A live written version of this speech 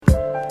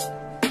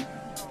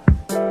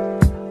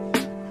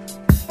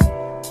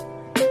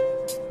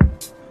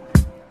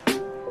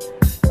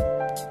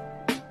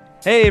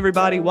Hey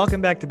everybody, welcome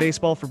back to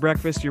Baseball for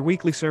Breakfast, your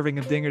weekly serving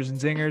of dingers and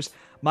zingers.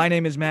 My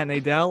name is Matt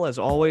Nadell. As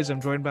always,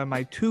 I'm joined by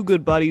my two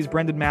good buddies,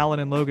 Brendan Mallon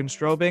and Logan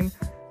Strobing.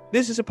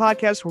 This is a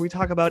podcast where we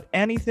talk about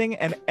anything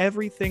and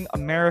everything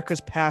America's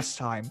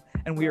pastime,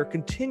 and we are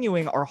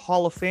continuing our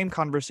Hall of Fame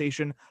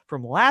conversation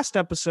from last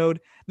episode,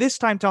 this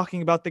time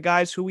talking about the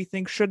guys who we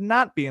think should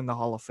not be in the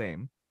Hall of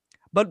Fame.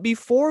 But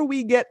before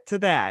we get to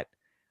that,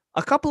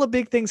 a couple of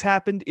big things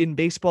happened in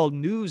baseball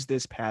news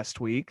this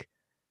past week.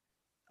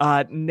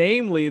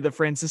 Namely the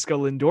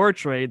Francisco Lindor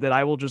trade that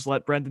I will just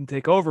let Brendan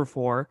take over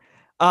for.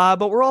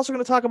 But we're also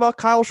going to talk about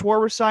Kyle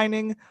Schwarber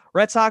signing,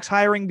 Red Sox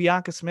hiring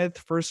Bianca Smith,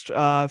 first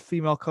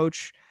female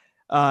coach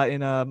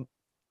I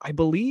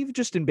believe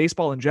just in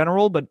baseball in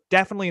general, but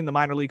definitely in the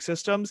minor league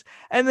systems,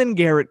 and then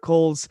Garrett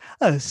Cole's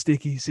a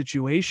sticky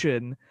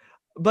situation.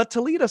 But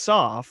to lead us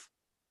off,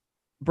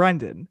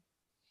 Brendan.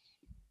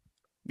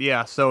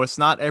 Yeah, so it's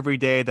not every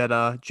day that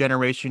a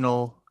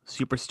generational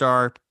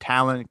superstar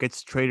talent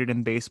gets traded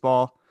in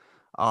baseball.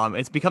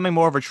 It's becoming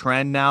more of a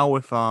trend now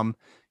with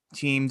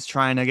teams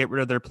trying to get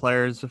rid of their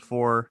players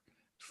before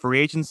free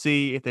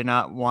agency if they're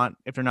not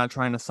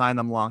trying to sign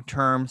them long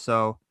term.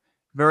 So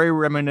very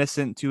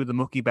reminiscent to the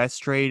Mookie Betts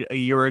trade a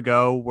year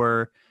ago,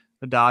 where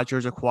the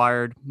Dodgers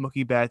acquired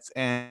Mookie Betts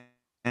and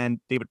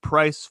David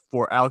Price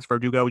for Alex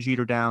Verdugo,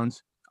 Jeter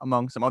Downs,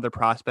 among some other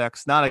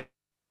prospects. Not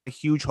a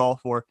huge haul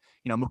for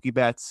Mookie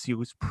Betts. He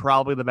was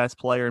probably the best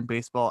player in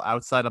baseball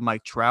outside of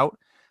Mike Trout,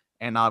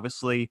 and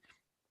obviously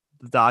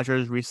the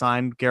Dodgers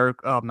re-signed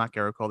not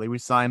Garrett Cole. They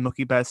re-signed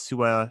Mookie Betts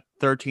to a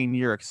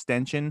 13-year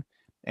extension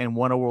and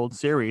won a World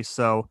Series.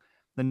 So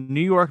the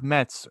New York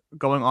Mets,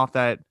 going off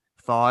that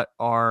thought,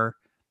 are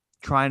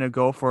trying to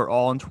go for it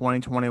all in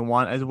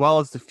 2021, as well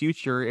as the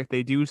future if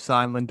they do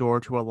sign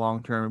Lindor to a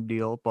long-term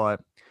deal.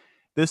 But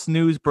this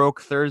news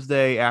broke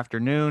Thursday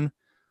afternoon.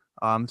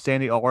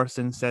 Sandy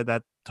Alderson said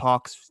that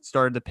talks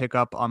started to pick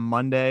up on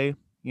Monday.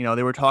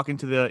 They were talking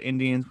to the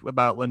Indians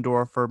about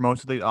Lindor for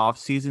most of the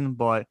offseason,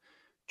 but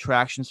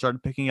traction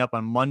started picking up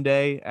on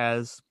Monday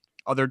as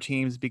other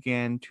teams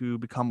began to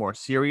become more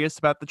serious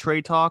about the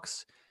trade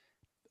talks.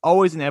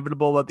 Always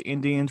inevitable that the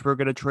Indians were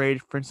going to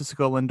trade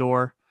Francisco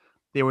Lindor.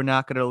 They were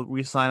not going to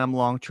re-sign him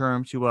long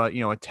term to a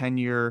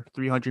 10-year,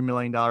 $300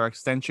 million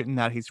extension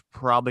that he's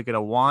probably going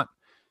to want.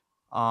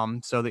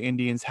 So the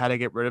Indians had to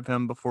get rid of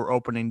him before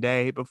opening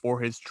day, before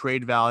his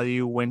trade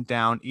value went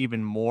down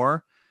even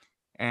more.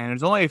 And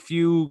there's only a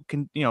few,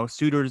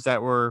 suitors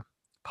that were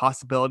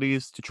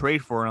possibilities to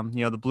trade for him.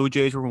 The Blue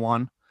Jays were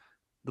one.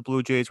 The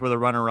Blue Jays were the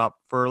runner-up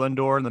for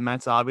Lindor, and the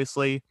Mets,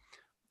 obviously.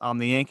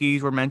 The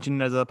Yankees were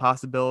mentioned as a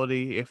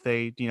possibility if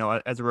they,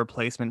 as a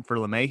replacement for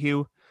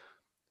LeMahieu.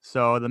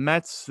 So the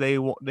Mets, they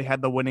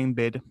had the winning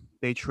bid.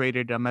 They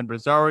traded Ahmed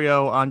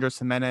Rosario, Andres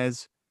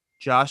Jimenez,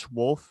 Josh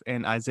Wolf,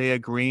 and Isaiah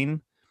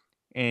Green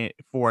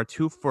for a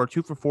two for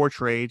four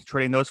trade,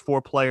 trading those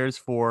four players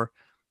for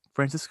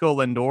Francisco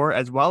Lindor,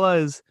 as well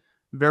as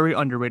very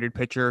underrated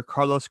pitcher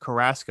Carlos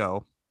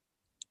Carrasco.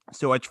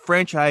 So a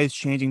franchise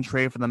changing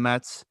trade for the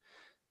Mets.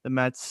 The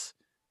Mets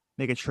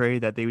make a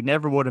trade that they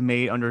never would have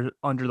made under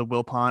the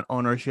Wilpon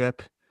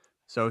ownership.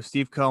 So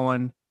Steve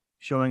Cohen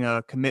showing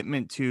a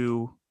commitment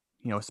to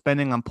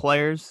spending on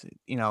players.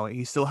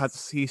 He still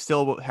has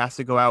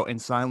to go out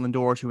and sign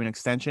Lindor to an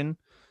extension,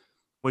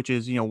 which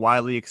is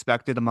widely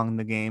expected among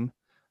the game.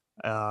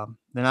 They're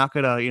not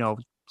gonna,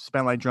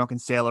 spend like drunken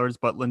sailors,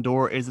 but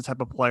Lindor is the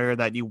type of player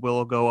that you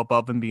will go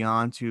above and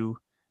beyond to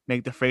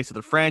make the face of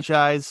the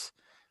franchise.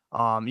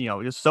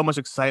 There's so much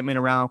excitement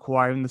around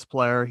acquiring this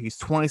player. He's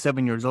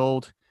 27 years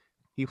old.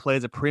 He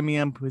plays a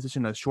premium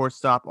position as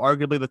shortstop,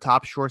 arguably the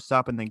top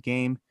shortstop in the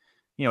game.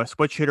 A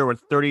switch hitter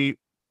with 30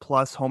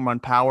 plus home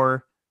run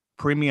power,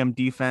 premium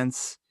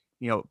defense,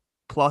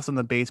 plus on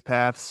the base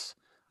paths,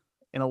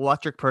 an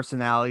electric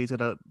personality.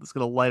 It's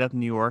gonna light up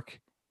New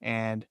York,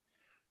 and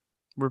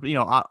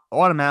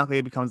automatically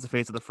it becomes the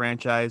face of the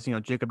franchise.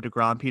 Jacob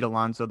DeGrom, Pete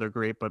Alonso, they're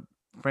great, but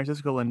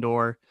Francisco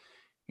Lindor,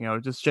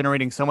 just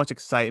generating so much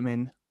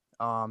excitement,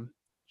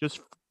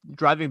 just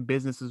driving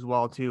business as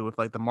well too, with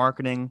like the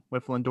marketing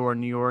with Lindor in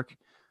New York,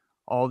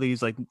 all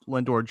these like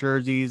Lindor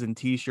jerseys and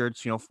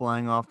T-shirts,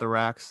 flying off the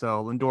racks.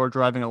 So Lindor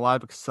driving a lot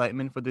of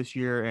excitement for this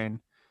year, and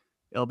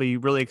it'll be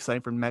really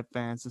exciting for Met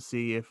fans to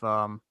see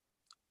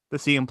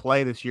him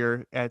play this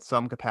year at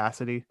some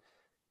capacity,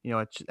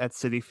 at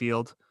Citi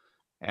Field,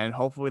 and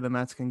hopefully the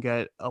Mets can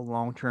get a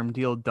long-term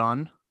deal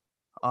done.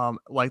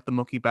 Like the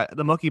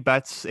Mookie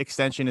Betts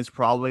extension is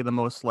probably the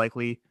most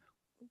likely,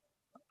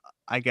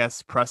 I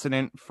guess,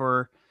 precedent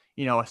for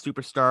a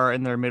superstar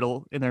in their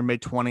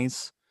mid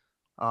 20s.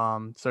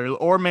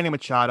 Or Manny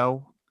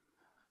Machado.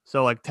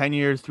 So like 10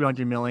 years,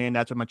 300 million.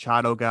 That's what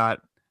Machado got.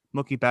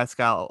 Mookie Betts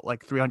got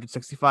like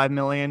 365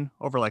 million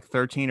over like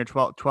 13 or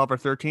 12 or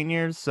 13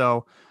 years.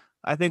 So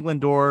I think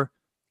Lindor,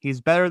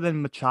 he's better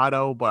than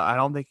Machado, but I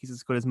don't think he's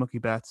as good as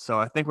Mookie Betts. So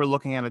I think we're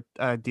looking at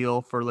a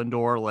deal for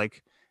Lindor,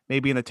 like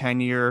maybe in the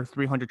 10-year,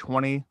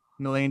 $320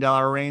 million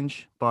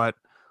range, but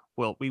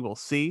we will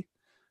see.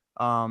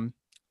 Um,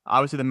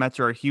 Obviously the Mets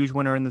are a huge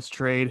winner in this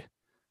trade.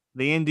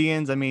 The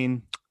Indians, I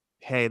mean,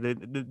 hey,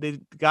 they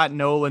got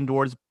no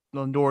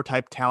Lindor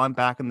type talent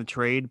back in the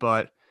trade,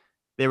 but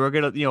they were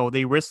gonna,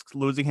 they risked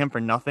losing him for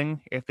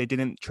nothing if they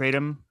didn't trade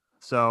him.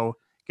 So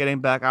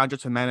getting back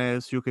Andres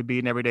Jimenez, who could be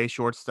an everyday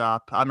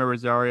shortstop, Amer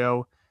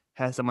Rosario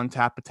has some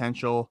untapped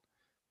potential,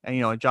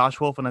 and Josh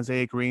Wolf and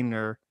Isaiah Green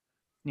are,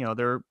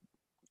 they're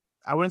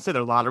I wouldn't say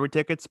they're lottery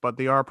tickets, but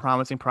they are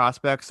promising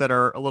prospects that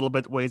are a little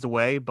bit ways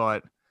away.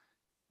 But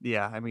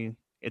yeah, I mean,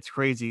 it's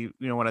crazy,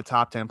 when a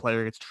top 10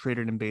 player gets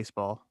traded in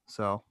baseball.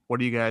 So what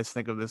do you guys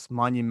think of this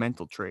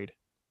monumental trade?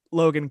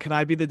 Logan, can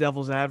I be the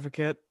devil's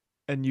advocate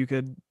and you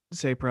could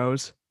say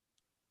pros?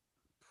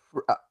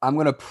 I'm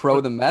gonna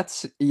pro the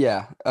Mets.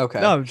 Yeah. Okay.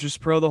 No,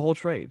 just pro the whole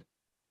trade.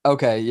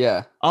 Okay.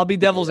 Yeah. I'll be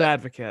devil's Yeah.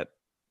 advocate.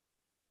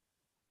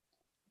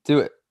 Do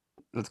it.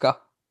 Let's go.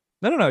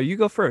 No. You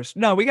go first.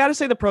 No, we got to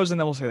say the pros and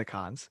then we'll say the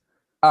cons.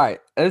 All right.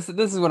 This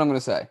is what I'm gonna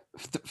say.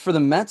 For the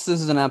Mets, this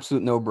is an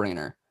absolute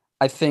no-brainer.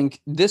 I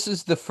think this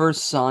is the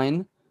first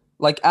sign.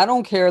 Like, I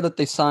don't care that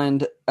they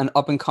signed an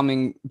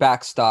up-and-coming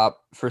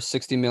backstop for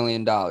 $60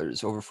 million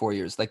over 4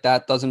 years. Like,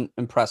 that doesn't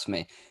impress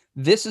me.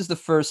 This is the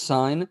first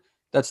sign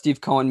that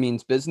Steve Cohen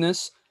means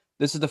business.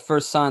 This is the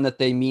first sign that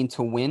they mean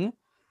to win.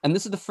 And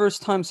this is the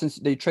first time since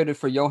they traded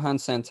for Johan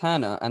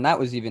Santana, and that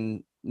was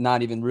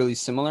not even really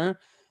similar,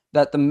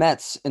 that the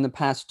Mets in the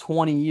past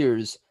 20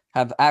 years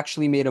have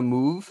actually made a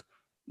move,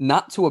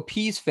 not to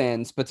appease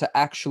fans, but to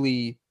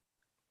actually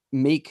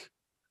make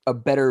a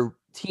better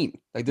team.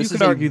 Like, this you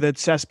could argue that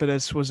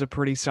Cespedes was a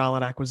pretty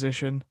solid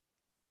acquisition.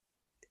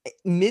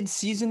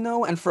 Mid-season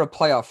though, and for a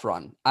playoff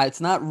run. It's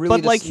not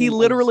really. But like, he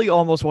literally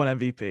almost won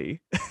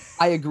MVP.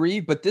 I agree,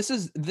 but this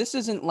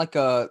isn't like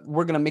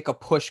we're gonna make a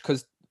push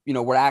because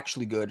we're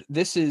actually good.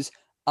 This is,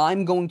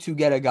 I'm going to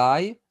get a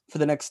guy for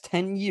the next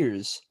 10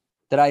 years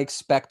that I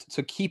expect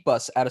to keep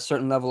us at a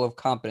certain level of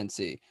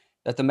competency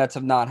that the Mets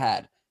have not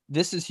had.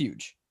 This is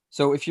huge.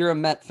 So if you're a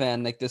Met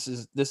fan, like, this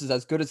is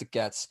as good as it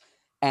gets.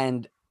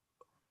 And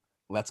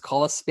let's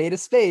call a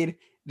spade.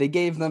 They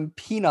gave them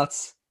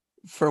peanuts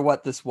for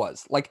what this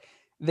was. Like,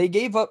 they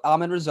gave up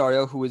Amed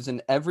Rosario, who is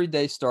an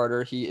everyday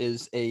starter. He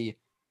is a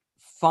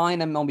fine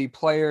MLB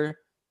player.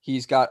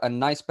 He's got a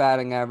nice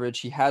batting average.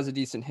 He has a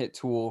decent hit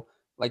tool.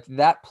 Like,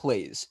 that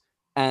plays.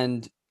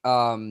 And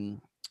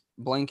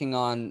blanking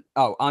on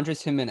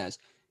Andres Jimenez.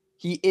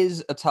 He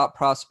is a top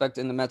prospect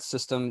in the Mets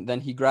system. Then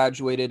he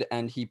graduated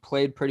and he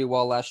played pretty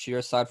well last year,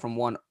 aside from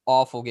one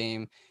awful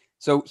game.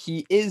 So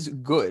he is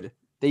good.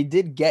 They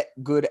did get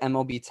good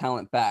MLB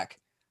talent back.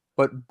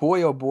 But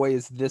boy, oh boy,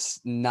 is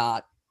this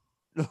not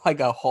like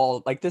a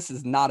haul. Like, this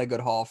is not a good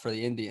haul for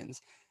the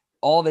Indians.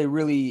 All they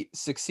really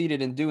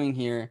succeeded in doing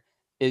here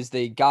is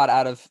they got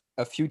out of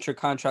a future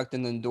contract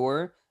in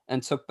Lindor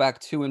and took back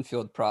two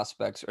infield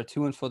prospects or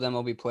two infield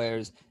MLB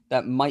players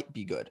that might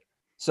be good.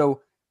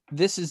 So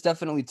this is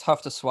definitely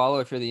tough to swallow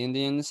if you're the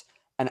Indians.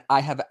 And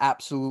I have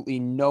absolutely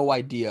no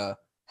idea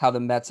how the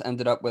Mets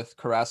ended up with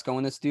Carrasco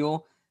in this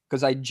deal,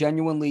 because I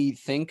genuinely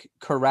think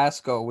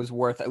Carrasco was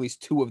worth at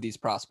least two of these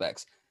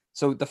prospects.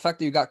 So the fact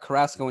that you got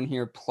Carrasco in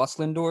here plus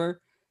Lindor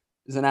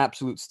is an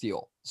absolute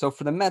steal. So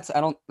for the Mets,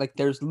 I don't like,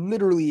 there's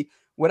literally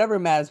whatever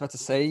Matt is about to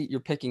say, you're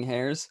picking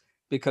hairs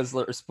because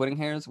they're splitting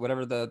hairs,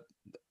 whatever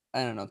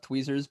I don't know,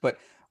 tweezers, but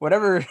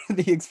whatever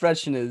the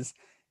expression is,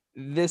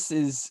 this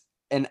is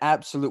an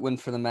absolute win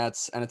for the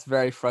Mets. And it's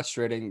very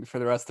frustrating for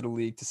the rest of the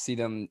league to see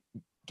them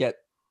get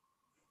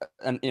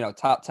an,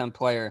 top 10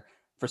 player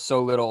for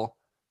so little,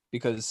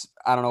 because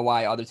I don't know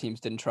why other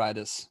teams didn't try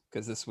this,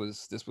 because this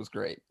was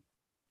great.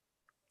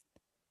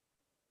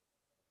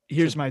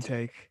 Here's my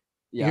take.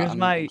 Yeah,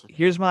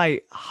 here's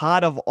my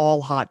hot of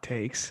all hot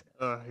takes.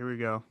 Here we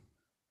go.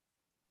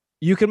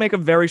 You can make a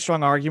very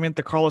strong argument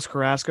that Carlos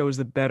Carrasco is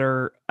the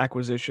better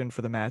acquisition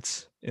for the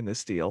Mets in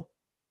this deal.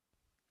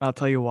 I'll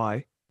tell you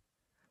why.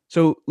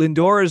 So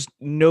Lindor is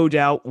no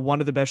doubt one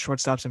of the best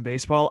shortstops in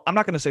baseball. I'm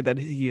not going to say that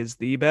he is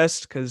the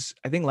best, because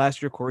I think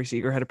last year Corey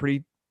Seager had a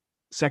pretty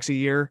sexy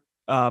year.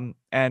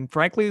 And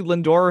frankly,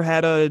 Lindor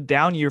had a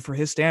down year for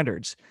his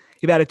standards.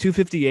 He batted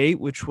 .258,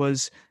 which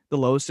was the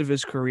lowest of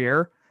his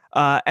career.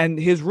 And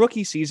his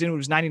rookie season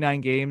was 99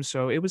 games,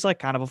 so it was like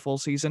kind of a full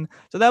season.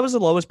 So that was the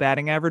lowest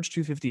batting average,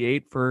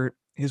 .258 for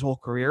his whole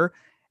career.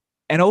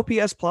 And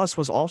OPS plus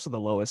was also the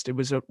lowest. It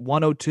was at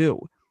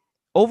 102.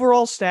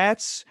 Overall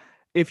stats,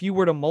 if you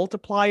were to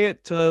multiply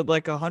it to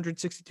like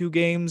 162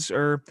 games,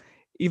 or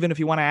even if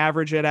you want to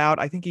average it out,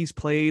 I think he's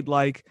played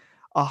like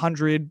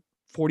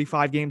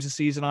 145 games a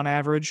season on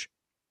average.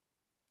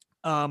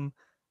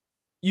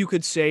 You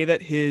could say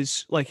that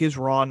his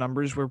raw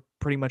numbers were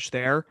pretty much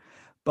there,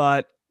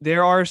 but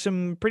there are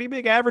some pretty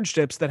big average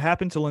dips that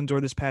happened to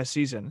Lindor this past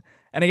season.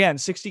 And again,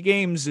 60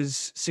 games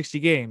is 60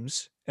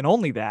 games and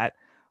only that,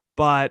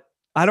 but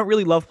I don't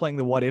really love playing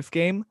the what if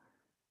game.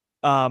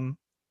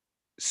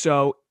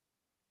 So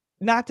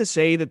not to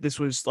say that this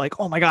was like,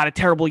 oh my God, a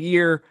terrible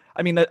year.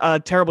 I mean, a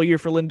terrible year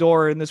for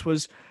Lindor, and this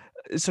was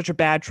such a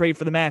bad trade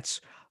for the Mets.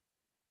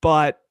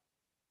 But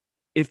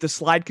if the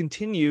slide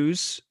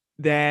continues,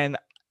 then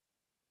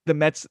the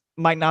Mets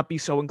might not be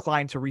so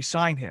inclined to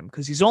re-sign him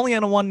because he's only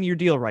on a 1-year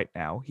deal right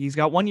now. He's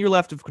got 1 year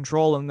left of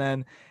control, and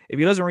then if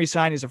he doesn't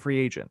re-sign, he's a free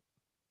agent.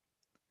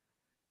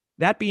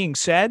 That being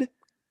said,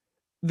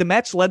 the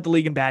Mets led the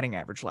league in batting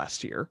average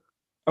last year.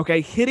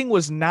 Okay, hitting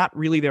was not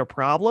really their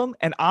problem,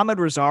 and Ahmed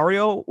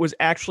Rosario was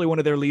actually one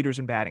of their leaders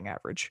in batting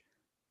average.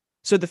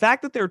 So the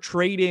fact that they're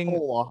trading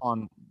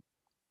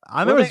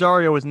Ahmed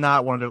Rosario was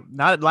not one of the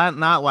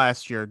not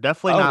last year.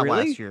 Definitely not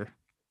really? last year.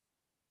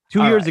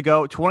 2 years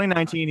ago,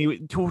 2019,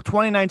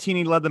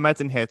 he led the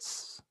Mets in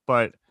hits.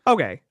 But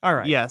okay, all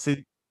right. Yes.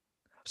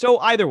 So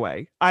either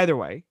way, I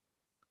agree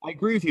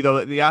with you though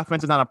that the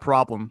offense is not a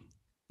problem.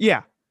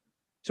 Yeah.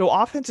 So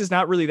offense is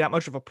not really that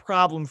much of a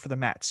problem for the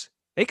Mets.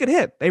 They could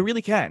hit. They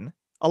really can.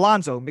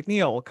 Alonso,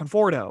 McNeil,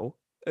 Conforto.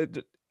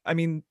 I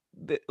mean,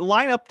 the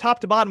lineup top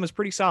to bottom is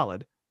pretty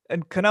solid.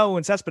 And Cano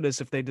and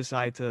Cespedes if they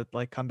decide to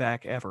come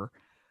back ever.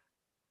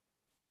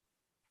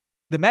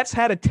 The Mets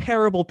had a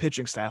terrible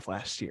pitching staff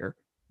last year.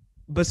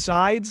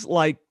 Besides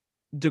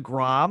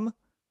DeGrom,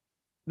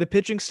 the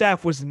pitching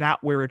staff was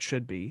not where it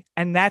should be.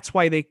 And that's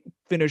why they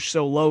finished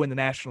so low in the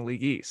National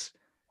League East.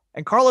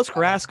 And Carlos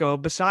Carrasco,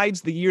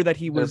 besides the year that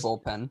he was...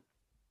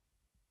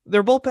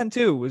 Their bullpen,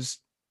 too, was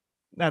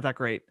not that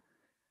great.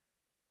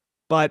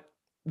 But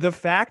the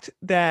fact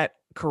that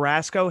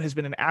Carrasco has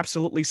been an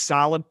absolutely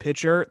solid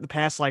pitcher the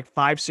past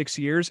 5-6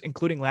 years,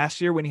 including last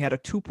year when he had a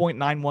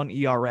 2.91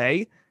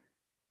 ERA,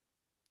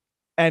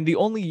 and the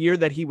only year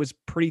that he was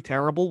pretty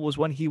terrible was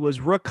when he was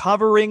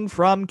recovering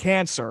from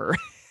cancer.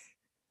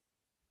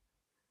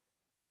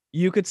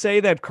 You could say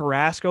that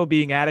Carrasco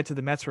being added to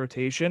the Mets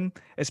rotation,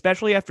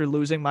 especially after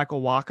losing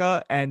Michael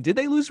Wacha, and did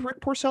they lose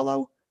Rick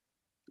Porcello?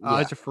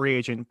 It's a free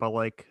agent, but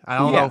I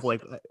don't know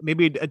if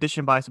maybe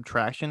addition by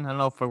subtraction. I don't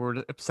know if we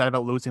were upset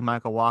about losing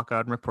Michael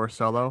Wacha and Rick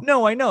Porcello.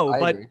 No, I know,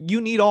 but you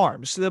need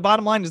arms. So the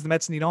bottom line is the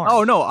Mets need arms.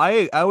 Oh no,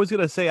 I was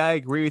gonna say I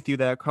agree with you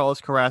that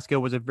Carlos Carrasco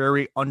was a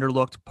very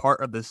underlooked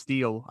part of this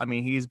deal. I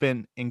mean, he's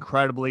been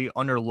incredibly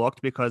underlooked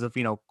because of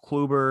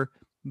Kluber,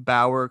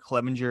 Bauer,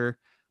 Clevenger.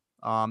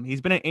 He's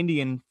been an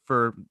Indian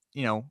for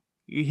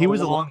he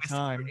was a long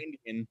time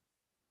Indian,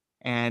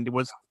 and it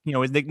was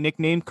his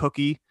nickname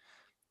Cookie.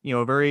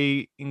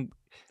 Very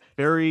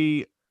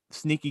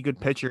sneaky good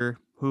pitcher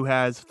who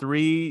has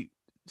 3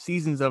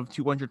 seasons of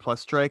 200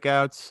 plus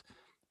strikeouts,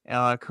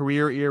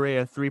 career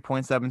ERA of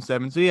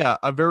 3.77. So yeah,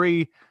 a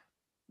very,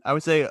 I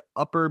would say,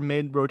 upper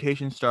mid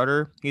rotation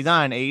starter. He's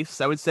not an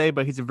ace, I would say,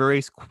 but he's a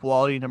very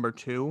quality number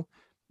 2.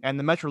 And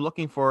the Mets are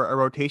looking for a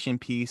rotation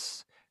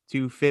piece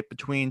to fit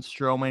between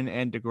Stroman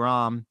and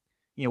DeGrom,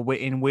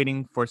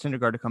 waiting for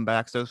Syndergaard to come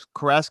back. So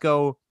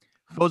Carrasco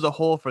fills a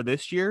hole for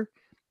this year.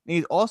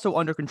 He's also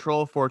under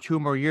control for 2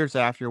 more years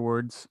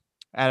afterwards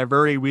at a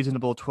very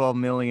reasonable $12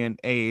 million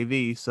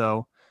AAV.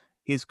 So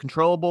he's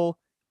controllable.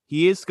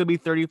 He is going to be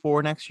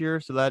 34 next year,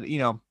 so that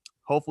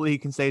hopefully he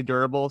can stay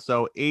durable.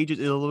 So age is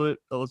a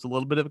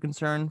little bit of a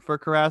concern for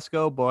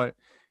Carrasco, but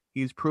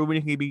he's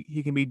proven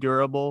he can be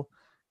durable.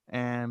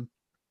 And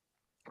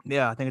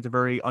yeah, I think it's a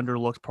very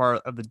underlooked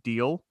part of the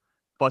deal.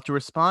 But to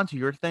respond to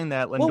your thing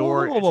that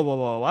Lindor,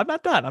 whoa! I'm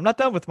not done. I'm not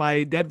done with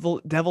my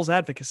devil's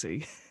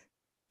advocacy.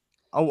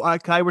 Oh,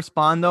 can I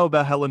respond though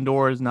about how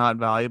Lindor is not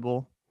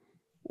valuable?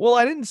 Well,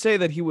 I didn't say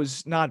that he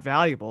was not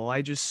valuable.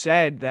 I just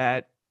said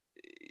that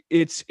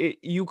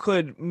you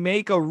could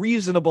make a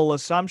reasonable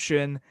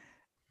assumption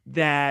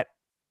that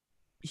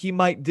he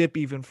might dip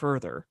even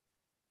further.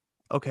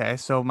 Okay,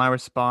 so my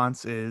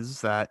response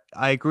is that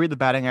I agree the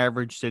batting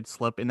average did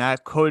slip, and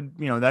that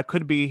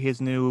could be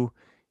his new.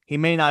 He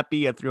may not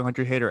be a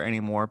 300 hitter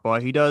anymore,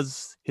 but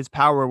his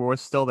power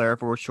was still there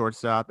for a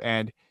shortstop,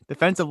 and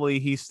defensively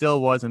he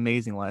still was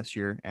amazing last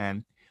year.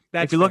 And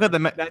if you look at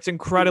that's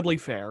incredibly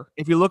fair.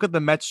 If you look at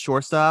the Mets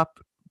shortstop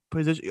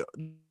position,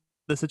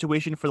 the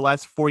situation for the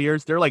last 4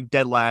 years, they're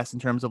dead last in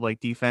terms of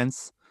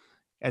defense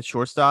at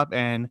shortstop,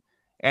 and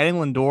adding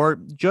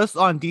Lindor just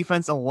on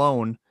defense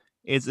alone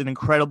is an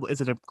incredible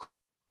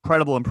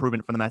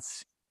improvement for the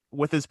Mets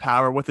with his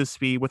power, with his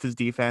speed, with his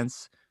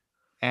defense.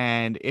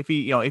 And if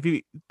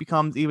he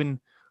becomes even,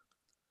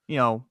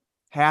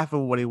 half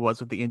of what he was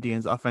with the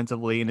Indians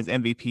offensively in his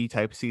MVP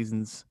type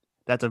seasons,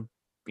 that's a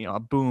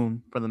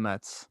boon for the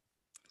Mets.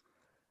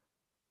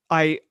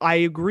 I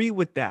agree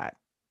with that.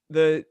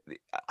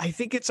 I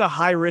think it's a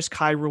high risk,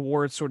 high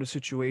reward sort of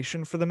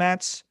situation for the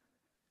Mets.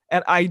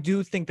 And I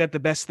do think that the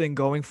best thing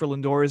going for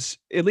Lindor is,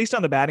 at least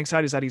on the batting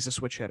side, is that he's a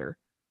switch hitter.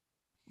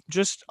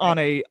 Just on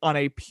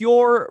a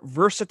pure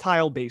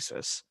versatile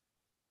basis.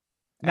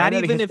 Not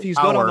even if he's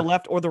good on the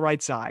left or the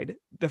right side.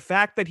 The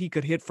fact that he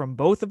could hit from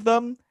both of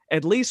them,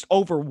 at least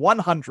over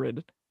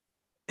 100,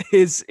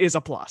 is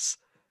a plus.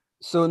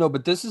 So no,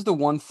 but this is the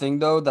one thing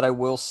though that I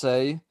will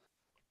say.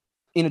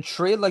 In a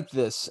trade like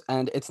this,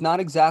 and it's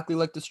not exactly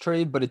like this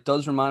trade, but it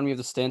does remind me of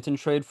the Stanton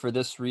trade for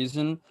this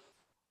reason.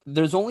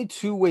 There's only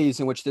 2 ways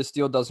in which this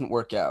deal doesn't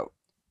work out.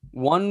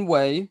 One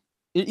way,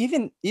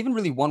 even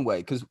really one way,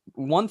 because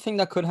one thing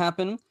that could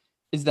happen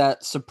is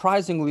that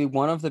surprisingly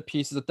one of the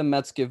pieces that the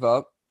Mets give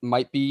up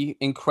might be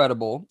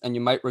incredible, and you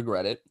might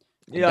regret it.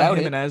 Yeah,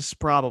 Jimenez,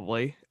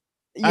 probably.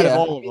 Out of Yeah,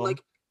 all I of mean, them.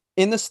 like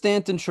in the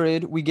Stanton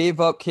trade, we gave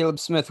up Caleb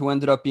Smith, who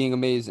ended up being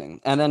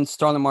amazing, and then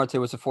Starlin Marte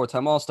was a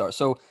four-time All-Star.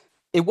 So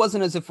it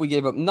wasn't as if we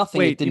gave up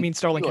nothing. It Wait, you didn't mean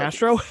Starlin feel like it.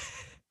 Castro?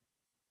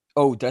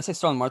 Oh, did I say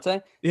Starlin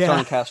Marte? Yeah.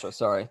 Starlin Castro.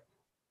 Sorry.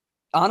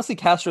 Honestly,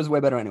 Castro's way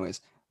better,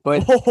 anyways.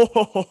 But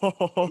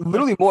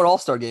literally more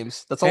All-Star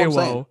games. That's all Hey, I'm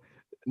saying. whoa.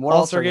 More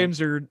All Star All-Star games.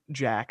 games are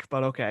Jack,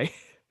 but okay.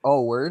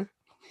 Oh, word.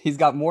 He's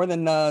got more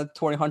than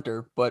Torrey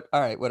Hunter, but all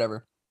right,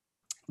 whatever.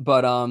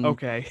 But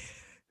Okay.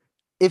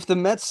 if the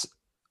Mets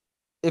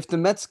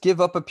give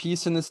up a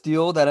piece in this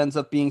deal that ends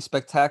up being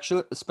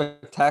spectacular, and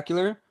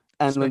Lindor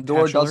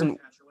Spectacular. doesn't,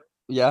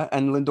 yeah,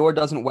 and Lindor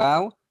doesn't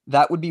wow,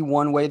 that would be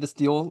one way this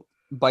deal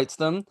bites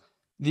them.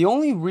 The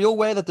only real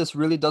way that this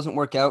really doesn't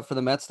work out for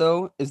the Mets,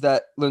 though, is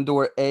that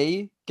Lindor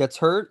A gets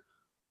hurt,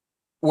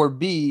 or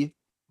B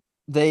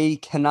they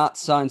cannot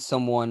sign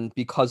someone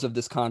because of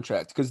this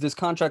contract, because this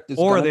contract is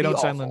Or gonna they be don't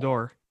sign awful.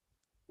 Lindor.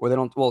 Or they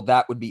don't. Well,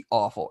 that would be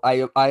awful.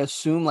 I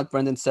assume, like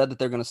Brendan said, that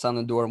they're going to sign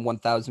Lindor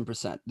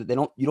 1,000%. That they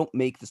don't. You don't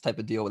make this type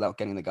of deal without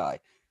getting the guy,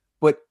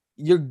 but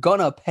you're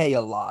gonna pay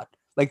a lot.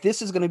 Like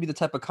this is going to be the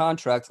type of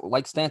contract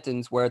like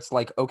Stanton's, where it's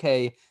like,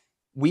 okay,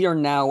 we are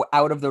now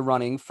out of the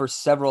running for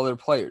several other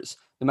players.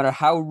 No matter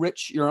how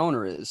rich your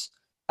owner is,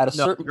 at a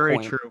No, certain very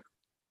point, true.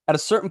 at a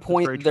certain That's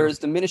very point, there true. is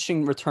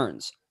diminishing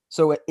returns.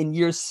 So in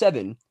year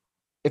 7,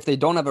 if they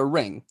don't have a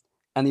ring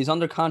and he's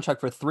under contract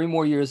for 3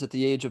 more years at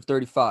the age of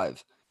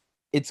 35,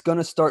 it's going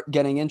to start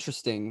getting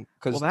interesting Well,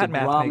 because that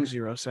math makes DeGrom.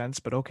 zero sense,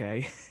 but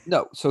okay.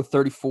 No, so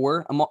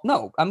 34. I'm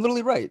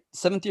literally right.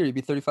 7th year, you'd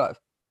be 35.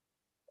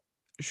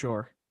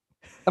 Sure.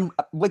 I'm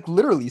like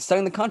literally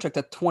signing the contract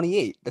at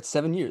 28. That's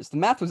 7 years. The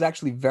math was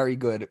actually very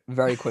good,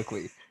 very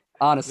quickly.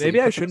 Honestly,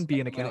 Maybe I put some shouldn't be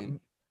an respect on my name.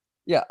 accountant.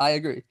 Yeah, I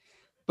agree.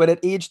 But at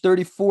age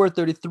 34,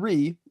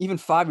 33, even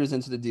 5 years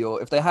into the deal,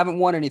 if they haven't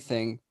won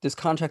anything, this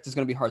contract is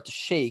going to be hard to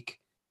shake.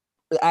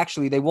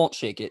 Actually, they won't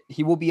shake it.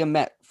 He will be a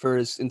Met for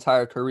his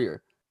entire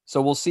career.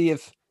 So we'll see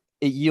if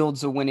it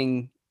yields a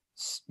winning,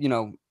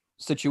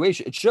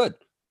 situation. It should.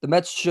 The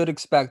Mets should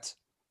expect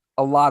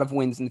a lot of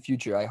wins in the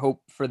future. I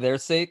hope for their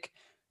sake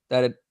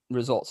that it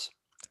results.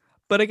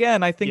 But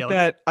again, I think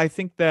Yeah,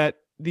 that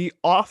the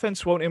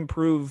offense won't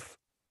improve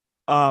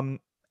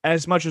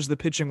as much as the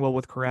pitching will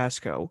with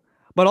Carrasco.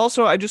 But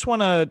also I just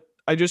want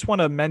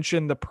to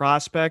mention the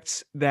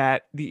prospects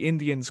that the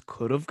Indians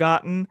could have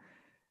gotten,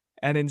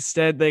 and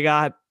instead they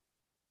got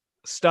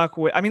stuck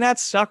with. I mean, not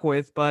stuck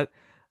with, but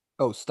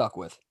Oh, stuck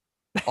with.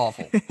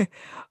 Awful.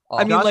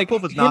 I mean, Josh like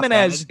Wolf is not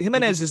Jimenez. bad.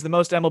 Jimenez is the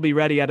most MLB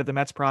ready out of the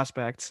Mets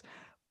prospects,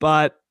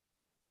 but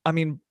I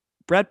mean,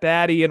 Brett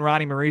Batty and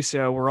Ronnie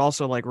Mauricio were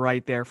also like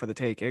right there for the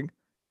taking.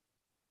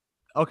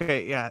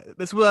 Okay, yeah.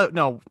 This was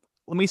no.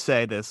 Let me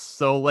say this.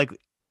 So, like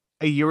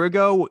a year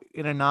ago,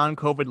 in a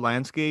non-COVID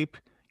landscape,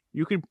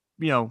 you could,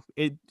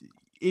 it'd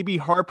be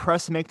hard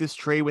pressed to make this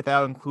trade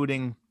without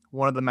including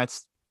one of the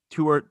Mets,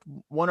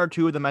 one or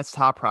two of the Mets'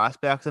 top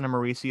prospects, in a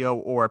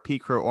Mauricio or a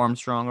Pete Crow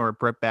Armstrong or a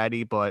Brett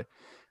Batty. But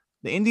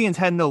the Indians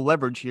had no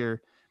leverage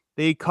here.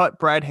 They cut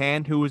Brad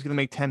Hand, who was going to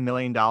make $10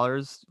 million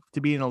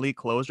to be an elite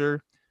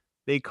closer.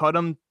 They cut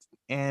him,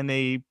 and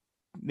they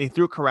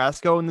threw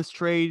Carrasco in this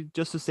trade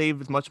just to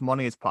save as much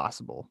money as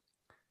possible.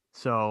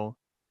 So,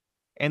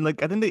 and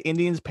like I think the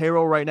Indians'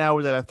 payroll right now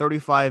is at a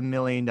 $35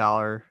 million,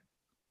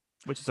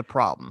 which is a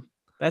problem.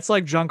 That's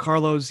like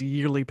Giancarlo's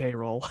yearly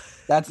payroll.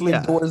 That's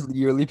Yeah. Lindor's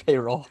yearly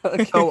payroll.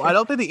 So I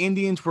don't think the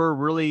Indians were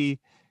really,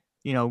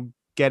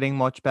 getting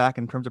much back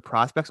in terms of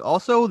prospects.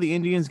 Also, the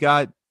Indians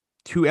got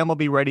 2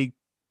 MLB ready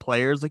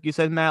players, like you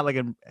said, Matt, like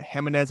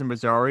Jimenez and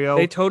Rosario.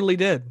 They totally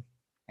did.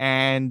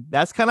 And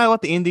that's kind of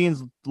what the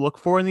Indians look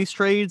for in these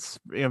trades.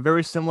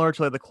 Very similar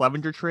to like the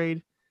Clevenger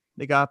trade.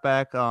 They got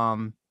back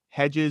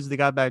Hedges. They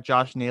got back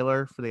Josh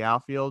Naylor for the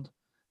outfield.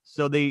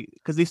 So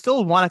because they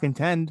still want to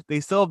contend. They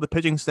still have the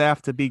pitching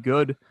staff to be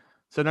good.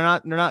 So they're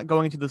not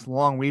going into this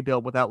long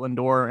rebuild without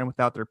Lindor and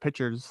without their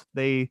pitchers.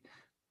 They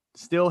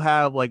still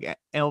have like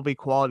MLB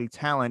quality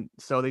talent.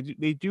 So they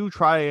do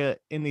try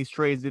in these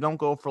trades. They don't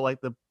go for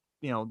like the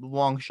the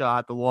long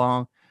shot, the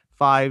long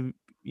 5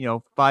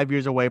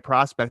 years away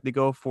prospect. They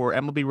go for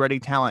MLB ready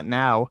talent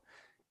now,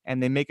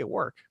 and they make it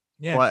work.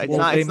 Yeah, But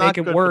they make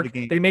it good for work. the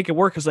game. They make it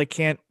work because they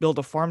can't build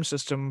a farm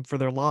system for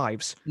their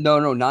lives.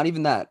 No, not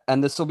even that.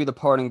 And this will be the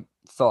parting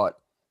thought.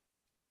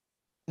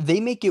 They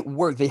make it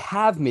work. They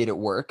have made it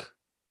work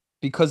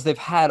because they've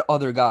had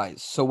other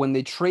guys. So when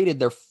they traded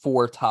their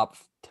 4 top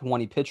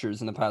 20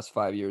 pitchers in the past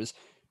 5 years,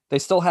 they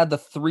still had the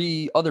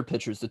 3 other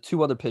pitchers, the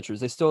 2 other pitchers.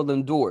 They still had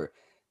Lindor.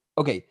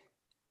 Okay,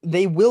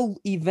 they will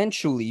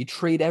eventually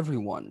trade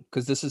everyone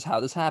because this is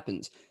how this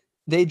happens.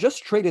 They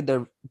just traded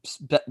their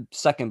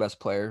second best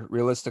player,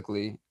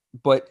 realistically,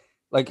 but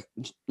like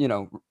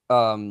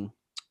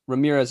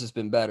Ramirez has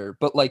been better.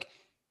 But like,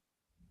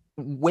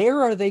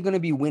 where are they going to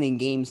be winning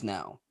games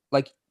now?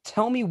 Like,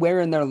 tell me where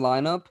in their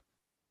lineup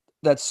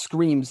that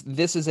screams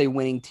this is a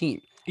winning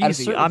team.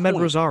 Easy. Ahmed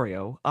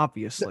Rosario,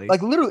 obviously.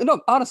 Like literally,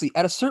 no. Honestly,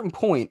 at a certain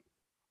point,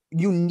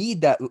 you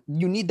need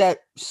that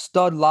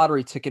stud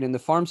lottery ticket in the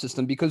farm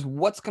system, because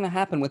what's going to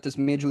happen with this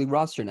major league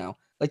roster now?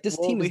 Like, this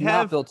Well, team they is not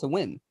have- built to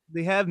win.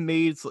 They have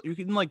made you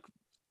can like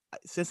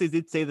since they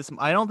did say this,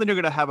 I don't think they're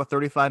gonna have a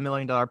 $35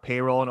 million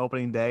payroll on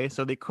opening day,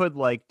 so they could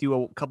like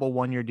do a couple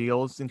 1-year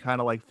deals and kind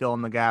of like fill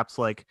in the gaps,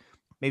 like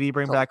maybe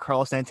bring So- back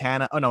Carlos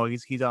Santana. Oh no,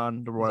 he's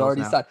on the He's Royals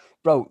already now. signed.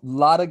 Bro,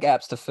 lot of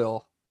gaps to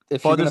fill.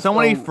 If But you're there's gonna so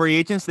many fill- free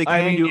agents they can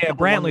I mean, do. A yeah,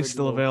 couple 1-year Brantley's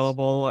still deals.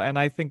 available, and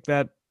I think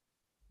that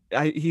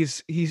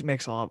he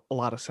makes a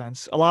lot of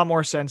sense, a lot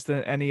more sense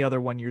than any other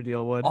 1-year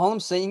deal would. all I'm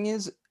saying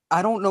is,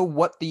 I don't know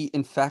what the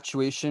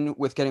infatuation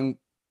with getting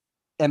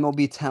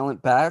MLB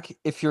talent back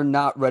if you're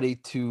not ready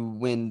to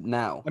win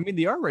now. I mean,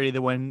 they are ready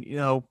to win.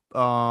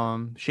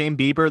 Shane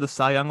Bieber, the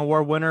Cy Young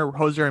Award winner,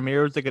 Jose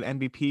Ramirez, like an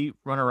MVP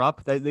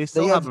runner-up. They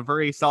still have have- a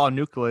very solid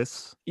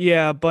nucleus.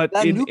 Yeah, but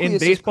That in nucleus is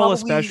baseball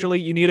probably-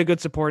 especially, you need a good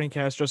supporting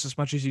cast just as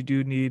much as you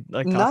do need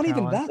like top Not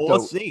even talent. that Well, though.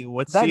 let's see.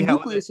 Let's That see how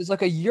nucleus is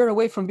like a year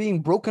away from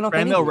being broken up.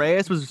 Franmil anyway.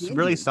 Reyes was The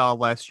really Indians. solid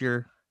last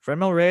year.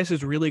 Franmil Reyes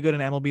is really good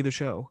in MLB The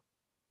Show.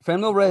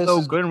 Franmil Reyes So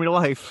is good in real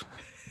life.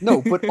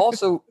 no, but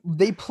also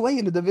they play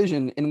in a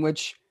division in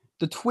which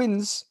the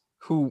Twins,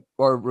 who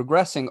are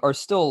regressing, are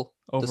still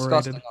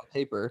disgusting Overrated. on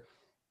paper.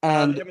 They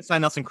And haven't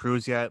signed Nelson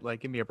Cruz yet. Like,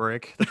 give me a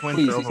break. The Twins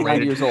please, are he's 90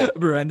 overrated. years old.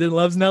 Brendan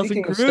loves Nelson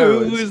Speaking of Cruz.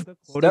 steroids, The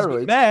quota's been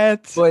steroids,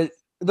 met. But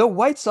the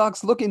White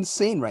Sox look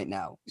insane right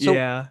now. So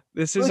yeah,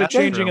 this is a That's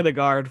changing true. of the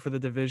guard for the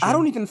division. I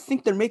don't even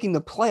think they're making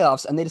the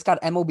playoffs, and they just got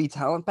MLB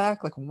talent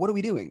back. Like, what are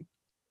we doing?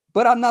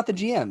 But I'm not the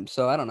GM,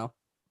 so I don't know.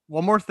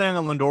 One more thing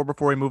on Lindor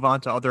before we move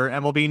on to other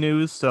MLB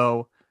news.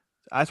 So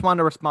I just wanted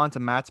to respond to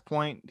Matt's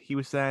point. He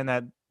was saying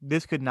that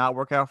this could not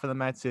work out for the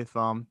Mets if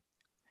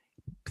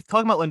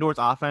talking about Lindor's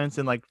offense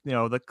and like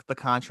the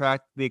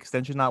contract, the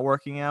extension not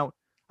working out.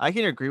 I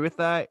can agree with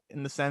that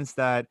in the sense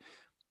that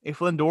if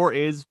Lindor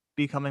is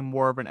becoming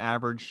more of an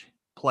average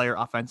player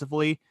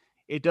offensively,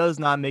 it does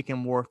not make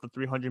him worth the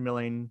 $300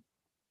 million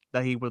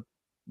that he would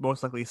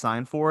most likely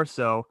sign for.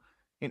 So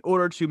in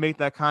order to make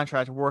that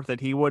contract worth it,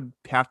 he would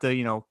have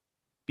to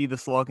be the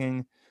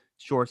slugging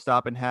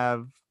shortstop and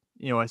have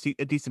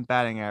a decent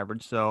batting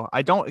average. So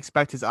I don't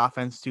expect his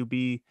offense to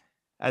be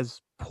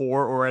as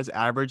poor or as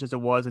average as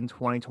it was in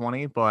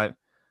 2020, but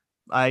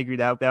I agree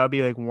that would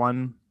be like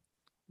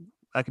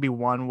that could be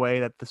one way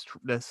that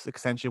this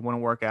extension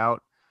wouldn't work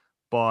out.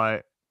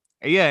 But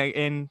yeah,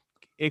 and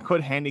it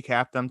could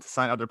handicap them to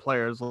sign other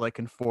players like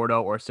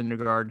Conforto or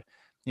Syndergaard.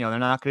 They're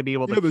not going to be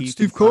able to keep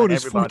Steve and sign Cohen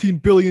is everybody.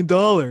 $14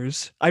 billion.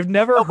 I've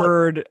never No, but-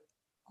 heard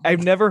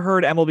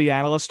MLB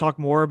analysts talk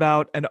more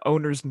about an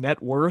owner's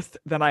net worth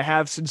than I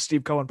have since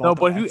Steve Cohen bought No, the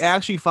but if you Mets.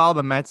 actually follow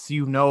the Mets,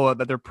 you know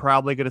that they're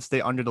probably going to stay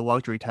under the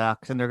luxury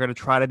tax, and they're going to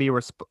try to be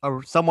a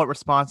somewhat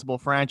responsible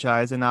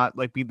franchise and not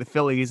like be the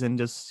Phillies and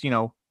just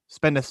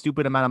spend a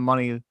stupid amount of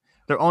money.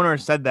 Their owner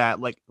said that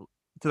like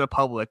to the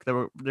public,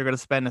 they're going to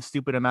spend a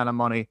stupid amount of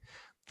money.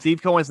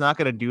 Steve Cohen's not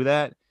going to do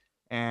that,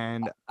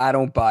 and I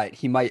don't buy it.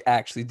 He might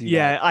actually do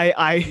Yeah, that.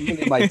 I He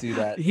really might do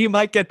that. He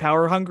might get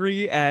power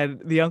hungry,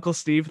 and the Uncle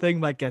Steve thing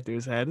might get to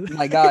his head.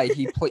 My guy,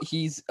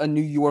 he's a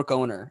New York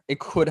owner. It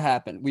could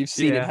happen. We've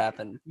seen Yeah. it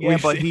happen. yeah,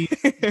 but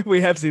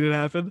we have seen it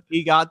happen.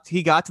 he got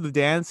to the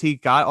dance. He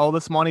got all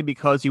this money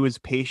because he was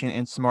patient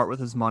and smart with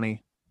his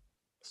money.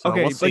 So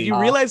Okay, we'll but see. you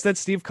realize that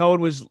Steve Cohen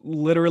was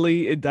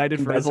literally indicted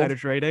for Embezzled? insider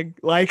trading?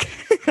 Like,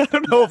 I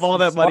don't know if all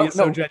that money is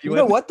so No, genuine. You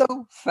know what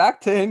though?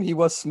 Fact to him, he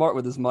was smart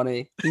with his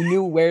money. He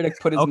knew where to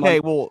put his Okay, money.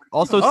 well,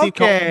 also Steve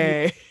Cohen,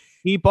 Okay.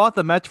 he bought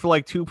the Mets for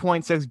like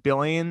 $2.6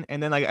 billion,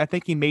 and then like I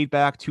think he made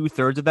back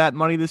 2/3 of that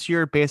money this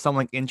year based on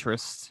like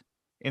interest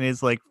in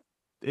his like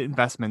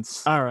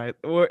investments. All right.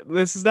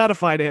 This is not a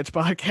finance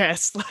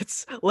podcast.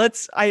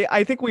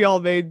 I think we all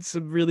made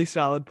some really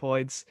solid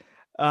points.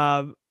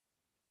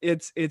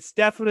 It's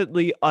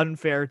definitely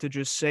unfair to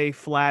just say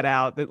flat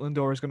out that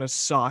Lindor is going to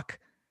suck.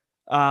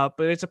 But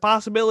it's a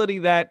possibility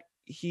that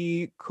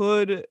he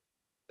could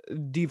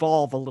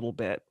devolve a little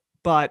bit.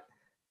 But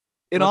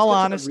in Let's all get to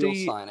the honesty,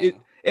 real signing.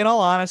 at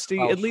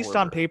Kyle least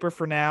on Schwarber. paper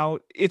for now,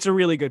 it's a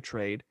really good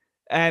trade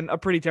and a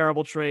pretty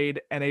terrible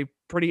trade and a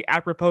pretty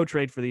apropos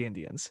trade for the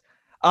Indians.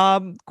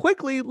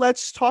 Quickly,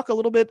 let's talk a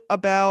little bit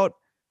about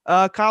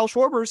Kyle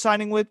Schwarber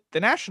signing with the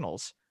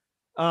Nationals.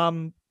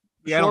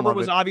 Yeah, I don't Schwarber love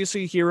was it.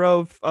 obviously a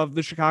hero of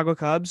the Chicago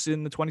Cubs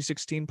in the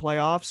 2016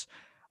 playoffs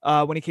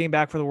when he came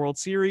back for the World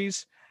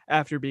Series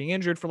after being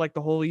injured for like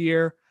the whole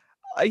year.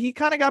 He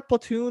kind of got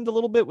platooned a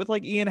little bit with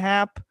like Ian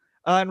Happ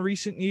in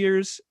recent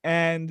years.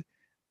 And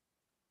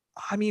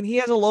I mean, he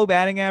has a low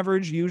batting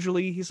average.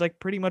 Usually he's like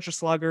pretty much a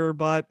slugger,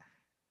 but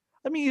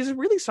I mean, he's a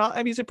really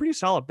solid, he's a pretty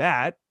solid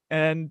bat.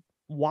 And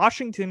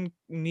Washington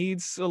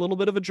needs a little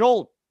bit of a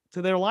jolt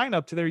to their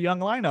lineup, to their young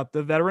lineup.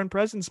 The veteran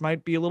presence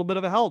might be a little bit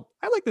of a help.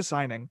 I like the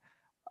signing.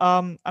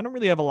 I don't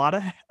really have a lot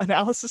of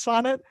analysis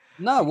on it.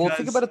 No, well, think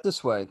because- about it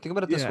this way. Think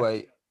about it this Yeah.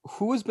 way.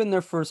 Who has been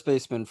their first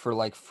baseman for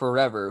like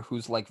forever?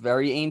 Who's like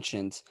very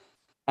ancient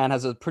and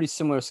has a pretty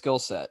similar skill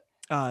set?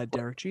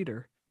 Derek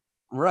Jeter.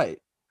 Right.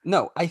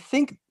 No, I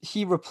think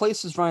he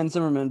replaces Ryan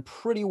Zimmerman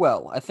pretty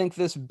well. I think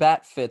this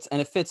bat fits,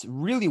 and it fits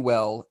really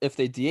well if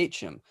they DH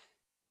him.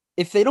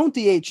 If they don't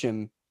DH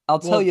him, I'll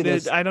tell Well, you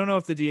this. I don't know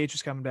if the DH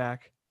is coming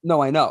back.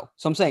 No, I know.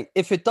 So I'm saying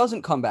if it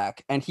doesn't come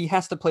back and he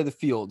has to play the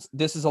fields,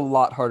 this is a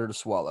lot harder to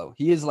swallow.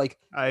 He is like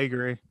I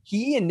agree.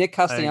 he and Nick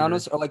I agree.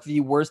 Castellanos are like the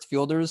worst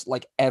fielders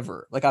like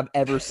ever, like I've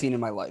ever seen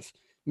in my life.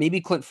 Maybe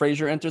Clint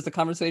Frazier enters the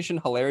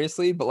conversation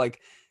hilariously, but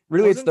like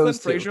really Wasn't it's those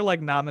Clint two. Frazier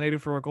like nominated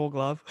for a Gold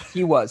Glove?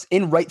 He was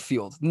in right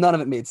field. None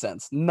of it made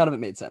sense. None of it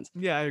made sense.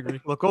 Yeah, I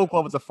agree. Look, Gold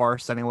Glove is a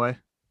farce anyway.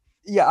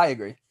 Yeah, I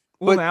agree.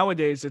 Well, But-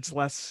 nowadays it's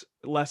less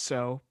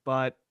so,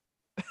 but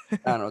I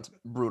don't know, it's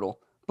brutal.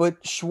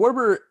 But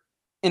Schwarber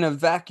in a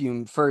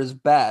vacuum for his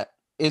bat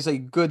is a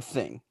good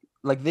thing.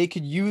 Like they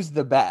could use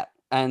the bat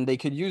and they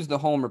could use the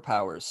homer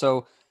power.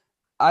 So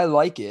I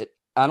like it.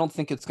 I don't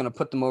think it's going to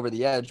put them over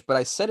the edge, but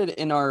I said it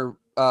in our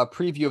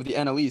preview of the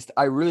NL East.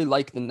 I really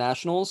like the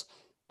Nationals,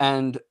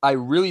 and I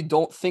really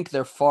don't think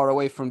they're far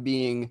away from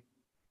being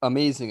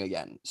amazing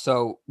again.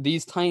 So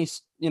these tiny,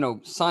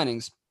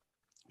 signings,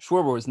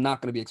 Schwarber is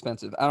not going to be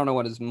expensive. I don't know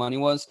what his money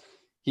was.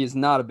 He is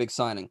not a big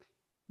signing.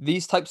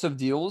 These types of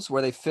deals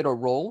where they fit a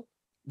role,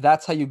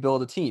 that's how you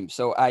build a team.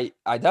 So I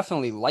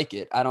definitely like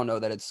it. I don't know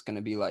that it's going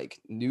to be like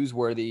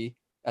newsworthy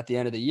at the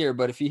end of the year,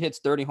 but if he hits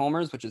 30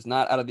 homers, which is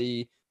not out of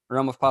the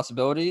realm of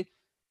possibility,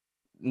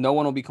 no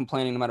one will be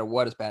complaining no matter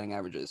what his batting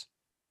average is.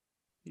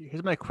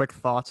 Here's my quick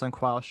thoughts on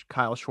Kyle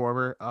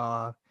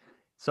Schwarber.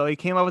 So he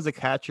came up as a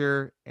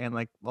catcher and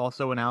like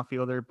also an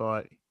outfielder,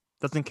 but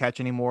doesn't catch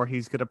anymore.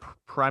 He's gonna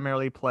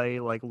primarily play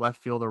like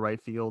left field or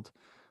right field.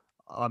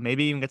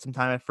 Maybe even get some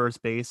time at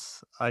first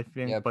base, I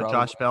think. Yeah, but probably.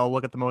 Josh Bell will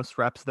get the most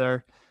reps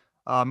there.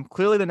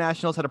 Clearly the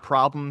Nationals had a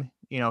problem,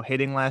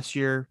 hitting last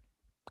year,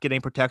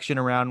 getting protection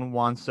around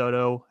Juan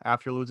Soto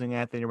after losing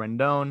Anthony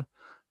Rendon.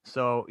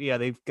 So yeah,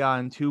 they've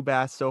gotten 2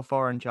 bats so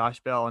far in Josh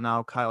Bell and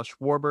now Kyle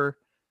Schwarber.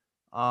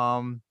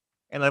 And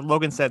like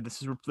Logan said,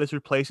 this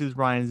replaces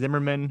Ryan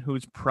Zimmerman,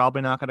 who's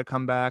probably not going to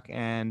come back,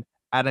 and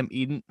Adam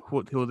Eden,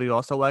 who they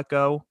also let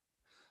go.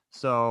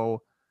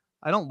 So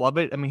I don't love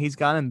it. I mean, he's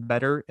gotten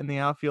better in the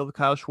outfield,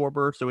 Kyle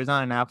Schwarber, so he's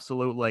not an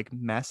absolute like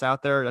mess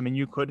out there. I mean,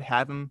 you could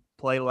have him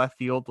play left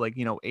field like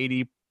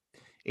 80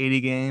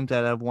 games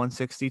out of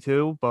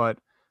 162, but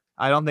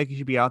I don't think he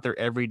should be out there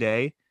every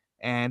day.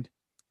 And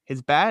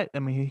his bat, I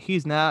mean,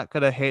 he's not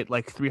going to hit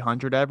like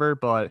 300 ever,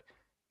 but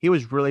he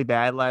was really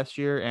bad last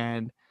year,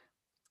 and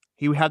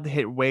he would have to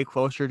hit way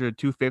closer to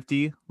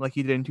 250 like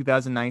he did in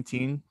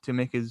 2019 to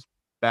make his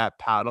bat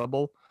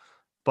palatable.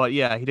 But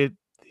yeah, he did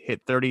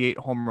hit 38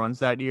 home runs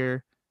that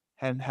year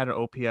and had an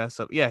OPS.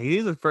 So yeah, he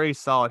is a very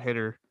solid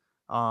hitter.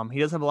 He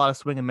does have a lot of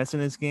swing and miss in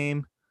his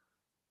game,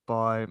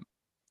 but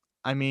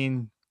I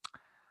mean,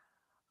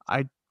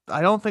 I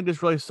don't think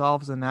this really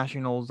solves the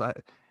Nationals.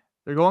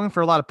 They're going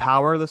for a lot of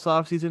power this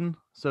offseason.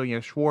 So,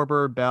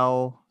 Schwarber,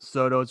 Bell,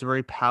 Soto, it's a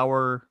very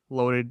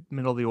power-loaded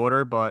middle of the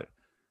order, but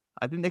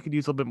I think they could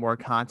use a little bit more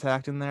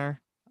contact in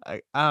there.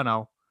 I don't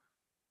know.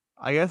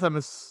 I guess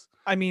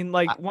I mean,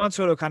 like Juan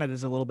Soto kind of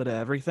does a little bit of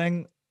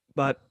everything,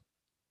 but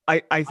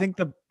I think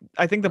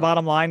the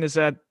bottom line is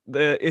that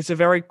it's a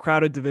very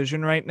crowded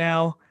division right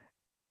now,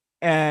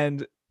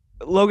 and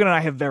Logan and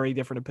I have very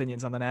different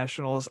opinions on the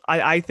Nationals.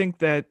 I think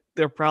that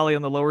they're probably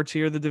on the lower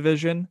tier of the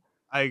division.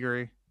 I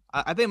agree.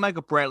 I think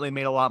Michael Brantley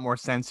made a lot more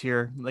sense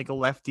here, like a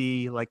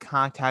lefty, like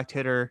contact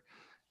hitter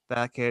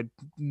that could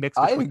mix.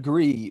 I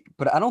agree,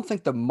 but I don't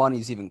think the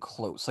money's even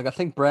close. Like I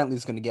think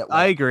Brantley's going to get.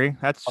 I agree.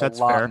 That's a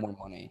lot fair. more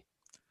money.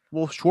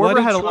 Well,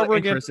 Schwarber had a lot of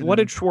interest. What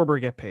did Schwarber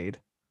get paid?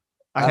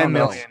 $10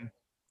 million.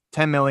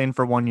 $10 million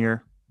for 1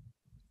 year.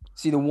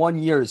 See, the 1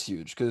 year is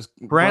huge because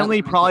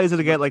Brantley probably is going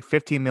to get like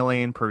 $15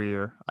 million per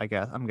year.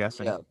 I'm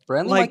guessing. Yeah,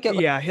 Brantley might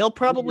get. He'll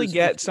probably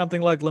get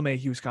something like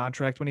LeMahieu's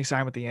contract when he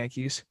signed with the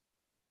Yankees.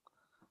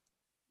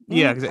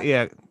 Yeah,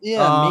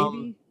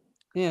 maybe.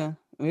 Yeah,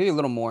 maybe a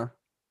little more.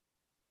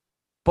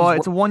 But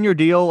it's a 1 year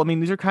deal. I mean,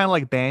 these are kind of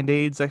like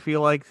band-aids. I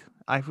feel like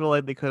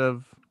they could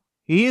have.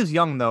 He is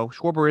young though.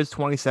 Schwarber is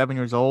 27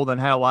 years old and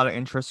had a lot of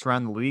interest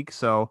around the league.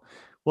 So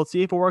we'll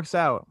see if it works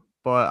out.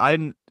 But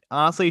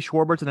honestly,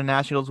 Schwarber to the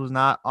Nationals was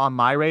not on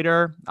my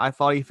radar. I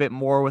thought he fit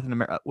more with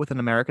an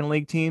American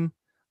League team,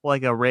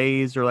 like a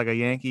Rays or like a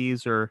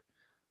Yankees or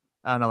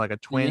I don't know, like a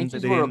Twins. The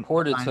Yankees were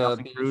reported to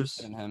be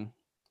interested in him.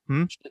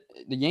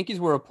 The Yankees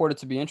were reported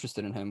to be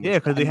interested in him. Yeah,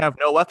 because they have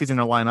no lefties in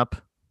their lineup.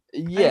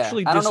 Yeah, I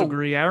actually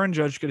disagree. Aaron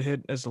Judge could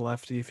hit as a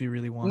lefty if he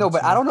really wanted. No,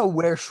 but I don't know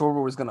where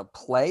Schwarber was going to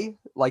play.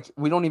 Like,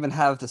 we don't even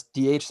have this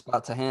DH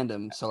spot to hand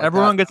him. So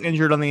everyone gets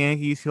injured on the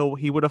Yankees.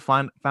 He would have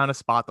found a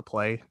spot to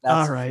play.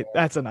 All right,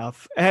 that's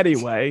enough.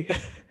 Anyway,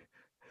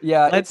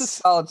 yeah, it's a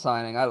solid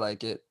signing. I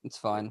like it. It's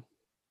fine.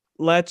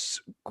 Let's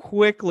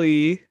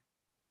quickly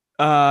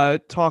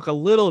talk a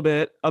little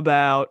bit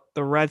about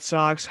the Red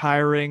Sox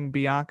hiring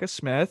Bianca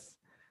Smith,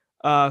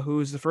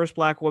 who's the first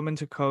Black woman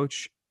to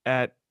coach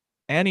at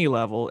any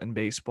level in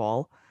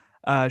baseball.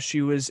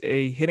 She was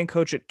a hitting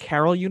coach at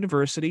Carroll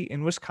University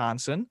in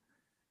Wisconsin.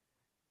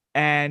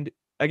 And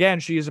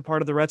again, she is a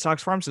part of the Red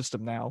Sox farm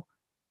system now.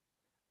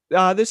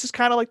 this is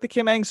kind of like the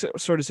Kim Ng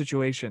sort of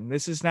situation.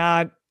 This is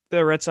not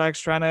the Red Sox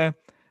trying to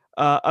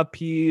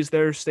appease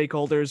their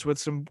stakeholders with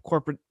some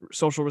corporate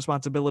social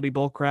responsibility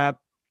bullcrap.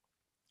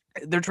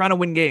 They're trying to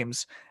win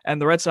games,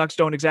 and the Red Sox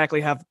don't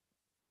exactly have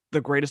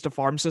the greatest of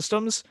farm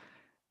systems.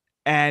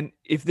 And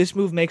if this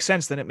move makes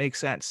sense, then it makes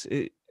sense.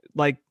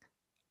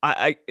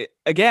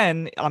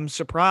 Again, I'm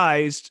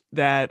surprised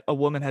that a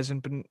woman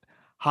hasn't been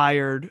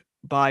hired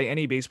by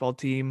any baseball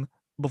team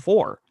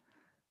before.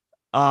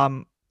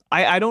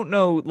 I don't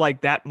know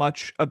like that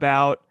much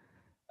about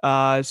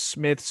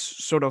Smith's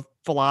sort of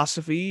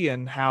philosophy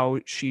and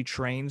how she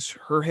trains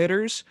her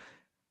hitters,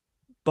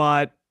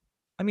 but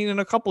I mean, in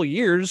a couple of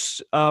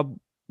years,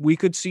 we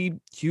could see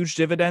huge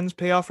dividends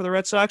pay off for the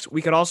Red Sox.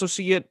 We could also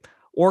see it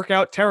work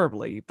out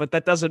terribly, but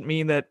that doesn't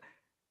mean that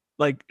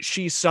like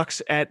she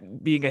sucks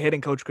at being a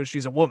hitting coach because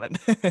she's a woman.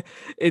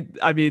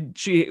 I mean,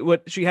 she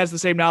has the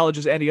same knowledge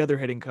as any other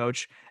hitting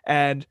coach,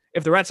 and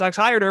if the Red Sox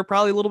hired her,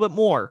 probably a little bit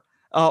more,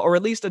 or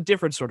at least a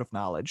different sort of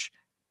knowledge.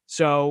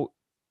 So,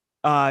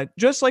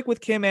 just like with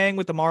Kim Ng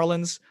with the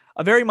Marlins,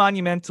 a very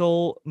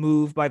monumental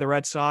move by the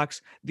Red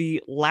Sox,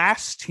 the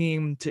last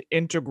team to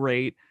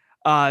integrate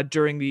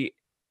during the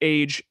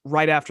age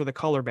right after the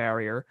color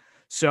barrier.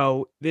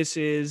 So this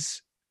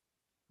is,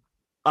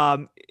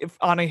 if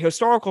on a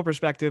historical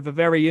perspective, a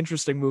very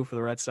interesting move for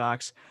the Red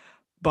Sox.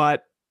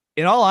 But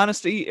in all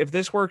honesty, if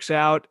this works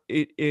out,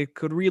 it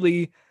could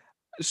really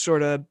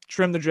sort of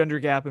trim the gender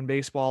gap in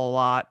baseball a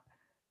lot.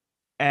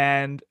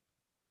 And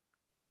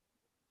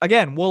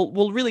again,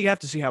 we'll really have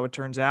to see how it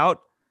turns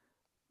out.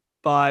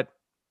 But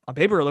on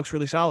paper, it looks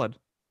really solid.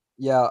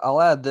 Yeah, I'll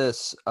add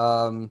this.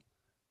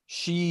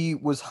 She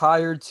was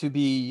hired to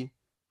be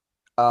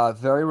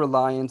very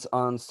reliant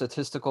on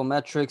statistical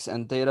metrics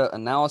and data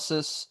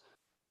analysis.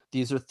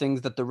 These are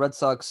things that the Red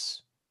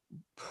Sox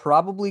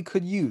probably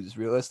could use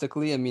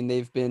realistically. I mean,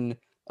 they've been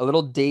a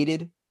little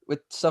dated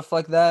with stuff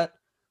like that.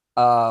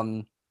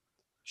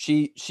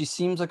 She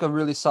seems like a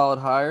really solid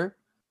hire.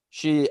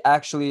 She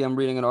actually, I'm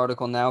reading an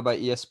article now by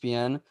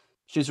ESPN.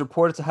 She's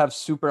reported to have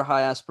super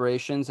high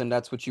aspirations, and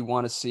that's what you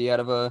want to see out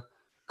of a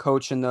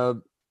coach in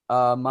the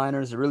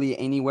minors, really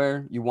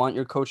anywhere. You want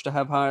your coach to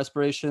have high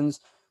aspirations.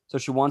 So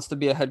she wants to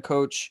be a head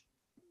coach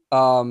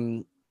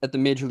at the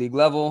major league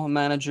level, a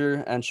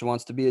manager, and she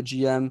wants to be a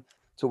GM.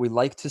 It's what we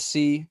like to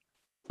see.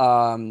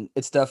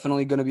 It's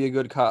definitely going to be a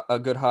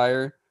good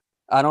hire.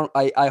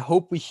 I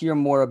hope we hear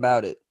more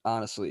about it,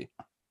 honestly.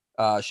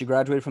 She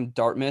graduated from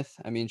Dartmouth.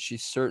 I mean, she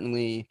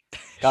certainly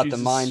got the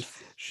mind.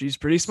 She's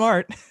pretty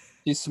smart.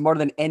 She's smarter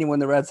than anyone in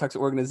the Red Sox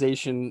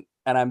organization,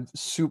 and I'm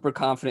super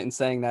confident in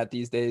saying that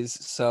these days.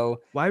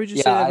 So why would you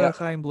say that about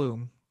Chaim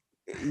Bloom?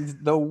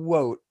 The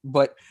WOAT,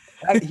 but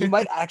he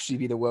might actually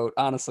be the WOAT,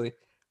 honestly.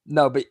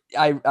 No, but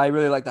I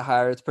really like the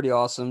hire. It's pretty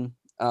awesome.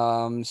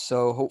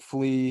 So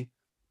hopefully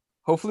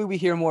we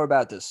hear more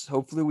about this.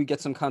 Hopefully we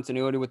get some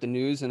continuity with the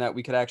news and that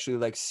we could actually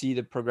like see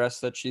the progress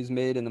that she's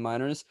made in the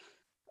minors.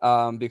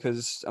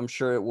 Because I'm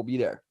sure it will be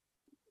there.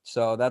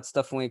 So that's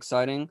definitely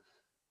exciting.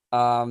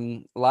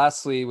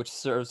 Lastly, which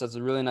serves as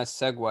a really nice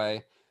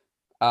segue,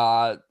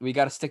 we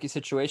got a sticky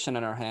situation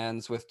in our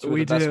hands with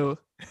two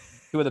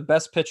of the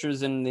best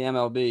pitchers in the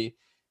MLB.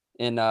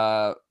 In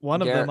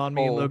one of Garrett them on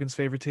Cole, me and Logan's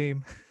favorite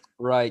team.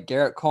 Right,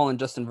 Gerrit Cole and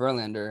Justin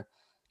Verlander.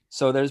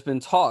 So there's been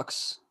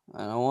talks.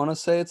 I don't want to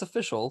say it's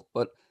official,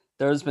 but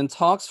there's been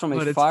talks from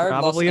a fired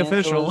Los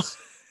Angeles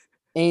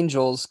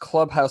Angels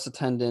clubhouse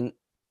attendant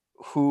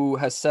who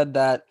has said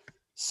that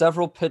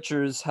several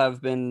pitchers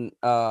have been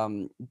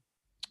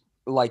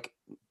like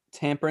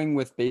tampering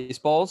with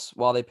baseballs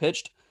while they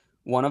pitched.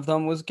 One of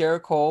them was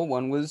Gerrit Cole,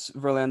 one was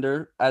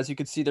Verlander. As you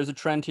can see, there's a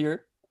trend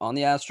here on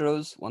the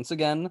Astros. Once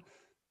again,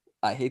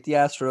 I hate the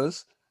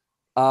Astros.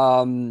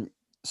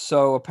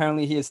 So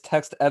apparently he has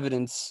text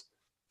evidence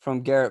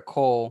from Gerrit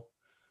Cole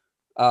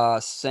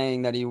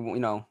saying that he,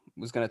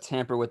 was going to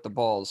tamper with the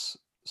balls.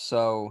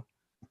 So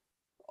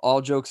all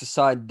jokes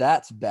aside,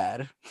 that's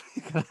bad.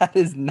 That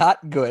is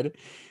not good.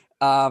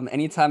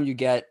 Anytime you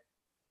get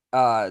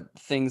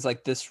things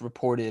like this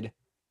reported,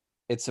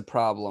 it's a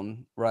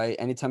problem, right?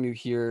 Anytime you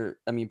hear,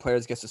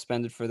 players get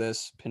suspended for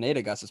this.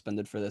 Pineda got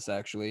suspended for this,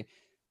 actually.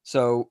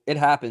 So it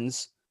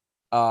happens.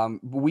 I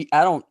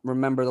don't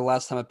remember the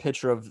last time a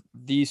pitcher of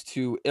these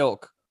two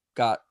ilk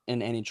got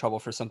in any trouble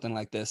for something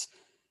like this.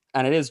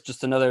 And it is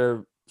just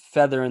another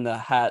feather in the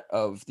hat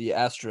of the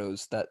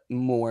Astros that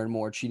more and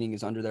more cheating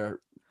is under their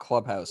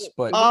clubhouse.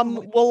 But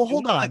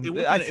hold on.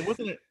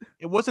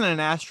 It wasn't an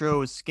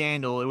Astros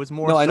scandal. It was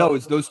more. No, I know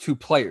it's those two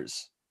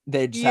players.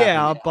 They just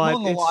but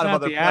it's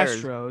not the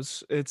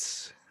Astros.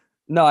 It's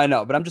no, I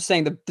know, but I'm just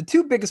saying the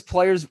two biggest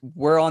players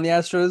were on the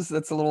Astros.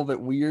 That's a little bit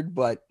weird,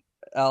 but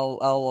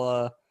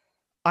I'll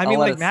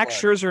like Max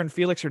Scherzer and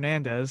Felix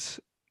Hernandez.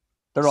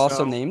 They're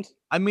also named.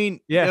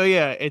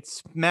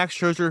 It's Max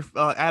Scherzer,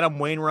 Adam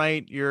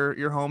Wainwright, your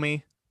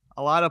homie.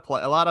 A lot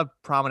of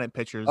prominent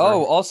pitchers.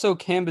 Oh, also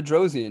Cam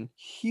Bedrosian,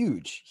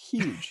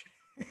 huge.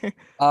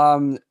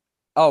 Also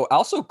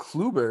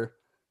Kluber,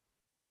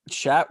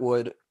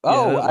 Chatwood.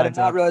 Oh, I did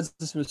not realize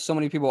this was so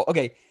many people.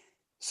 Okay,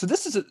 So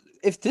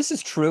if this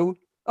is true,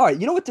 all right,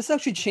 you know what? This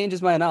actually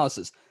changes my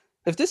analysis.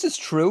 If this is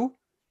true,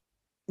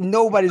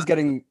 nobody's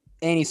getting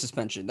any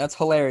suspension. That's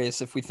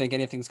hilarious if we think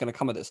anything's going to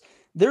come of this.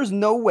 There's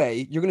no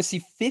way you're going to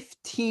see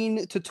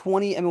 15 to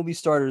 20 MLB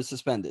starters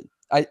suspended.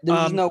 There's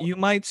just no. You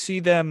might see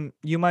them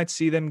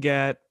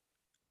get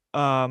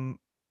um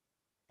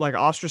like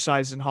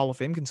ostracized in Hall of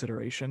Fame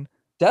consideration.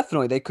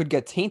 Definitely, they could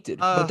get tainted,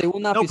 but they will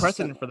not no be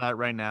precedent suspended. for that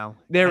right now.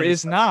 There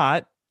is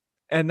not,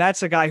 and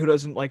that's a guy who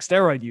doesn't like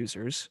steroid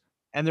users.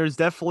 And there's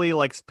definitely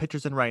like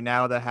pitchers in right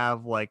now that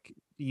have like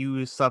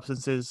used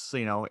substances.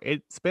 You know,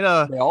 it's been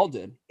They all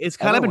did. it's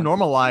kind of been Everyone did.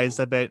 normalized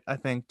a bit. I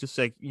think just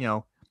like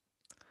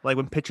like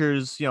when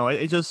pitchers,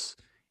 it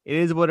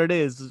is what it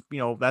is.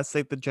 That's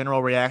like the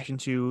general reaction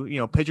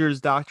to pitchers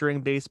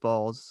doctoring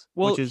baseballs.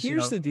 Well, which is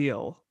here's the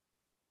deal.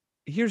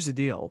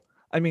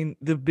 I mean,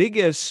 the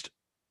biggest,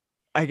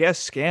 I guess,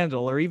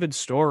 scandal or even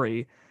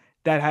story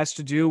that has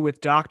to do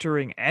with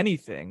doctoring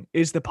anything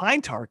is the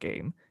pine tar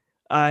game.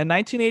 In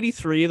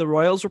 1983, the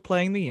Royals were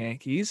playing the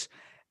Yankees,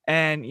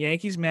 and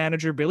Yankees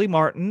manager Billy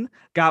Martin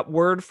got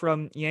word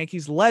from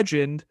Yankees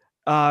legend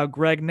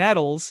Greg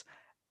Nettles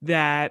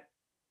that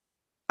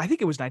I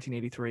think it was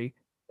 1983.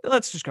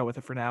 Let's just go with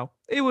it for now.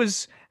 It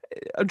was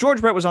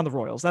George Brett was on the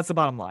Royals. That's the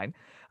bottom line.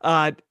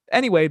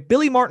 Anyway,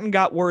 Billy Martin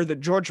got word that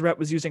George Brett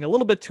was using a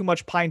little bit too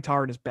much pine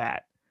tar in his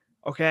bat.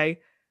 Okay.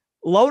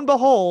 Lo and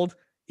behold,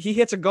 he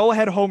hits a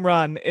go-ahead home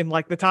run in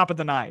like the top of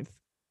the ninth.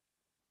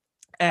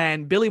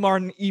 And Billy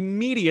Martin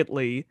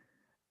immediately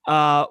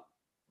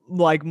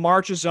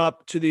marches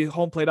up to the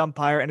home plate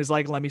umpire and is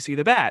like, let me see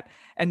the bat.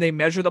 And they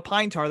measure the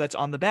pine tar that's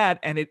on the bat,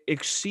 and it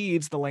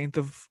exceeds the length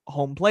of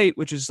home plate,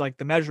 which is like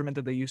the measurement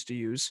that they used to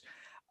use.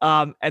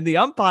 And the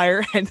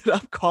umpire ended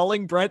up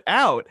calling Brett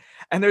out.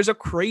 And there's a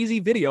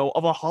crazy video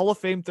of a Hall of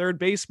Fame third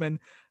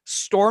baseman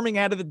storming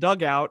out of the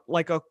dugout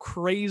like a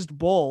crazed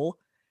bull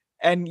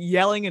and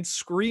yelling and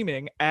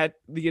screaming at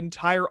the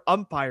entire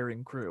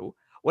umpiring crew.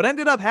 What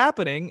ended up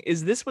happening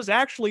is this was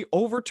actually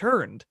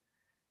overturned.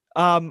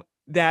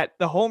 That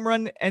the home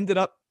run ended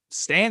up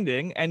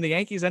standing and the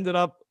Yankees ended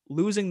up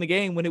losing the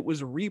game when it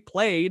was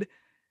replayed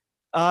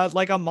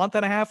like a month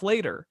and a half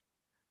later.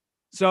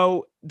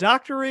 So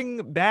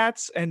doctoring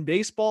bats and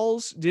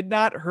baseballs did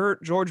not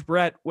hurt George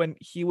Brett when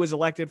he was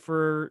elected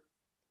for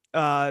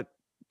the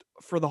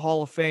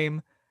Hall of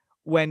Fame,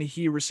 when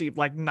he received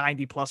like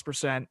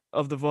 90+%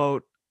 of the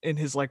vote in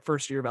his like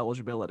first year of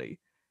eligibility.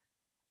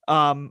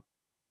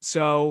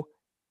 So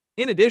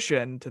in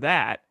addition to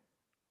that,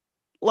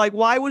 like,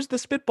 why was the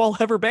spitball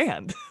ever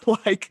banned?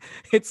 Like,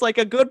 it's like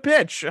a good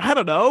pitch. I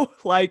don't know.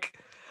 Like,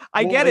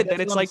 I get it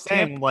that it's like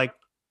like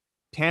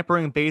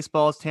tampering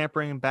baseballs,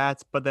 tampering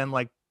bats, but then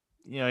like,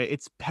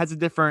 it's has a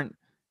different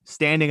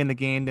standing in the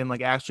game than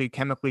like actually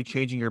chemically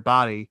changing your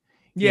body.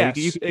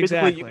 Yes,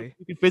 exactly.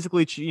 You can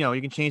physically,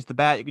 you can change the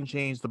bat, you can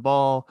change the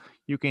ball,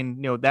 you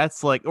can,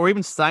 that's like, or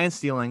even science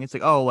stealing. It's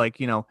like, oh, like,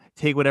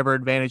 take whatever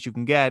advantage you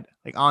can get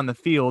like on the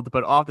field,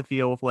 but off the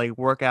field with like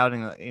workout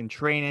and in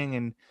training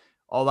and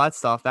all that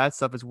stuff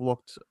is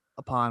looked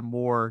upon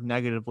more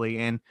negatively.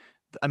 And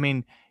I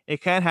mean,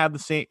 it can have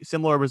the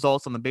similar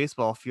results on the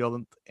baseball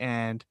field.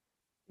 And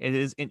it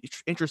is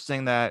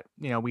interesting that,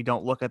 we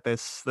don't look at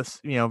this,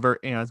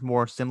 it's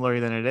more similar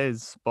than it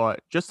is.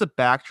 But just to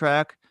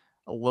backtrack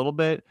a little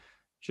bit,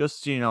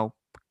 just,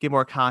 give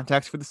more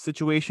context for the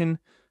situation.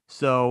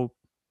 So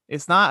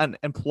it's not an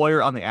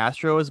employer on the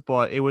Astros,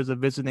 but it was a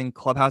visiting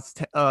clubhouse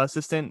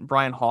assistant,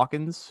 Brian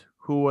Hawkins,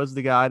 who was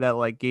the guy that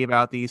like gave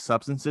out these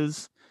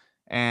substances.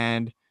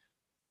 And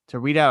to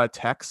read out a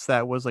text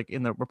that was like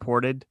in the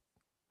reported,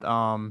 hey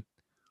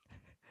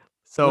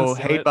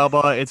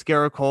Bubba, it's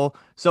Gerrit Cole.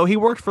 So he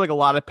worked for like a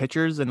lot of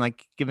pitchers and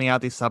like giving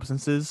out these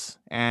substances,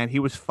 and he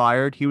was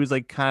fired. He was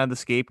like kind of the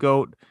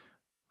scapegoat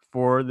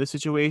for the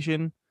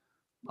situation.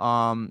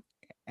 And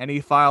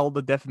he filed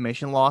a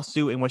defamation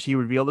lawsuit in which he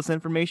revealed this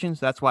information.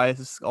 So that's why this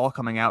is all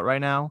coming out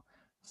right now.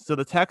 So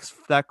the text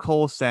that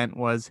Cole sent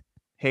was,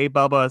 hey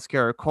Bubba, it's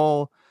Gerrit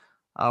Cole.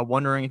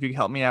 Wondering if you could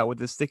help me out with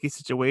this sticky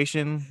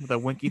situation, with a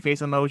winky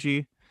face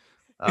emoji.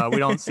 We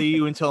don't see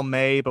you until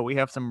May, but we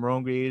have some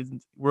road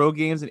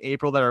games in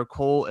April that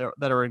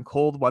are in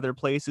cold weather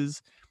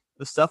places.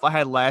 The stuff I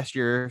had last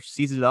year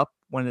seizes up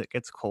when it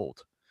gets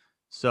cold.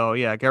 So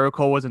yeah, Gerrit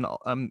Cole was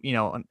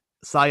a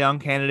Cy Young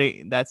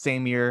candidate that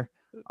same year.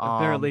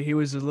 Apparently, he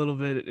was a little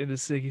bit in a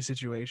sticky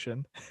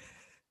situation.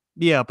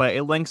 Yeah, but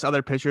it links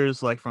other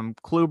pitchers like from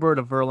Kluber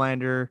to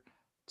Verlander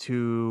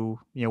to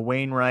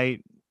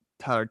Wainwright,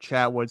 Tyler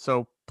Chatwood.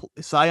 So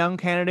Cy Young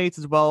candidates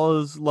as well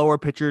as lower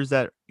pitchers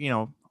that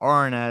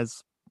aren't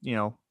as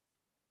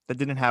that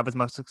didn't have as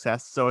much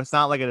success. So it's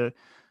not like an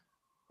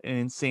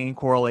insane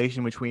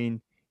correlation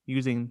between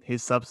using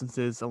his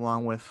substances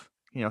along with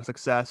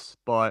success.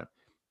 But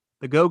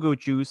the go-go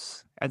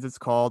juice, as it's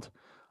called,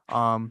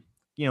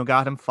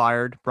 got him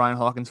fired. Brian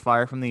Hawkins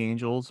fired from the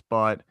Angels,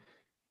 but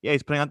yeah,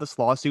 he's putting out this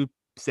lawsuit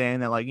saying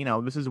that like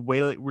this is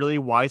really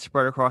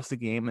widespread across the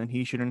game, and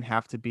he shouldn't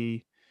have to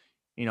be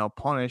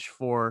punished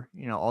for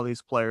all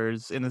these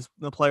players, and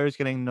the players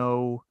getting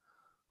no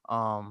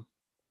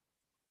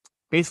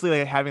basically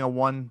like having a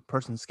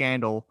one-person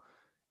scandal,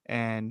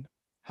 and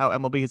how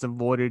MLB has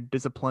avoided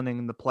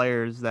disciplining the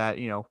players that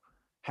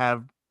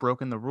have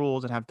broken the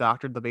rules and have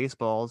doctored the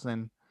baseballs,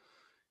 and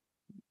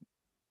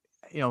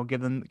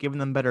giving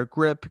them better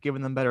grip,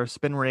 giving them better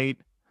spin rate.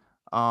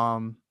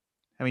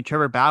 I mean,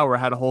 Trevor Bauer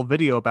had a whole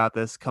video about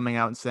this, coming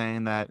out and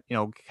saying that,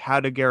 how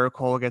did Garrett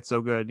Cole get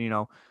so good?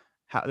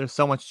 How there's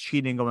so much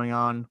cheating going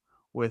on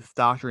with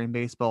doctoring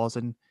baseballs.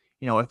 And,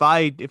 if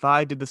I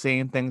did the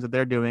same things that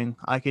they're doing,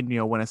 I could,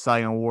 win a Cy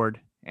Young Award.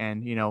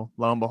 And,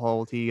 lo and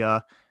behold, he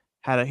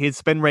had his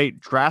spin rate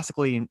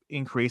drastically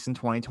increased in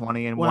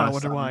 2020 and won Wow, I a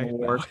wonder Cy why. Young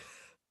Award.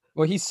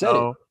 Well, he said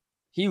it.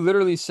 He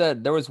literally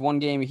said there was one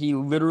game he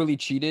literally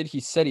cheated. He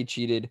said he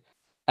cheated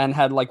and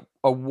had like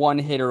a one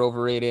hitter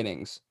over 8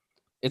 innings.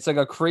 It's like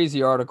a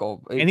crazy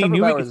article. And he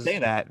knew he could say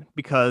that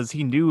because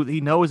he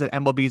knows that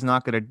MLB is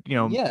not going to,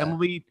 Yeah.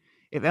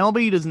 if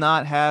MLB does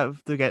not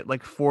have to get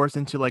like forced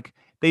into like,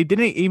 they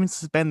didn't even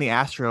suspend the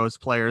Astros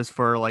players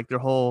for like their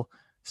whole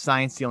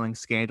sign stealing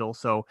scandal.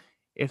 So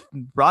if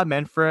Rob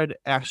Manfred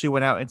actually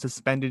went out and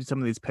suspended some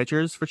of these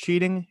pitchers for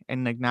cheating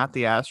and like not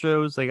the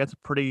Astros, like it's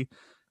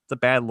a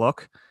bad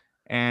look.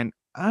 And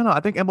I don't know. I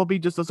think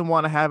MLB just doesn't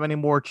want to have any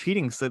more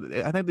cheating. So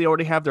I think they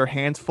already have their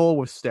hands full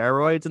with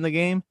steroids in the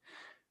game.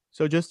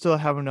 So just to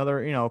have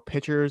another,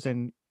 pitchers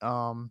and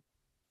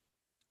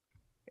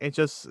it's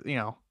just,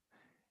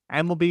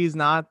 MLB is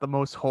not the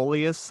most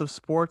holiest of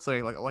sports,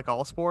 like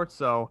all sports.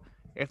 So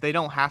if they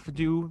don't have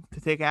to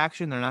take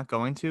action, they're not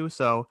going to.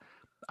 So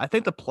I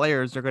think the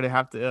players are going to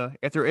have to,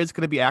 if there is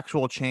going to be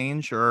actual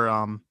change or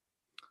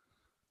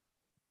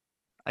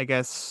I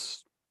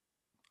guess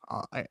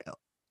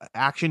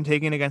action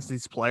taken against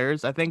these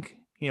players, I think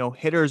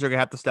hitters are going to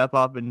have to step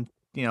up and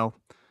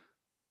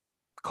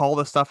call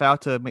this stuff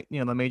out to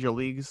the major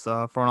leagues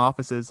front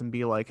offices and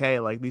be like, hey,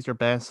 like these are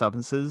banned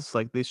substances,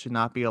 like this should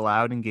not be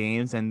allowed in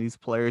games, and these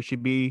players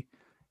should be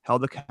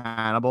held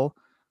accountable.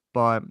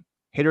 But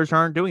hitters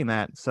aren't doing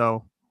that,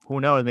 so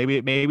who knows?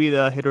 Maybe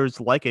the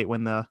hitters like it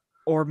when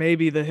or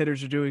maybe the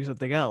hitters are doing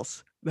something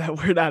else that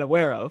we're not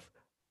aware of.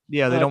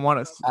 Yeah, they don't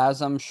want to.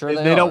 As I'm sure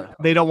they don't.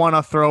 They don't want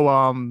to throw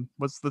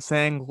what's the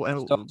saying?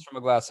 Stones from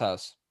a glass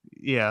house.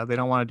 Yeah, they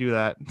don't want to do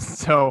that.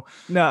 So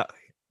no,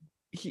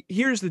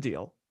 here's the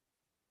deal.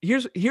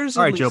 Here's all at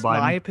right, least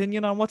my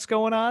opinion on what's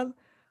going on.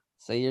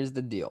 So here's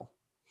the deal.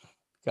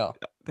 Go.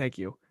 Thank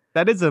you.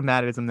 That is a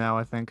Mattism now,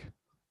 I think.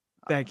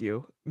 Thank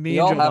you. We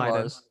all have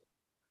ours.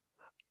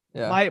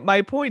 Yeah.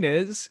 My point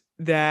is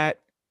that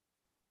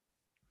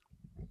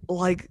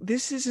like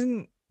this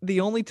isn't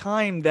the only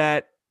time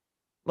that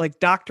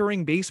like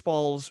doctoring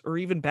baseballs or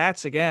even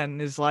bats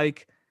again is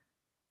like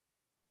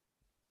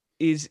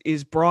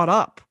is brought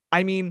up.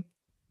 I mean,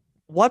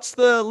 what's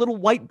the little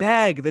white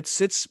bag that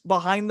sits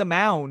behind the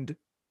mound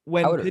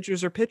when powder.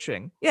 Pitchers are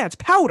pitching? Yeah, it's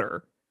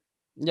powder.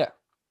 Yeah.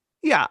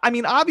 Yeah, I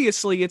mean,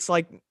 obviously it's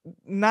like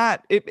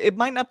not it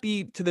might not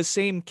be to the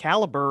same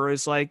caliber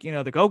as like,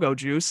 the go-go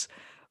juice,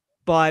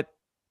 but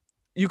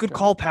you could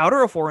call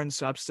powder a foreign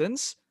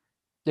substance.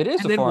 It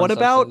is. And then what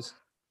about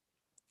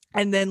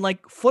and then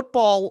like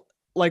football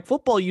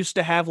used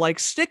to have like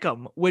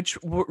stickum, which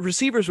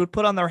receivers would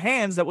put on their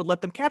hands that would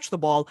let them catch the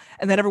ball,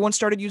 and then everyone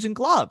started using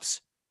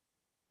gloves,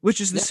 which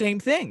is the same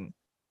thing.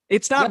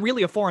 It's not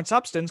really a foreign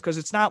substance because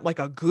it's not like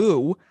a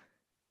goo,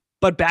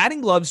 but batting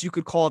gloves, you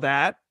could call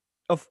that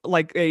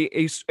like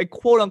a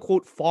quote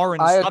unquote foreign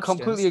substance. I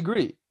completely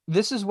agree.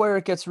 This is where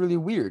it gets really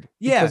weird.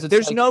 Yeah,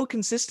 there's like, no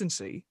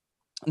consistency.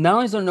 Not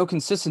only is there no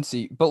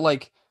consistency, but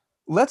like,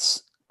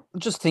 let's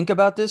just think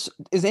about this.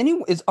 Is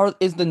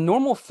the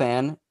normal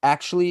fan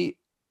actually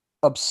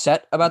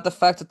upset about the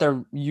fact that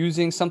they're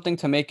using something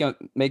to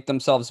make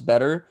themselves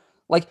better?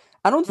 Like,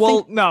 I don't think.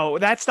 Well, no,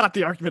 that's not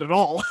the argument at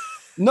all.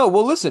 No,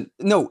 well, listen.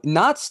 No,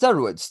 not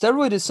steroids.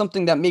 Steroid is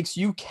something that makes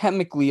you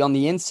chemically on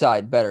the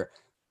inside better.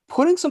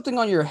 Putting something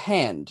on your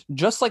hand,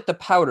 just like the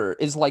powder,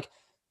 is like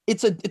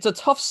it's a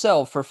tough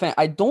sell for fans.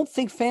 I don't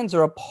think fans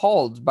are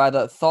appalled by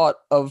the thought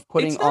of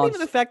putting on. It's not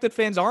even the fact that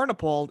fans aren't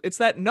appalled. It's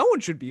that no one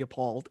should be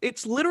appalled.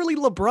 It's literally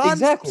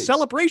LeBron's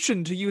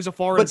celebration to use a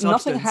foreign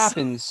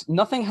substance. But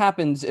nothing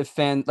happens if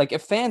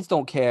fans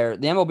don't care.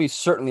 The MLB is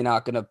certainly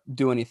not going to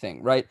do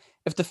anything, right?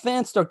 If the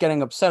fans start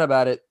getting upset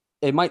about it,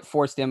 it might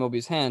force the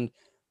MLB's hand.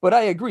 But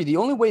I agree. The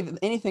only way that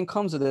anything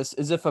comes of this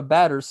is if a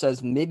batter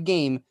says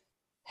mid-game,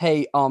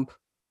 "Hey,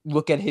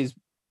 look at his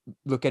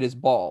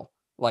ball.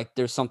 Like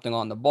there's something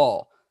on the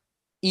ball."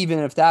 Even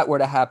if that were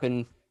to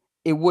happen,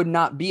 it would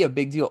not be a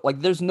big deal. Like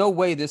there's no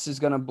way this is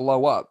going to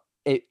blow up.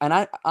 And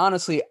I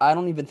honestly, I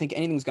don't even think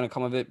anything's going to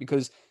come of it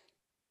because,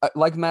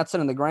 like Matt said,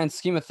 in the grand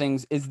scheme of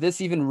things, is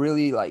this even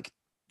really like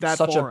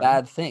such a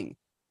bad thing?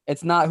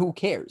 It's not. Who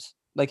cares?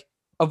 Like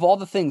of all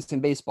the things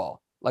in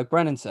baseball, like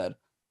Brennan said,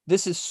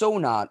 this is so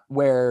not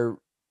where,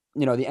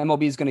 the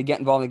MLB is going to get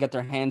involved and get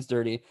their hands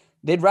dirty.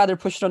 They'd rather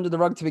push it under the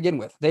rug to begin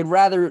with. They'd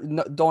rather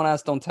don't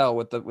ask, don't tell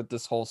with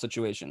this whole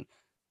situation.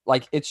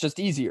 Like it's just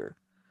easier.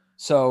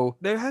 So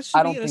there has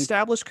to be an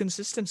established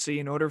consistency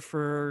in order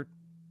for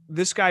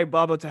this guy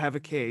Bubba to have a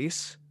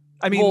case.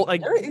 I mean, Well,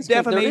 like there is an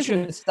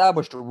defamation.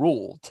 established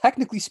rule.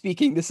 Technically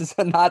speaking, this is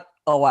not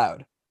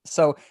allowed.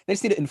 So they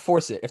just need to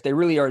enforce it if they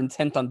really are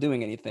intent on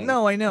doing anything.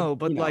 No, I know,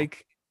 but You know.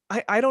 like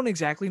I don't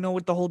exactly know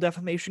what the whole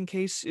defamation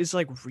case is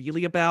like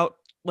really about.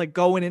 Like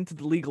going into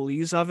the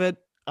legalese of it,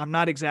 I'm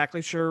not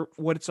exactly sure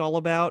what it's all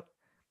about.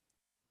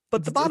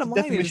 But the It's a bottom line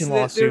is defamation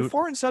that there are lawsuit.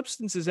 foreign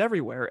substances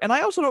everywhere, and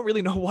I also don't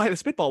really know why the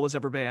spitball was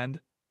ever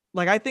banned.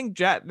 Like I think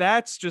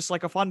that's just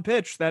like a fun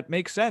pitch that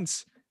makes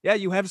sense. Yeah,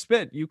 you have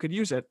spit, you could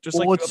use it, just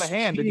like Well, you have a it's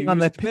hand and cheating you on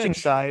use the it to pitching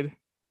pitch. side.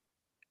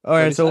 All What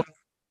right, is that?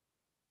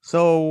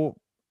 so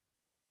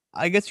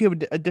I guess you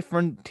have a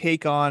different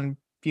take on,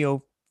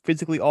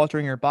 physically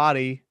altering your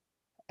body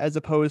as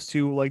opposed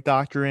to like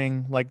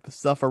doctoring like the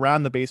stuff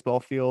around the baseball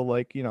field,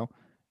 like,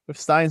 if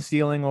sign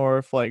stealing or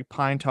if like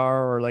pine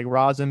tar or like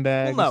rosin Well,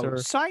 bags no, or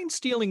sign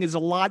stealing is a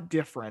lot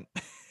different.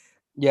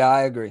 Yeah,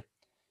 I agree.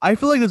 I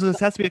feel like this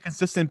has to be a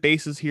consistent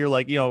basis here,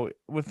 like,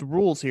 with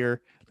rules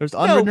here. There's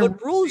No, unwritten rules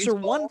but in rules are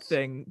one baseballs.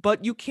 thing,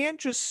 but you can't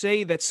just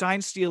say that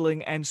sign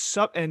stealing and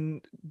I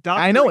know,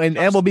 doctoring and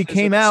MLB substances are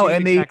came the out same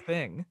and exact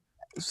thing.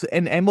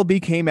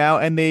 MLB came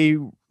out and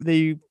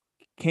they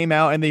came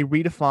out and they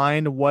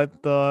redefined what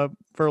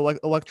for like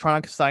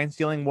electronic sign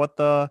stealing, what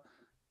the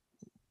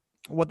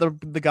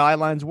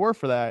guidelines were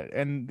for that,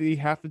 and they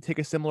have to take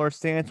a similar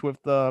stance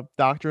with the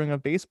doctoring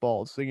of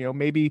baseballs. So,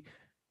 maybe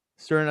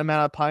certain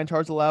amount of pine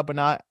tars allowed, but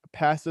not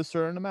past a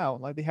certain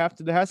amount. Like there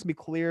has to be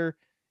clear,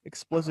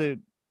 explicit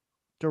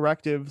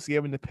directives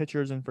given to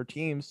pitchers and for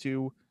teams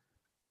to,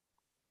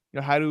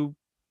 how to,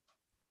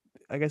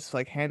 I guess,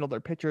 like handle their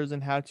pitchers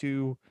and how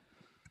to,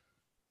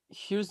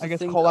 Here's I the guess,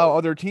 thing, call out though.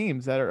 other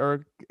teams that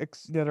are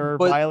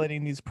But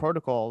violating these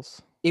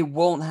protocols. it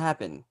won't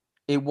happen.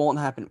 It won't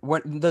happen.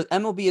 When the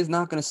MLB is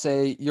not going to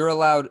say you're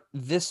allowed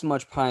this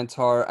much pine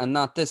tar and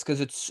not this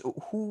because it's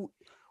who.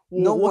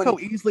 No Well, look one. how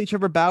easily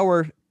Trevor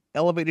Bauer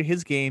elevated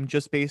his game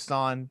just based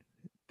on,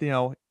 you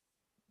know,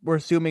 we're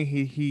assuming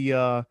he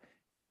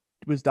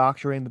was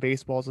doctoring the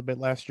baseballs a bit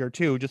last year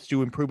too, just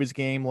to improve his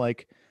game.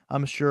 Like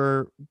I'm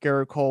sure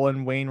Garrett Cole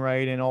and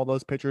Wainwright and all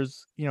those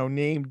pitchers,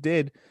 named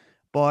did.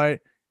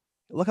 But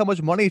look how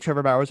much money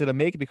Trevor Bauer's going to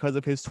make because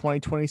of his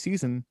 2020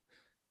 season.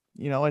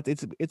 There's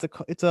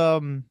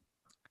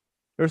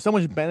so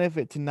much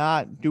benefit to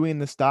not doing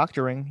this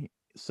doctoring.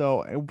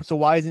 So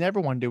why isn't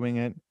everyone doing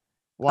it?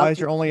 Why is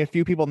there only a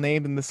few people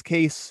named in this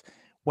case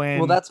Well,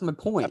 when that's my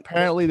point.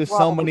 apparently there's so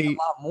Probably many a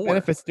lot more.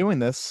 benefits doing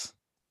this?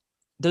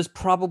 There's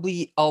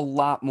probably a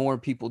lot more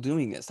people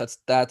doing this. That's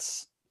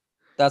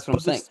what I'm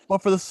saying.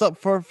 But for the sub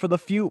for the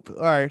few,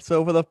 all right.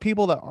 So for the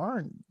people that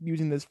aren't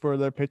using this for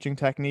their pitching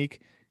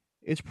technique,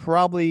 it's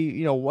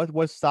probably,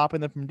 what's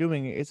stopping them from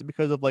doing it. Is it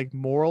because of like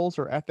morals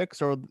or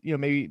ethics, or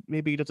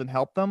maybe it doesn't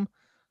help them?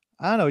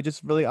 I don't know. It's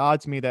just really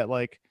odd to me that,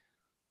 like,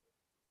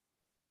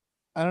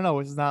 I don't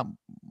know.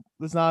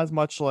 There's not as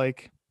much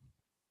like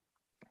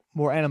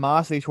more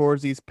animosity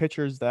towards these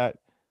pitchers that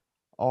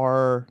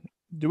are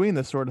doing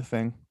this sort of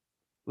thing,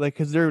 like,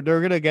 because they're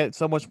gonna get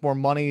so much more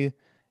money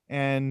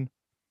and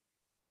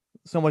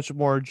so much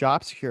more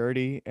job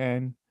security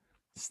and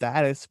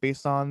status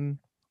based on,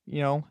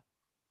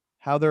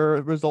 how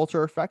their results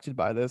are affected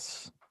by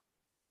this.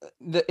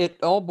 It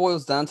all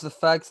boils down to the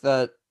fact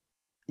that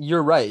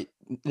you're right.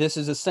 This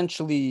is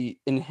essentially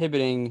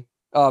inhibiting.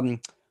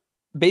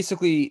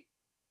 Basically,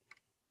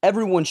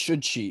 everyone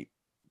should cheat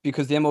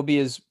because the MLB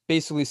has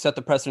basically set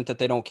the precedent that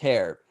they don't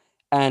care.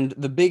 And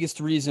the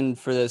biggest reason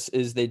for this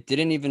is they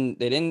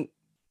didn't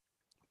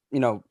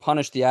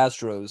punish the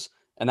Astros,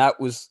 and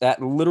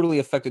that literally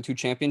affected 2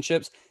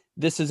 championships.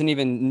 This isn't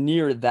even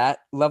near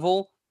that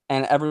level,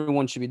 and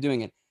everyone should be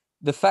doing it.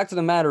 The fact of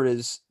the matter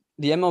is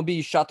the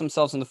MLB shot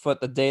themselves in the foot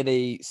the day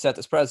they set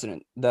this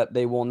precedent that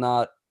they will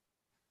not,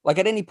 like,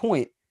 at any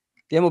point,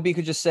 the MLB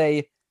could just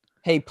say,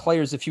 hey,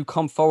 players, if you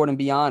come forward and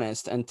be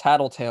honest and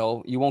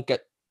tattletale, you won't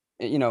get,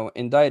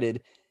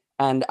 indicted.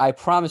 And I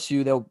promise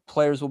you,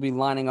 players will be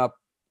lining up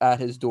at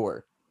his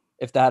door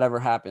if that ever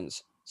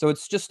happens. So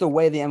it's just the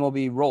way the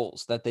MLB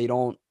rolls that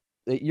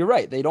you're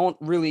right. They don't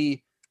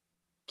really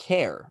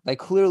care. They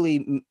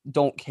clearly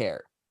don't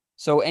care.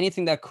 So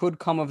anything that could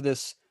come of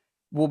this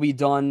will be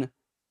done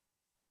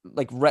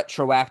like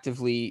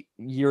retroactively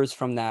years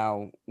from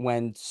now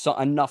when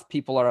enough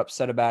people are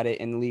upset about it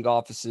in league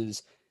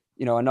offices,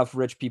 enough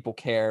rich people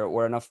care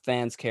or enough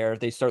fans care,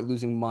 they start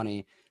losing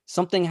money.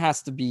 Something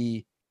has to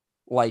be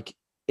like,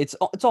 it's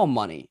all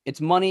money.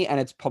 It's money and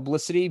it's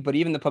publicity, but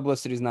even the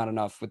publicity is not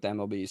enough with the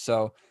MLB.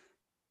 So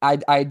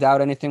I doubt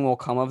anything will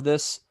come of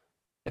this.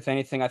 If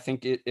anything, I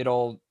think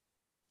it'll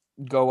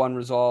go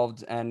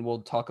unresolved, and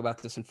we'll talk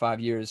about this in 5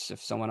 years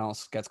if someone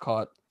else gets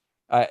caught.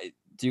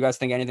 Do you guys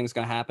think anything's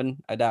going to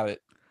happen? I doubt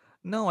it.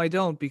 No, I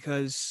don't,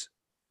 because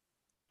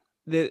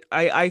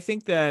I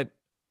think that,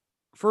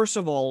 first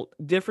of all,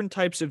 different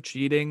types of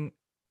cheating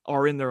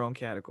are in their own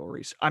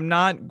categories. I'm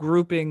not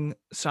grouping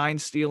sign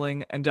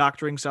stealing and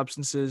doctoring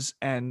substances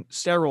and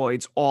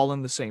steroids all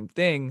in the same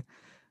thing,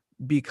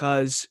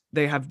 because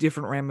they have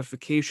different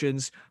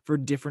ramifications for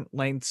different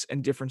lengths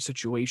and different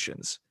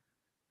situations.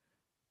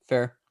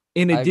 Fair.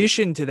 In I agree.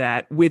 addition to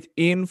that,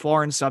 within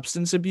foreign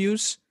substance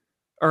abuse,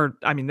 or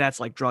I mean, that's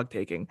like drug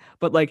taking,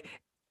 but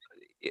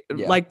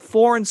Yeah. like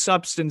foreign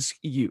substance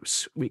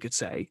use, we could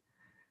say.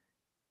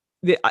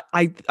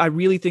 I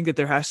really think that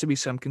there has to be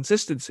some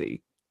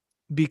consistency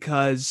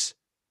because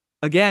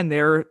again,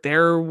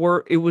 there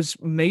were it was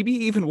maybe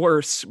even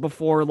worse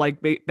before like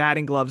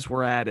batting gloves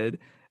were added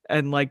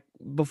and like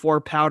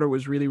before powder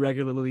was really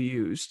regularly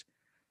used.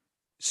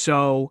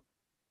 So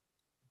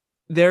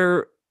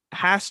there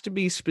has to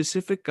be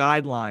specific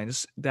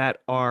guidelines that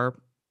are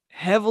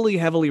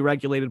heavily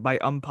regulated by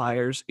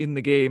umpires in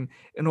the game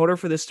in order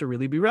for this to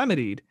really be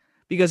remedied.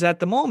 Because at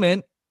the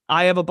moment,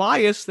 I have a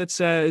bias that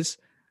says,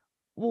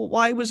 well,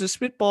 why was a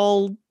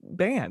spitball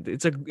banned?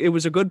 It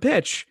was a good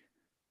pitch.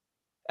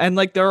 And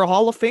like there are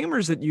Hall of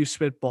Famers that use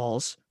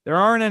spitballs. There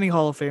aren't any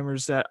Hall of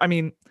Famers that I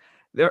mean,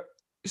 there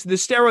the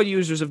steroid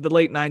users of the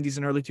late 90s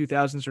and early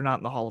 2000s are not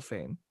in the Hall of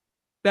Fame.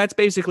 That's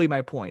basically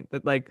my point.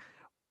 That like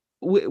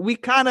we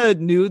kind of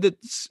knew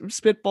that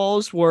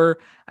spitballs were,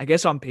 I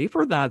guess, on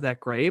paper not that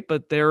great,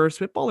 but there are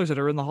spitballers that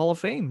are in the Hall of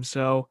Fame.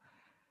 So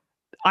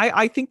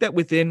I think that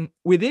within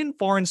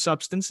foreign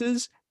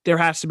substances there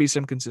has to be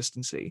some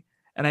consistency,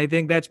 and I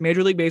think that's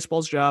Major League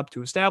Baseball's job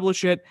to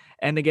establish it.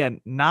 And again,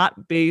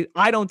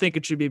 I don't think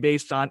it should be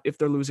based on if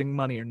they're losing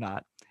money or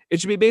not. It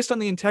should be based on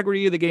the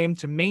integrity of the game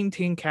to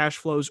maintain cash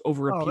flows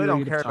over a Oh, they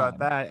don't period of care about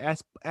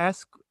time.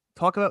 that.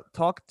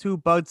 Talk to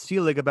Bud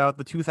Selig about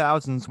the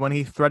 2000s when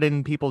he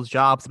threatened people's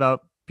jobs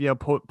about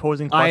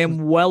posing I questions.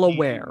 am well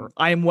aware.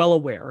 I am well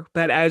aware.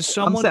 But as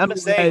someone I'm who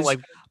just saying, has like,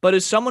 but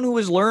as someone who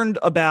has learned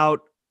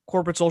about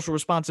corporate social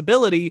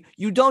responsibility,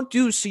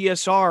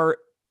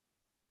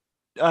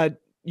 uh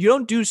you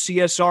don't do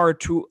CSR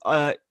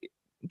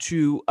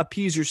to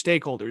appease your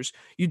stakeholders.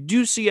 You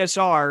do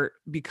CSR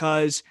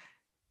because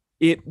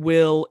it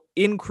will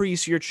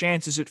increase your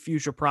chances at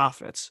future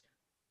profits.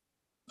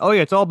 oh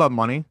yeah, it's all about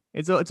money.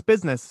 It's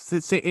business.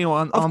 Of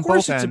On course both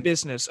it's a ends.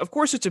 business. Of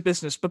course it's a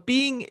business, but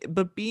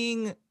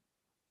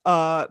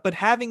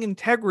having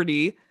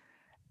integrity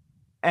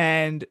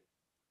and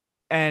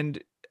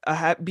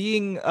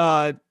being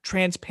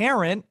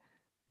transparent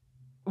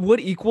would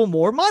equal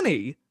more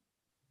money.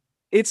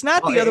 It's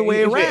not Well, the other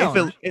way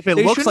around. if it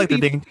They looks shouldn't like they're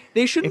be being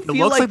they if shouldn't it feel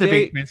looks like like they're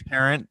being they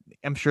transparent,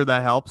 I'm sure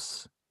that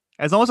helps.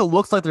 As long as it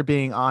looks like they're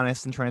being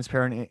honest and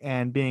transparent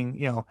and being,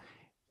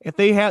 if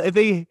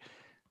they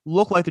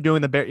look like they're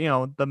doing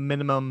the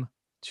minimum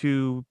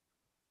to,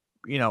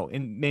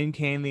 and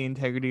maintain the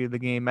integrity of the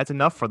game, that's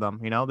enough for them.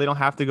 They don't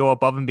have to go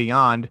above and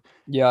beyond.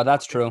 Yeah,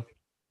 that's true.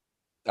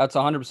 That's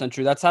 100%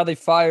 true. That's how they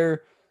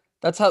fire.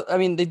 That's how, I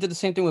mean, they did the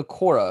same thing with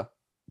Cora.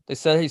 They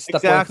said he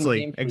stepped away from the Exactly,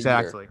 game for a year.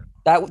 exactly.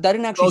 That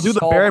didn't actually They'll do the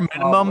solve bare a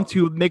minimum problem.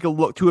 to make a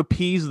look to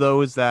appease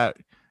those that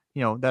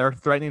that are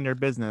threatening their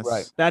Right.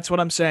 business. That's what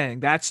I'm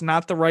saying. That's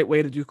not the right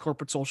way to do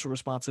corporate social Oh,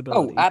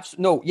 responsibility.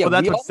 absolutely. No, yeah,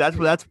 Well, we all that's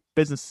agree. what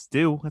businesses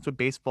do. That's what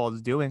baseball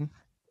is doing.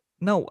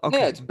 No, Yeah,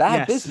 okay. it's bad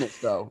Yes. business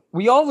though.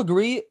 We all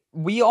agree.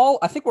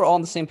 I think we're all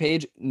on the same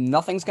page.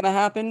 Nothing's gonna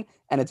happen,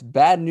 and it's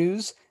bad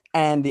news.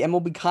 And the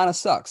MLB kind of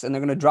sucks, and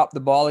they're gonna drop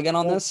the ball again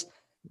on Well, this.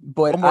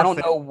 But one I more don't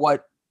thing. know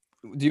what.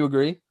 Do you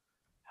agree?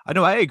 I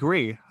know I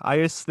agree. I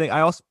just think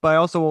I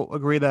also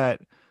agree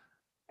that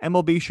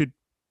MLB should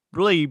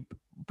really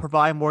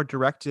provide more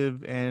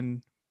directive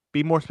and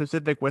be more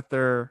specific with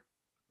their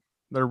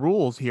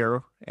rules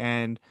here,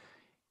 and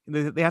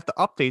they have to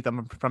update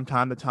them from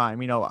time to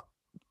time.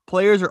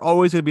 Players are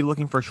always going to be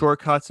looking for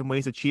shortcuts and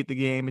ways to cheat the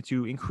game and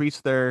to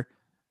increase their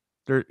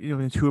to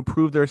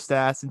improve their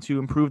stats and to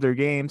improve their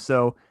game.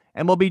 So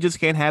MLB just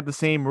can't have the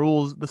same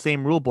rules, the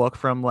same rule book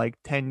from like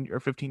 10 or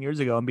 15 years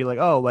ago and be like,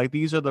 oh, like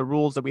these are the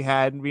rules that we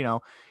had. You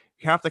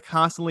have to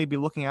constantly be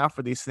looking out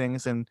for these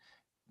things and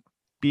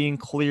being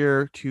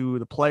clear to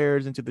the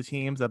players and to the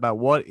teams about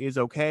what is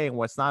okay and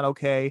what's not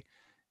okay.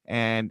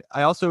 And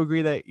I also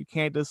agree that you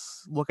can't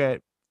just look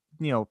at,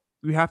 you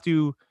have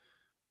to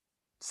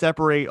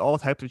separate all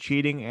types of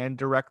cheating and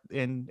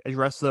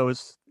address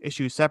those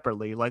issues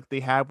separately, like they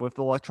have with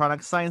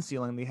electronic sign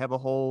stealing. They have a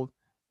whole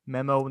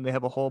memo and they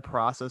have a whole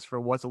process for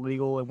what's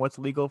illegal and what's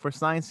legal for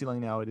sign stealing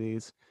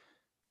nowadays.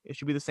 It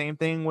should be the same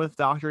thing with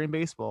doctoring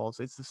baseballs.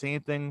 It's the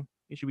same thing.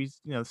 It should be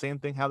the same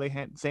thing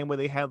same way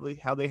they have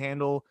how they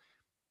handle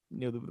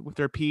with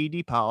their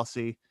PED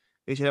policy.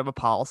 They should have a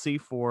policy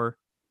for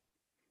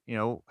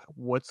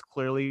what's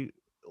clearly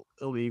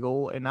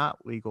illegal and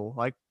not legal.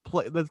 Like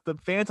the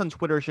fans on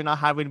Twitter should not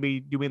having to be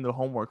doing the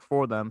homework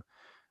for them.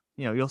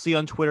 You'll see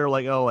on Twitter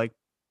like, oh, like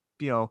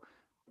you know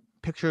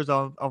pictures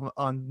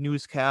on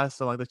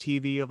newscasts on like the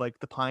TV of like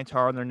the pine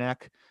tar on their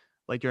neck,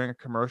 like during a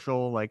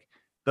commercial. Like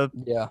the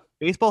Yeah.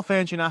 baseball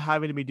fans should not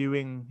having to be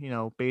doing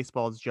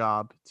baseball's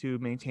job to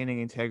maintaining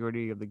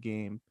integrity of the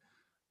game.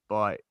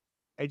 But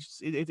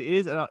it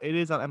is on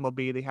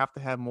MLB. They have to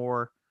have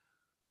more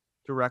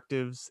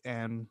directives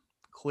and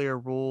clear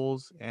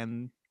rules,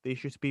 and they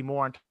should be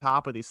more on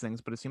top of these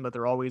things. But it seems like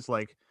they're always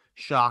like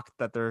shocked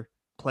that their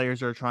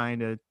players are trying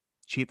to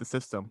cheat the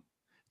system.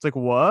 It's like,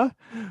 what?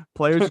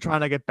 Players are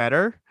trying to get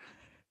better?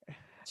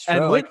 It's And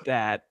true. with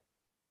that,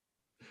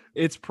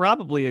 it's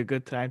probably a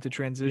good time to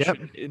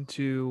transition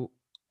into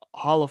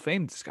Hall of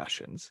Fame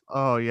discussions.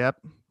 Oh, yep.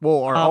 Well,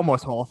 or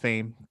almost Hall of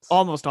Fame.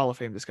 Almost Hall of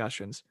Fame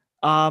discussions.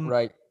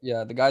 Right.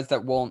 Yeah. The guys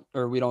that won't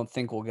or we don't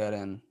think will get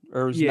in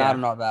or is not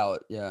on our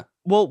ballot. Yeah.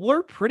 Well,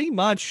 we're pretty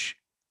much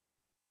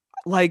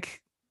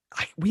like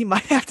we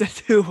might have to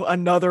do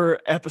another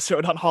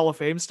episode on Hall of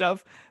Fame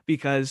stuff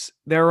because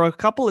there are a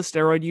couple of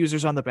steroid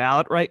users on the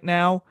ballot right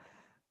now.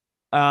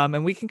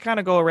 And we can kind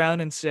of go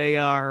around and say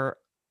our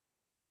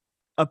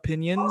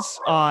opinions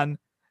on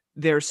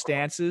their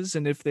stances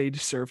and if they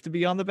deserve to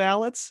be on the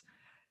ballots.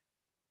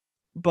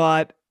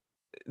 But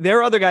there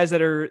are other guys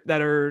that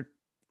are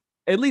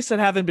at least that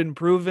haven't been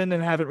proven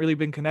and haven't really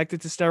been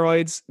connected to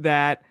steroids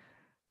that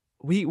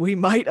we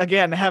might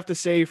again have to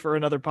say for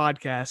another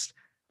podcast.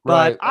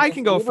 But I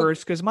can go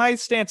first because my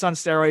stance on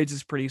steroids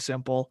is pretty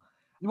simple.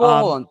 Well,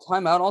 hold on,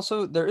 time out.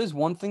 Also, there is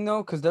one thing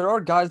though, because there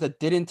are guys that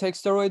didn't take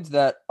steroids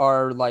that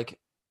are like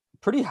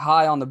pretty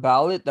high on the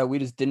ballot that we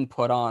just didn't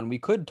put on. We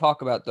could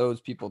talk about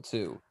those people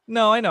too.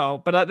 No, I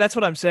know, but that's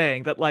what I'm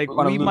saying. That like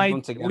we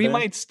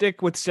might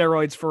stick with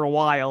steroids for a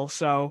while.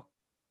 So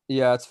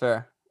yeah, that's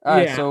fair. All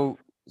right, so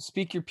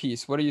speak your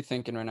piece. What are you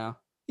thinking right now?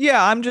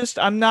 Yeah,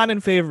 I'm not in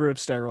favor of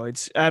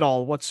steroids at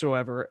all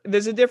whatsoever.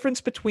 There's a difference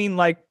between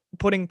like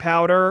putting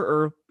powder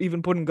or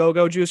even putting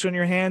go-go juice on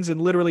your hands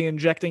and literally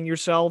injecting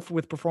yourself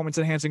with performance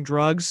enhancing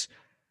drugs.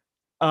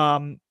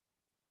 And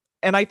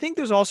I think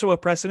there's also a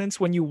precedence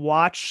when you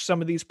watch some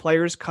of these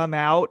players come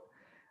out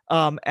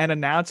and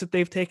announce that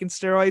they've taken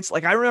steroids.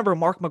 Like I remember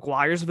Mark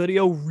McGwire's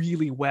video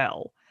really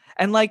well.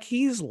 And like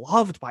he's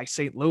loved by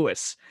St.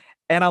 Louis.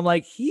 And I'm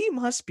like, he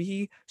must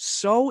be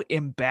so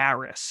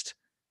embarrassed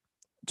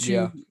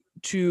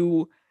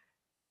to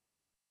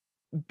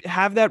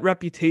have that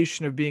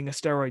reputation of being a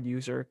steroid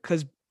user.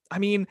 Cause I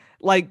mean,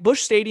 like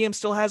Busch Stadium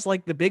still has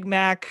like the Big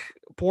Mac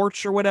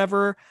porch or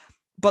whatever,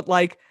 but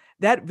like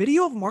that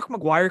video of Mark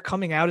McGwire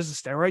coming out as a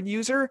steroid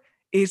user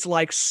is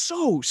like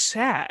so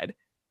sad.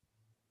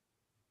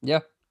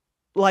 Yeah.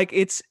 Like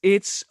it's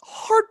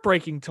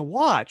heartbreaking to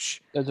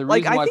watch. There's a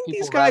reason why people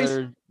these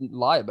guys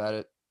lie about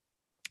it.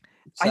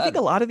 I think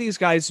a lot of these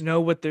guys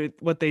know what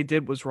they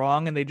did was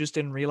wrong and they just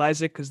didn't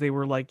realize it because they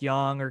were like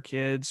young or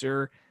kids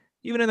or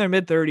even in their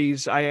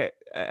mid-30s.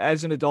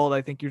 As an adult,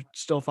 I think you're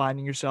still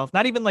finding yourself,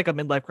 not even like a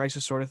midlife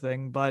crisis sort of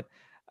thing, but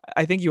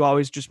I think you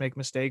always just make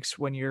mistakes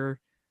when you're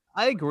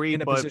I agree,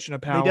 in a position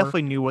of power. They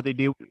definitely knew what they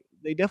do.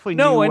 They definitely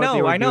knew what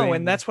they were doing.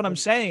 And that's what I'm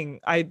saying.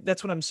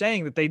 That's what I'm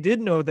saying, that they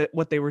did know that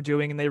what they were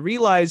doing and they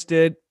realized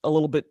it a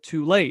little bit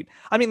too late.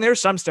 I mean,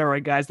 there's some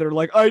steroid guys that are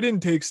like, I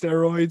didn't take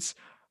steroids.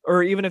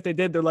 Or even if they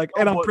did, they're like,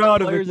 and I'm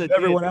proud of it that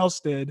everyone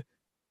else did.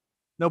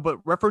 No,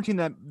 but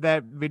referencing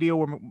that video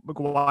where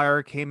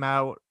McGwire came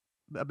out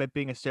about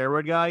being a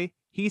steroid guy,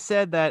 he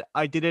said that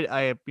I did it.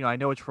 I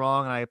know it's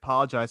wrong and I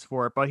apologize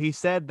for it. But he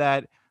said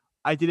that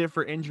I did it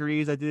for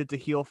injuries. I did it to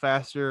heal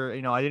faster.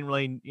 I didn't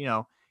really,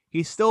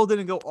 he still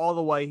didn't go all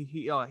the way.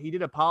 He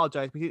did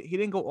apologize, but he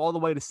didn't go all the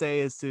way to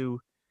say as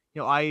to,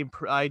 I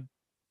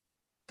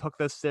took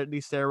these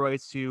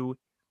steroids to,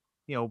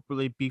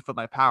 really beef up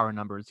my power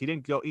numbers. He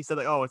didn't go. He said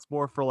like, oh, it's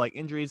more for like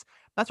injuries.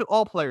 That's what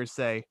all players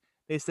say.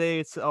 They say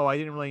it's, oh, I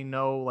didn't really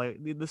know like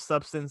this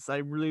substance. I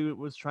really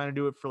was trying to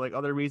do it for like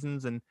other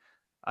reasons, and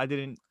I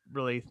didn't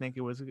really think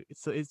it was.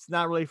 It's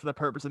not really for the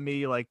purpose of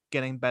me like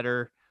getting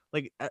better.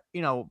 Like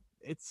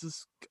it's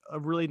just a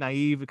really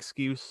naive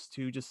excuse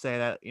to just say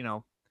that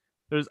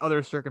there's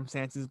other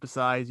circumstances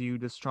besides you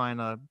just trying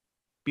to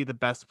be the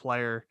best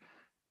player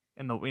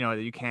and that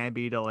you can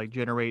be to like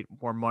generate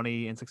more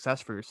money and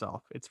success for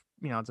yourself. It's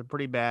it's a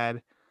pretty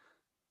bad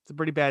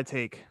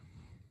take.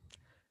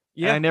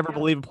 Yeah, and I never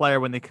believe a player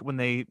when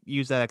they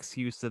use that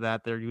excuse to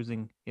that they're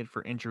using it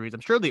for injuries. I'm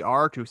sure they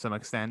are to some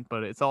extent,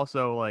 but it's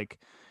also like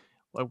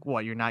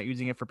what, you're not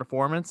using it for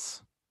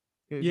performance?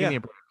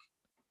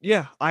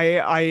 Yeah,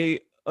 I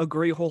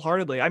agree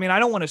wholeheartedly. I mean, I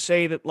don't want to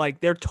say that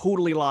like they're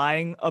totally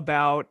lying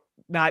about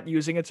not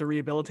using it to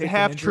rehabilitate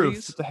from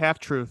injuries. It's a half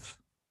truth.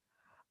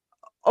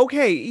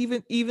 Okay,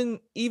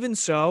 even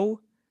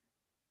so,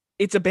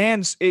 it's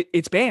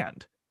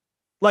banned.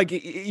 Like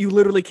you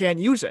literally can't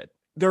use it.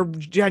 They're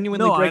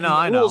genuinely breaking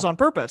the rules on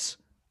purpose.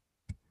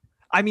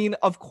 I mean,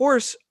 of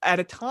course, at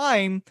a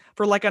time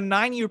for like a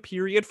 9-year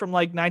period from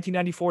like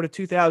 1994 to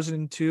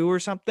 2002 or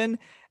something,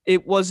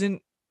 it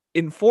wasn't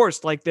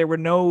enforced. Like there were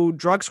no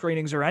drug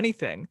screenings or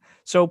anything.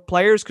 So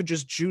players could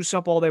just juice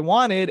up all they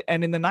wanted.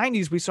 And in the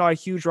 90s, we saw a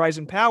huge rise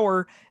in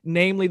power,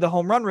 namely the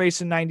home run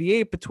race in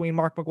 98 between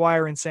Mark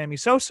McGwire and Sammy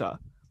Sosa.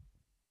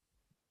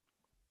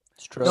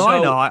 It's true. No,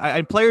 I know.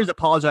 I players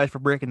apologize for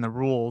breaking the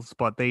rules,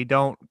 but they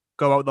don't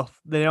go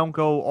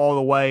all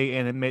the way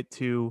and admit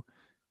to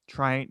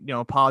trying,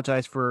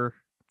 apologize for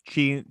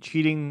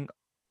cheating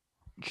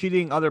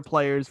other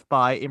players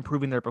by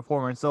improving their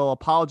performance. They'll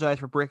apologize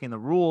for breaking the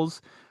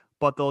rules,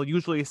 but they'll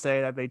usually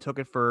say that they took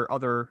it for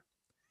other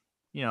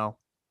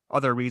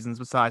reasons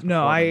besides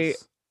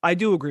performance. I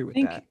do agree with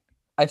that.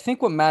 I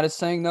think what Matt is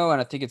saying though, and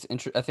I think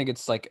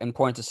it's like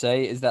important to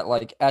say, is that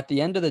like at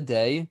the end of the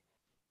day,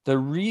 the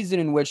reason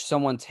in which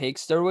someone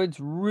takes steroids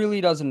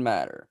really doesn't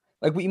matter.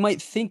 Like we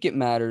might think it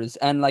matters,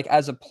 and like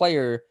as a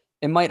player,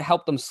 it might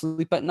help them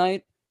sleep at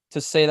night to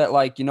say that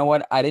like, you know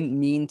what, I didn't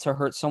mean to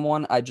hurt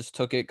someone. I just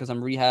took it because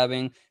I'm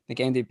rehabbing. I think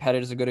Andy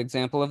Pettit is a good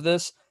example of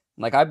this.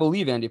 Like I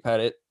believe Andy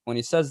Pettit when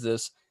he says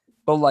this,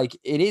 but like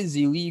it is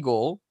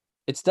illegal.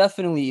 It's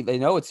definitely they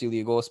know it's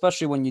illegal,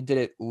 especially when you did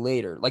it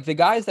later. Like the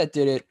guys that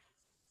did it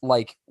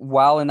like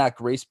while in that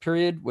grace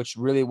period, which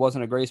really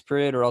wasn't a grace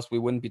period, or else we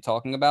wouldn't be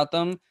talking about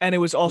them. And it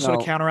was also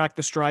to counteract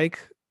the strike.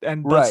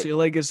 And Bud Right.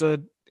 Selig is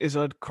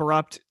a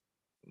corrupt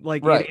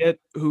like Right. idiot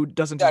who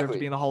doesn't deserve to Exactly.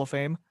 be in the Hall of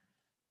Fame.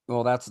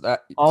 Well, that's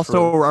that.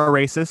 Also true. a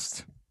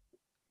racist.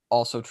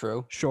 Also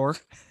true. Sure.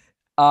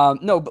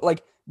 No, but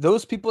like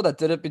those people that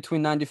did it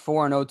between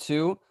 94 and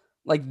 02,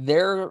 like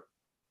their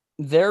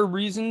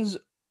reasons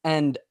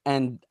and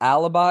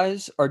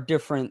alibis are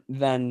different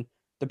than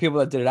the people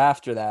that did it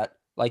after that,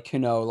 like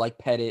Cano, like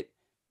Pettit,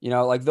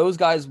 like those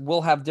guys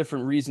will have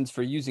different reasons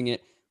for using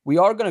it. We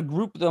are going to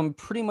group them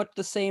pretty much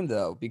the same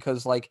though,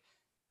 because like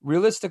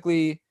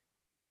realistically,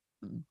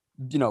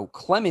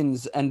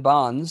 Clemens and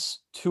Bonds,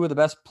 two of the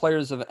best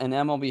players of an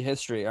MLB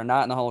history, are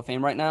not in the Hall of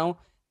Fame right now,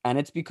 and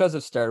it's because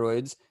of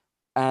steroids.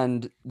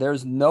 And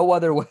there's no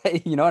other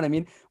way, you know what I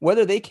mean?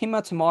 Whether they came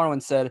out tomorrow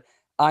and said,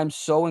 I'm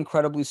so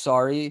incredibly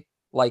sorry,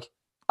 like,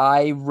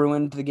 I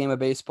ruined the game of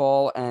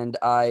baseball and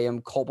I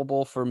am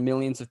culpable for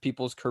millions of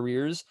people's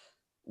careers,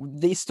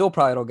 they still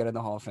probably don't get in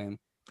the Hall of Fame.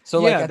 So,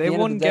 like, Yeah, at they the end of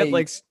the wouldn't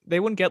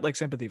day, get like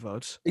sympathy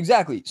votes.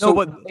 exactly. No, So,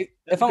 but if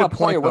that's a I'm a good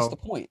player, point, what's though. the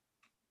point?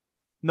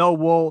 No,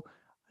 well,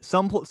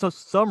 some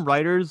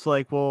writers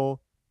like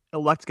will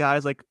elect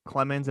guys like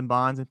Clemens and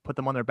Bonds and put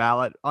them on their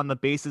ballot on the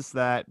basis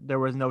that there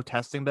was no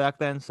testing back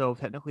then. So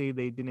technically,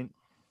 they didn't,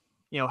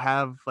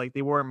 have like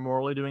they weren't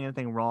morally doing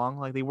anything wrong.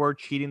 Like they were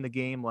cheating the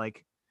game,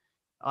 like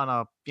on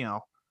a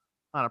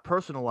on a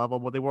personal level,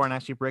 but they weren't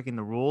actually breaking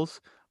the rules.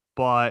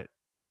 But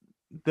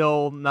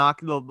they'll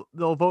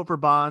vote for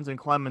Bonds and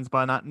Clemens,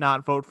 but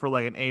not vote for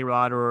like an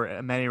A-Rod or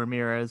a Manny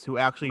Ramirez who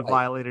actually Right.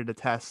 violated a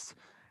test.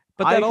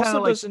 But I that kinda also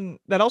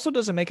like-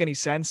 doesn't make any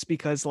sense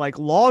because like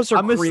laws are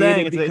I'm just saying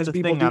created it's because a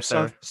people thing do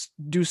out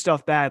there.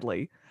 stuff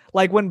badly.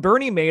 Like when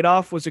Bernie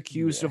Madoff was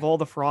accused Yeah. of all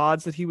the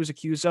frauds that he was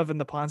accused of in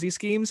the Ponzi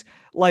schemes,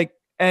 like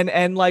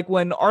and like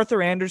when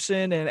Arthur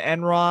Anderson and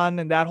Enron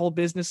and that whole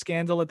business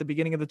scandal at the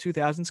beginning of the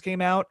 2000s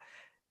came out,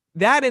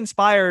 that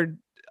inspired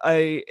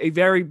a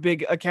very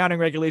big accounting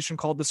regulation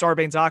called the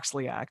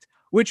Sarbanes-Oxley Act,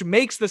 which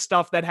makes the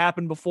stuff that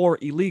happened before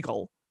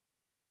illegal.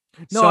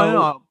 No, I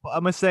know.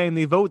 I'm just saying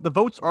the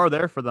votes are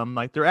there for them.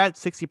 Like they're at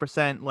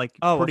 60%, like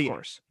Of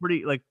course.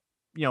 pretty like,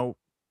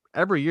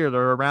 every year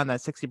they're around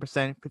that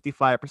 60%,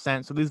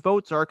 55%. So these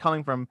votes are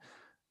coming from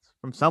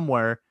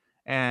somewhere,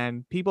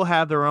 and people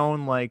have their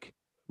own like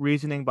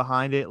reasoning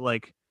behind it.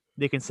 Like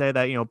they can say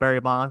that,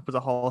 Barry Bonds was a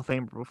Hall of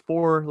Famer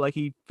before like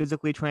he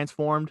physically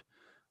transformed.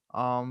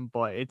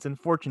 But it's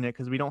unfortunate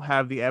because we don't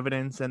have the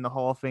evidence, and the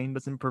Hall of Fame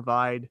doesn't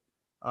provide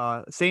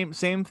same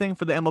thing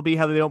for the MLB,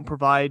 how they don't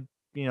provide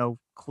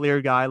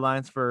clear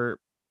guidelines for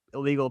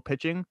illegal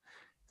pitching.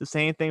 The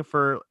same thing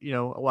for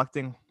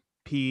electing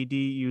PED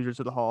users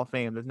to the Hall of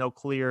Fame. There's no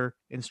clear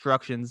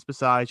instructions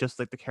besides just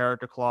like the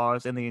character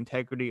clause and the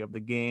integrity of the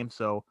game.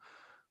 So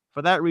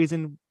for that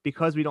reason,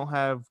 because we don't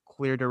have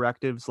clear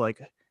directives, like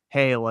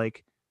hey,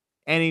 like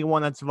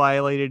anyone that's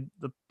violated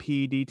the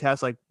PED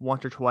test like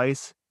once or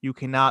twice,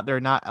 they're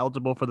not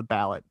eligible for the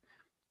ballot.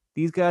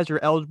 These guys are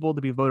eligible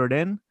to be voted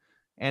in,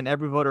 and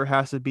every voter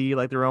has to be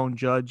like their own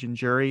judge and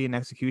jury and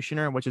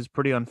executioner, which is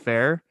pretty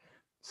unfair.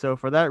 So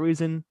for that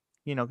reason,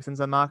 since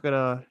I'm not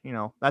gonna,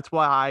 that's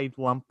why I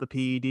lump the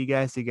PED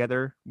guys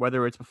together,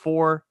 whether it's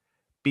before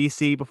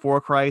BC, before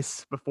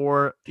Christ,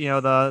 before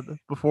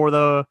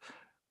the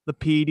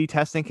PED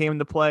testing came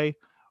into play,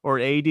 or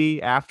AD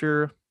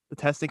after the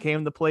testing came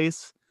into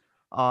place.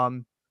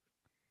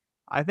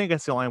 I think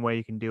that's the only way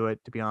you can do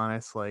it, to be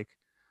honest. Like,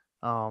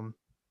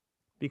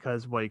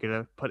 because what you're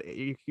gonna put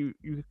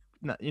you're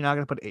not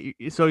gonna put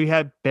so you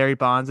had Barry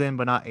Bonds in,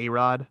 but not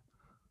A-Rod.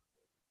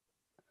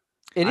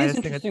 It is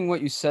interesting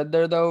what you said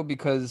there, though,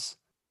 because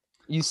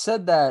you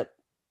said that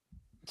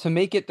to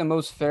make it the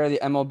most fair, the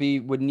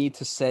MLB would need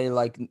to say,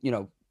 like,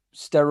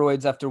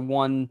 steroids after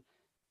one,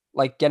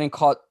 like, getting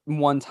caught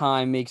one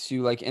time makes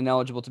you, like,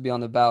 ineligible to be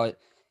on the ballot.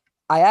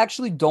 I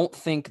actually don't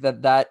think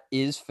that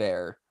is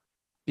fair,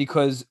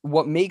 because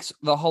what makes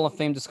the Hall of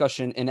Fame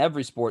discussion in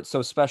every sport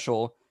so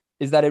special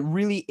is that it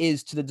really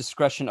is to the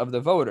discretion of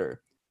the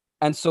voter.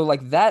 And so,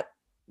 like, that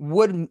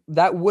would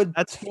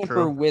That's tamper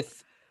true.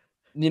 with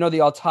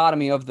the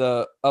autonomy of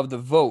the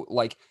vote.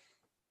 Like,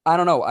 I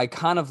don't know, I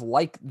kind of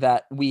like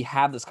that we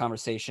have this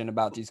conversation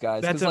about these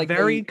guys. That's a like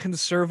very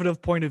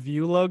conservative point of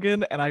view,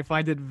 Logan, and I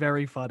find it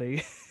very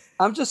funny.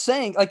 I'm just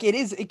saying, like, it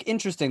is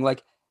interesting.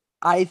 Like,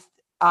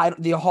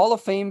 the Hall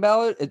of Fame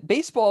ballot,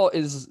 baseball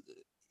is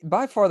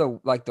by far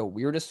the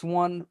weirdest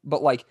one,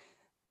 but like,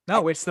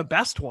 no, it's the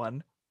best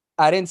one.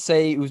 I didn't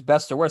say it was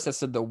best or worst. I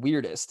said the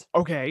weirdest.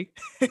 Okay.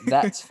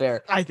 That's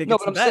fair. I think No,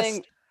 it's but the I'm best.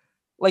 saying,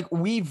 like,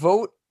 we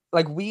vote,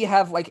 like, we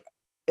have, like,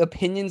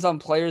 opinions on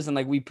players and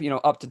like we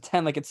up to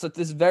 10, like it's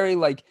this very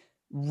like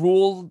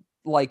rule,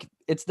 like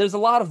there's a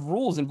lot of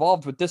rules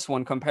involved with this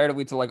one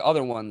comparatively to like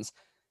other ones.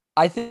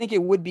 I think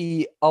it would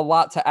be a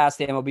lot to ask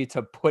the MLB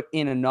to put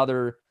in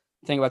another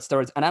thing about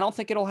steroids, and I don't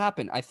think it'll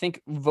happen. I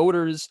think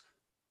voters,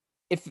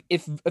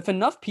 if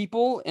enough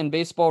people and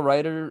baseball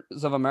writers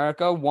of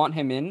America want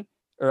him in,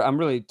 or I'm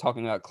really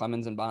talking about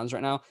Clemens and Bonds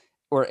right now,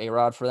 or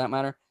A-Rod for that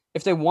matter,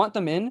 if they want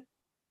them in,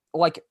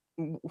 like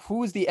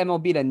who is the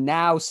MLB to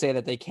now say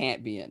that they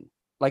can't be in?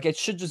 Like it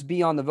should just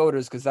be on the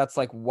voters because that's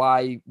like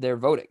why they're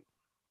voting.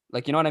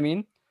 Like, you know what I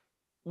mean?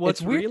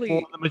 What's It's weird. really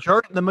Well,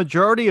 the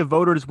majority of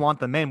voters want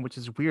them in, which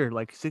is weird.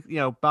 Like,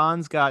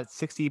 Bonds got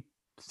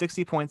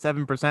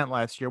 60.7%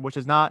 last year, which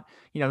is not,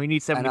 he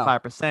needs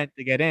 75%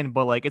 to get in.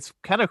 But like, it's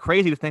kind of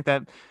crazy to think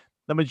that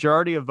the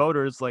majority of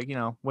voters, like,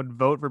 would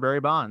vote for Barry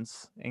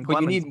Bonds. And But you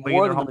Clemens need being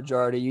more their than the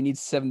majority. You need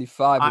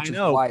 75, which is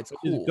why it's which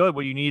cool. is good.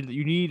 But you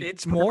need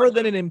it's more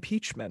than an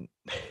impeachment.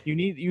 You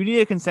need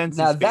a consensus.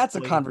 Now that's a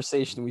basically.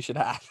 conversation we should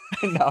have.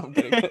 No, I'm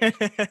kidding.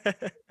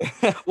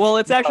 Well,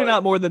 it's actually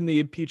not more than the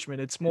impeachment.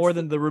 It's more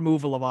than the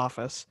removal of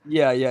office.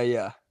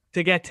 Yeah.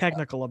 To get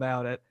technical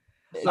about it.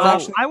 It's So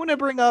actually- I want to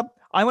bring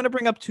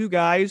up two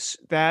guys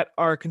that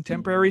are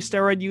contemporary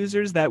steroid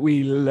users that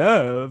we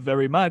love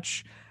very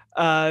much.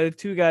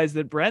 Two guys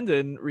that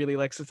Brendan really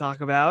likes to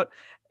talk about,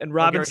 and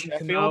Robinson Gary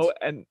Cano Sheffield?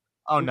 and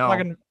Oh we're no.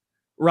 talking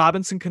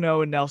Robinson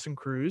Cano and Nelson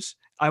Cruz.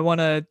 I want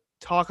to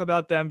talk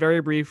about them very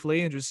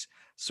briefly and just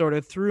sort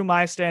of through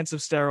my stance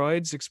of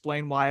steroids,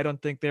 explain why I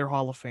don't think they're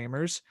Hall of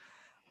Famers.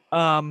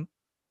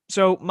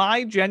 So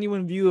my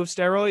genuine view of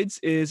steroids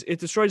is it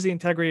destroys the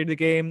integrity of the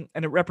game,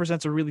 and it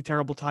represents a really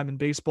terrible time in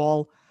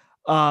baseball,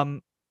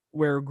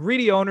 where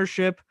greedy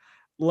ownership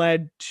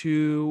led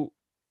to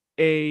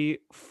a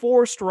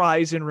forced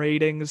rise in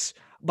ratings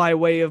by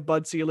way of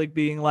Bud Selig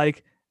being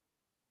like,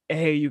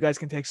 hey, you guys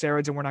can take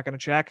steroids and we're not going to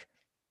check.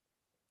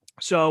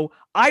 So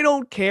I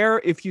don't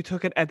care if you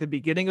took it at the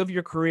beginning of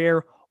your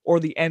career or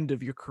the end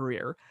of your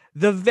career.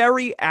 The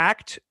very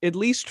act, at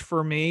least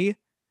for me,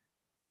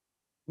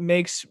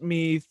 makes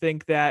me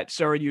think that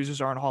steroid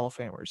users aren't Hall of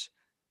Famers.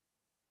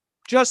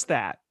 Just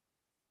that.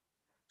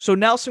 So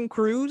Nelson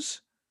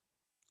Cruz,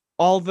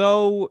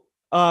 although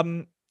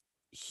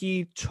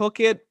he took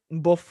it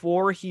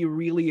before he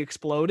really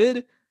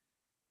exploded,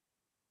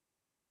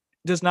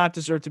 does not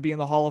deserve to be in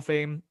the Hall of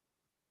Fame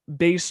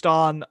based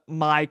on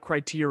my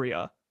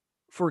criteria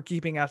for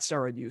keeping out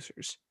steroid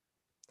users.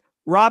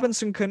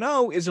 Robinson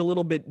Cano is a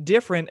little bit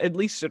different, at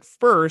least at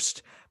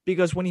first,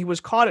 because when he was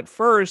caught at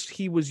first,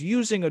 he was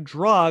using a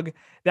drug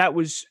that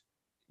was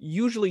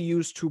usually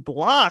used to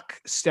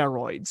block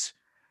steroids,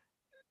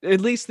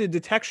 at least the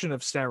detection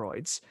of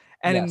steroids.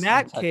 And Yes,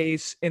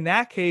 in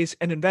that case,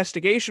 an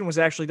investigation was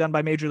actually done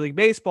by Major League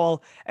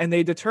Baseball, and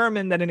they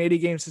determined that an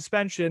 80-game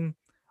suspension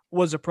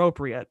was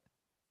appropriate.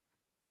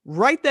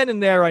 Right then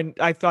and there,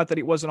 I thought that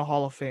he wasn't a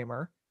Hall of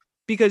Famer.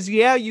 Because,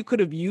 yeah, you could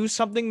have used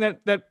something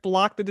that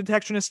blocked the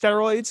detection of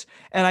steroids.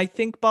 And I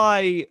think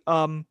by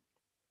the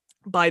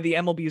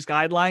MLB's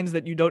guidelines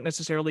that you don't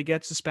necessarily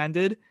get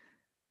suspended.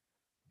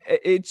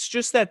 It's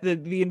just that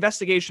the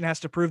investigation has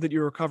to prove that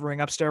you were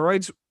covering up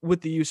steroids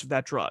with the use of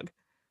that drug.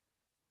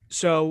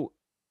 So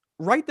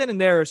right then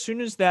and there, as soon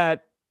as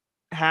that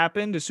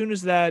happened, as soon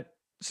as that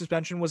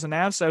suspension was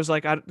announced, I was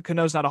like,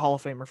 Cano's not a Hall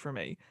of Famer for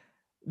me.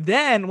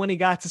 Then when he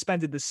got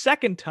suspended the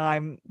second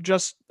time,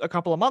 just a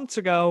couple of months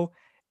ago,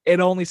 it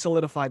only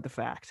solidified the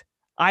fact.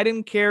 I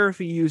didn't care if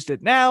he used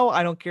it now.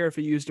 I don't care if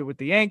he used it with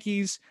the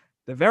Yankees.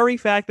 The very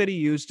fact that he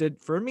used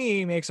it, for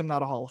me, makes him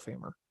not a Hall of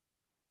Famer.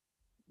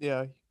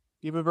 Yeah,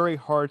 you have a very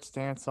hard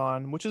stance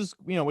on, which is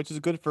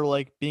good for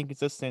like being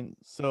consistent.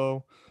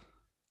 So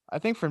I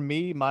think for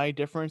me, my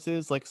difference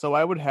is like, so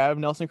I would have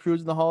Nelson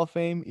Cruz in the Hall of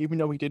Fame, even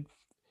though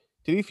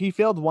he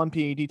failed one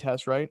PED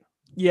test, right?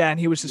 Yeah, and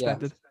he was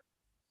suspended.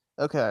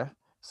 Okay.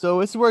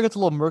 So this is where it gets a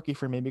little murky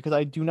for me because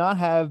I do not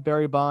have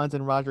Barry Bonds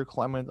and Roger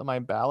Clemens on my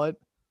ballot.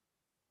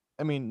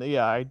 I mean,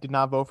 yeah, I did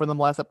not vote for them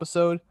last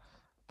episode,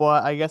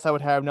 but I guess I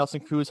would have Nelson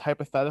Cruz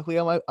hypothetically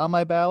on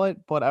my ballot,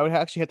 but I would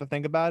actually have to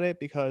think about it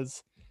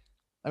because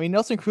I mean,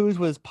 Nelson Cruz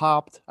was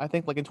popped, I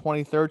think like in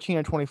 2013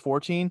 or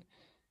 2014,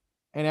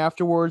 and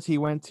afterwards he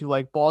went to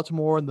like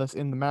Baltimore in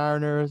the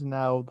Mariners and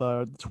now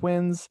the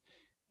Twins,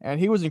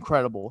 and he was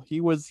incredible.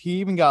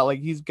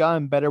 He's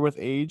gotten better with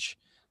age.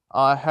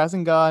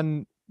 Hasn't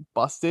gotten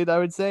busted, I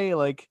would say.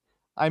 Like,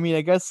 I mean,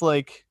 I guess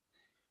like,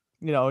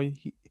 you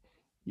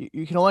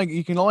can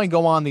only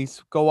go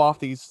off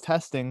these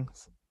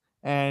testings,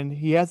 and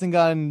he hasn't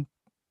gotten,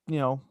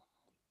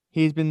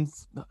 he's been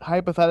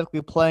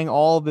hypothetically playing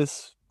all of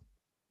this,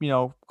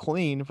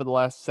 clean for the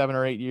last 7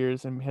 or 8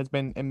 years and has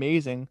been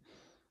amazing.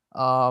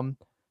 But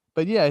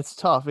yeah, it's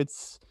tough.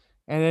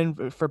 And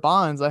then for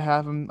Bonds,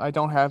 I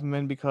don't have him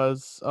in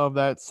because of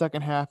that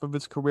second half of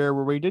his career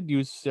where he did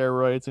use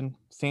steroids, and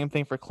same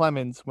thing for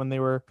Clemens when they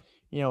were,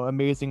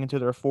 amazing into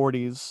their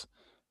 40s.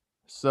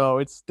 So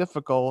it's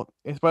difficult,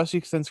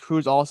 especially since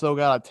Cruz also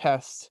got a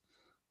test.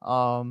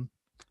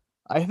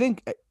 I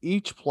think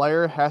each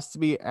player has to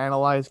be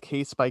analyzed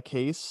case by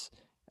case,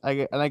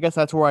 I guess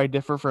that's where I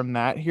differ from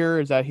Matt here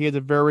is that he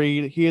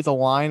has a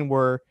line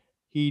where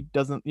he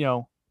doesn't,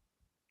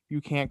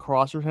 you can't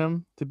cross with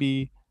him to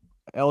be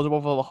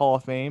eligible for the Hall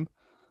of Fame.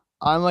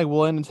 I'm like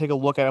willing to take a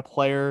look at a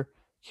player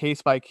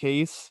case by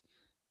case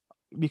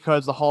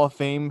because the Hall of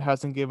Fame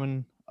hasn't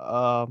given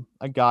a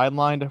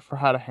guideline for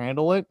how to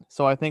handle it.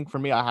 So I think for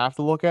me, I have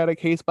to look at it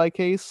case by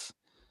case.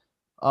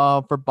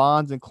 For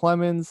Bonds and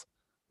Clemens,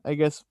 I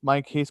guess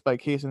my case by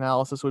case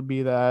analysis would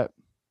be that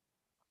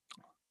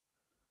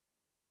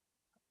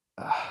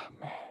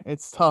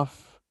it's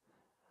tough.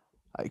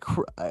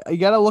 I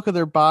gotta look at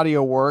their body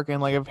of work,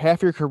 and like if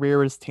half your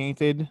career is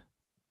tainted,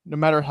 no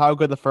matter how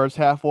good the first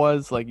half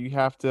was, like you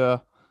have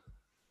to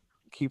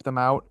keep them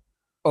out.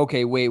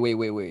 Okay,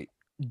 wait.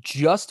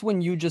 Just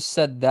when you just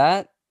said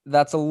that,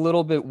 that's a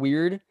little bit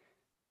weird.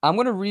 I'm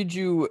gonna read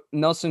you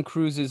Nelson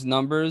Cruz's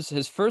numbers.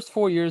 His first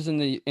 4 years in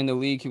the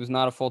league, he was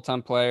not a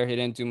full-time player. He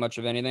didn't do much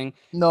of anything.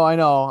 No, I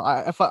know.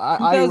 I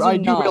do realize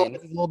 2009.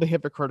 it's a little bit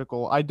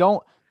hypocritical. I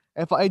don't.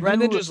 If I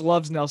Brendan do, just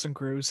loves Nelson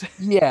Cruz.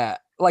 Yeah,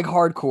 like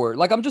hardcore.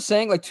 Like I'm just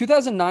saying, like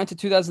 2009 to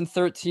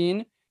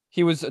 2013,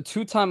 he was a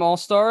two-time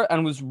All-Star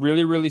and was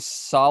really, really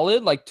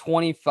solid, like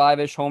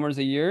 25-ish homers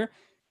a year.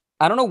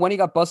 I don't know when he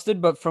got busted,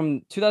 but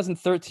from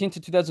 2013 to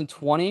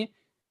 2020,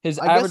 his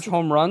I guess average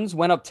home runs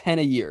went up 10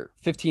 a year,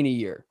 15 a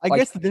year. I Like,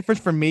 guess the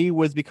difference for me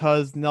was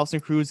because Nelson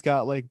Cruz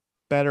got like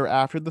better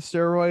after the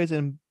steroids,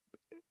 and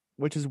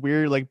which is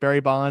weird. Like Barry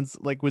Bonds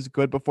like was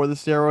good before the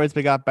steroids,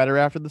 but got better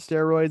after the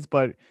steroids.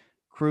 But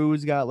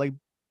Cruz got like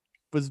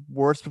was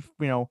worse,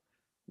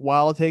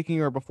 while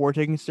taking or before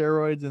taking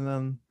steroids, and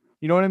then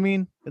you know what I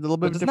mean. It's a little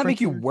bit but of a doesn't that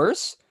make you difference.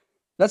 worse?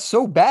 That's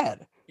so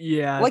bad.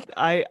 Yeah, Like,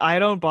 I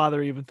don't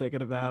bother even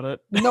thinking about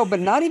it. no, but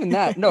not even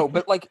that. No,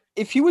 but like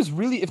if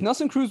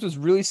Nelson Cruz was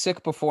really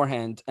sick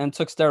beforehand and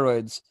took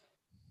steroids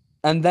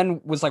and then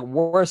was like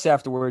worse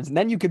afterwards, and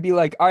then you could be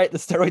like, all right, the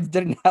steroids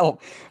didn't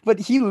help. But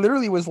he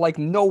literally was like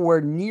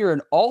nowhere near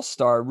an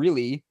all-star,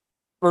 really.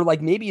 Or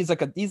like maybe he's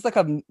like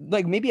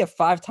maybe a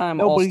 5-time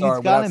No, but all-star he's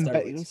without gotten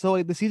steroids. so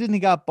like the season he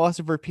got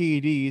busted for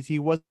PEDs, he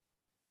was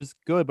just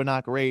good but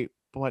not great.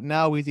 But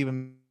now he's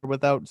even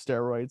without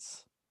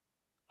steroids.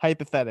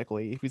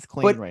 Hypothetically, if he's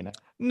clean But right now,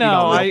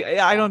 No,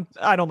 don't know.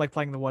 I don't like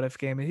playing the what if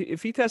game.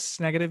 If he tests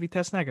negative, he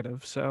tests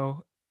negative.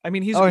 So I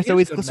mean, Oh, so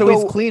he's he's good so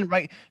he's enough. clean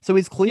right. So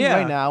he's clean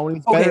right Yeah. now, and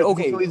he's Okay, better.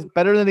 okay. So he's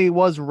better than he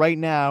was right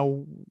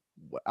now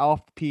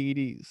off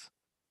PEDs.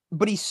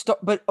 But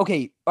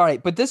okay, all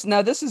right. But this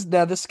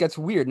gets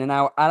weird. And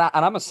and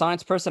I'm a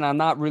science person. I'm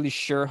not really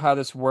sure how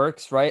this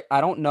works, right?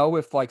 I don't know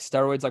if like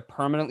steroids like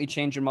permanently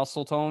change your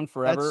muscle tone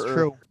forever, That's or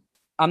true.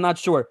 I'm not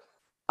sure.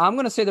 I'm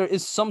gonna say there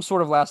is some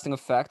sort of lasting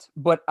effect,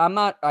 but I'm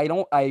not. I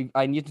don't. I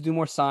need to do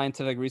more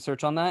scientific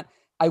research on that.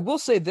 I will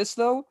say this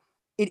though,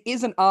 it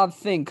is an odd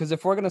thing because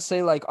if we're gonna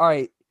say like, all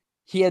right,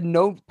 he had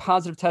no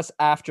positive tests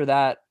after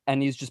that,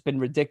 and he's just been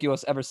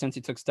ridiculous ever since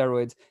he took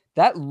steroids.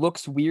 That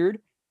looks weird,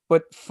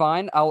 but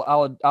fine.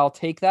 I'll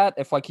take that.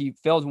 If like he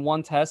fails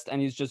one test and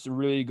he's just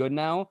really good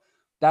now,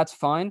 that's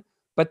fine.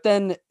 But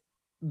then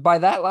by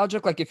that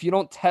logic, like if you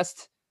don't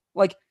test,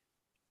 like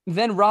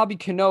then Robbie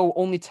Cano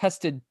only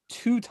tested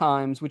 2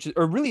 times,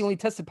 or really only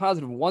tested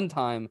positive 1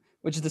 time,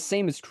 which is the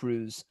same as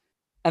Cruz.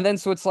 And then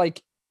so it's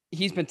like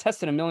he's been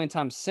tested a million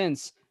times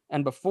since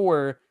and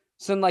before.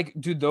 So then, like,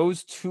 do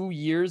those 2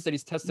 years that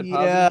he's tested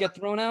positive Yeah, get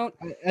thrown out?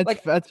 that's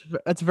Like,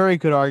 that's a very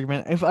good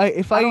argument. If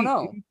I don't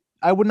know.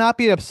 I would not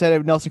be upset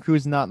if Nelson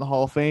Cruz is not in the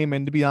Hall of Fame.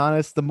 And to be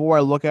honest, the more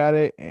I look at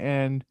it,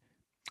 and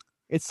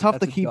it's tough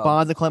That's to a keep dub.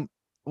 Bonds and Clem.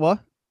 What?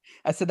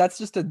 I said that's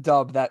just a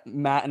dub that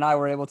Matt and I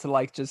were able to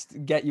like just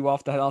get you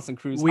off the Nelson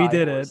Cruz. We high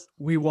did horse. it.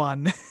 We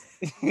won.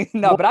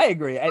 No, Well, but I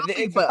agree. It's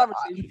a But a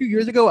conversation. few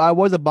years ago, I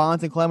was a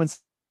Bonds and Clemens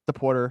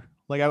supporter.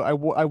 Like I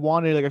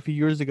wanted like a few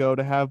years ago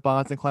to have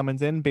Bonds and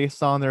Clemens in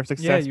based on their Yeah,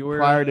 success you were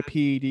prior to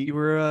PED. you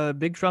were a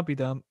big Trumpy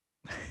dump.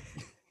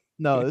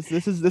 No,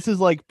 this is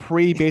like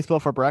pre baseball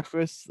for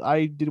breakfast.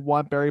 I did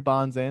want Barry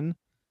Bonds in,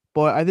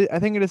 but I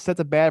think it just sets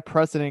a bad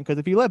precedent because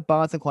if you let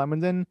Bonds and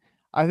Clemens in,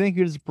 I think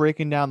you're just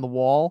breaking down the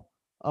wall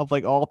of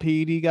like all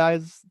PED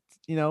guys.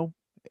 You know,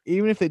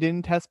 even if they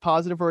didn't test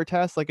positive for a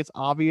test, like it's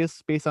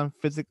obvious based on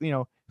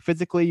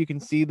physically you can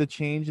see the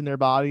change in their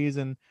bodies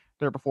and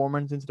their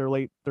performance into their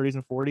late 30s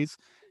and 40s.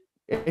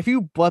 If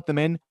you let them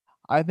in,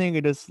 I think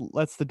it just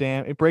lets the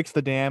dam. It breaks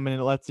the dam, and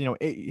it lets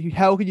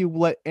how could you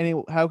let any?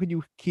 How could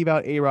you keep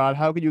out A-Rod?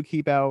 How could you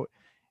keep out?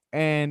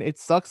 And it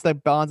sucks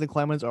that Bonds and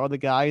Clemens are the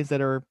guys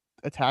that are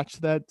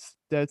attached to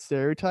that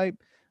stereotype,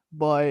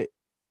 but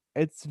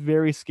it's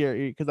very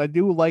scary because I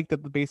do like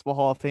that the Baseball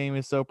Hall of Fame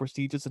is so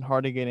prestigious and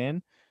hard to get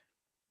in.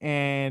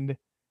 And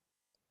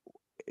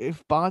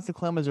if Bonds and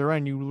Clemens are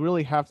in, you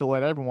really have to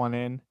let everyone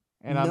in.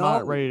 And I'm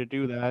not No, ready to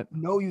do that.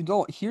 no, you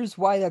don't. Here's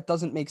why that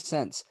doesn't make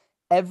sense.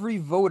 Every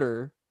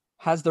voter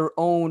has their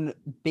own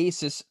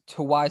basis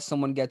to why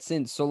someone gets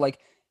in. So like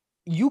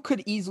you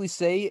could easily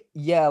say,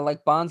 yeah,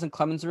 like Bonds and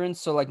Clemens are in,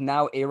 so like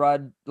now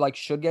A-Rod like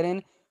should get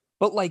in.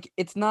 But like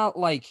it's not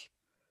like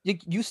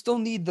you still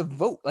need the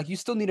vote. Like you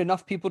still need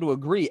enough people to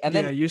agree. And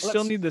yeah, then you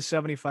still let's- need the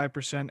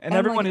 75%, and And,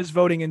 everyone like- is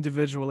voting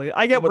individually.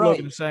 I get what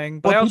Logan Right. is saying,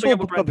 but I also get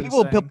what Brendan's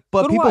people, saying.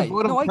 but So do people I.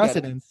 vote No, on I get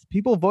it. precedents.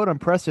 People vote on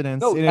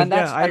precedents. No, and and if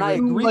that's Yeah, I and I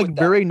agree. agree like with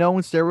that. very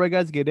known steroid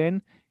guys get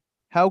in,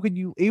 how could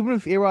you? Even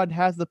if Arod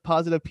has the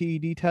positive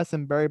PED test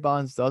and Barry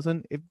Bonds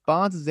doesn't, if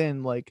Bonds is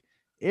in, like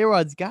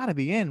Arod's got to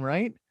be in,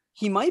 right?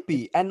 He might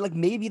be, and like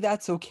maybe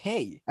that's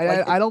okay. I,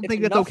 Like, I don't if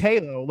think that's enough- okay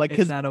though. Like It's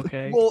because not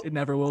okay. well, It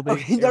never will be.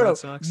 Okay, no, Aaron no,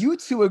 sucks. you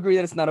two agree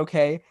that it's not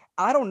okay.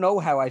 I don't know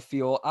how I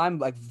feel. I'm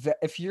like,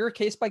 if you're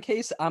case by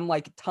case, I'm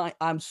like,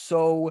 I'm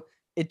so.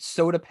 It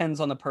so depends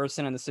on the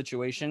person and the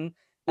situation,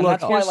 and Look,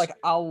 that's why, here's- like,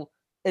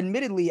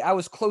 admittedly, I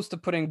was close to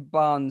putting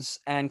Bonds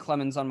and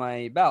Clemens on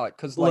my ballot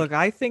because, like, Look,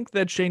 I think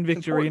that Shane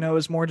it's important. Victorino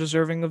is more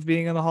deserving of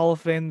being in the Hall of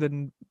Fame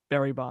than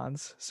Barry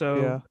Bonds. So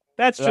Yeah.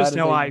 that's that just is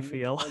how a I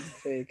feel. bold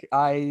take.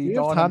 I we have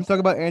don't time to talk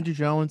about understand. Andrew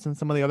Jones and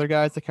some of the other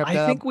guys that kept I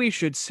that think up. we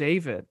should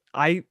save it.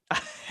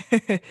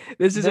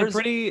 This is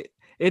There's-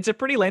 it's a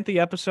pretty lengthy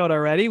episode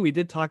already. We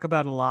did talk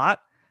about a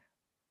lot.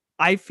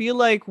 I feel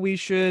like we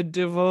should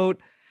devote,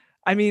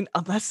 I mean,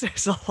 unless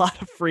there's a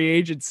lot of free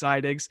agent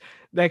signings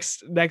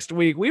next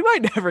week, we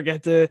might never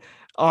get to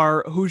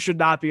our who should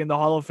not be in the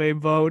Hall of Fame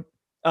vote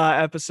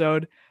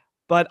episode.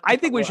 But I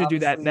think we Well, should do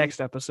that obviously-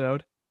 next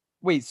episode.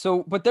 Wait,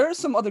 so but there are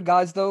some other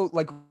guys though.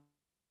 Like,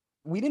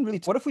 we didn't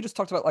really. What if we just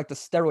talked about like the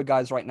steroid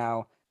guys right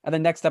now, and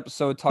then next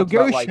episode So talked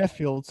Gary about like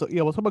Sheffield. So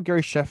yeah, we'll talk about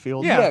Gary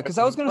Sheffield. Yeah, because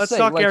I was gonna Let's say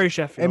talk like, Gary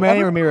Sheffield. And Manny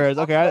everyone Ramirez.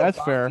 talks Okay, about that's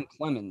Bonds fair. and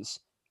Clemens.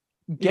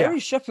 Yeah. Gary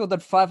Sheffield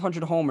had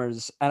 500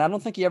 homers, and I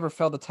don't think he ever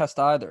failed the test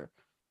either.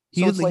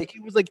 So it's like he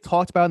was like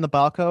talked about in the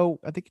Balco.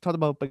 I think he talked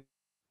about like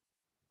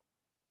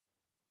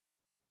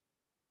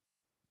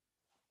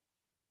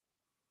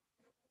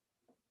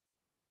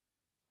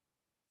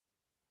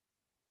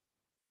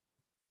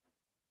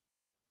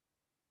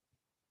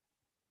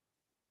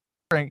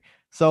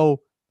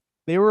so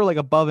they were like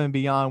above and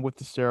beyond with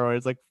the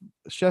steroids. Like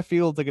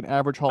Sheffield's like an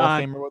average Hall of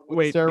Famer with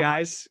Wait,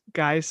 steroids.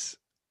 guys,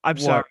 I'm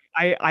What?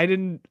 sorry. I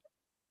didn't.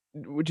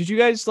 Did you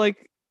guys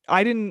like?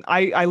 I didn't. I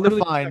You're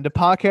literally. fine. The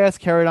podcast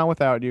carried on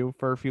without you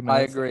for a few I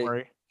minutes. don't agree.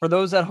 worry. for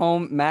those at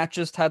home, Matt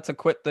just had to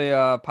quit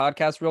the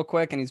podcast real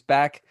quick, and he's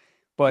back.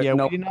 But Yeah,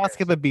 no, we did not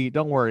skip a beat.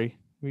 Don't worry.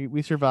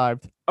 We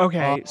survived.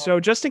 Okay, so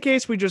just in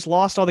case we just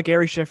lost all the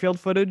Gary Sheffield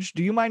footage,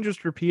 do you mind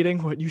just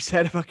repeating what you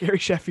said about Gary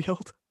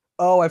Sheffield?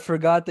 Oh, I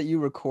forgot that you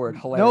record.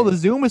 Hilarious. No, the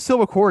Zoom is still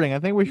recording. I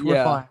think we're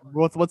Yeah.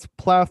 fine. Let's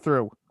plow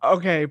through.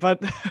 Okay,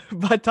 but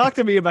talk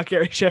to me about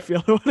Gary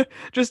Sheffield.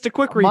 Just a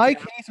quick recap. My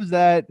case was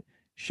that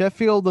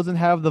Sheffield doesn't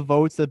have the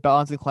votes that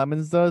Bonds and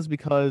Clemens does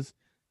because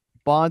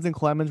Bonds and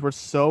Clemens were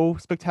so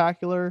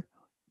spectacular,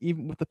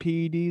 even with the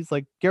PEDs.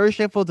 Like Gary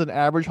Sheffield's an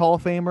average Hall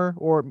of Famer,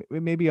 or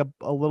maybe a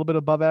little bit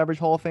above average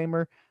Hall of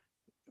Famer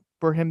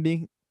for him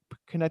being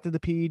connected to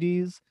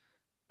PEDs.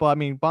 But I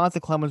mean, Bonds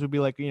and Clemens would be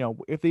like,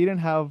 if they didn't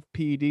have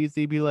PEDs,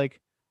 they'd be like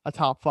a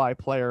top 5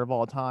 player of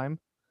all time.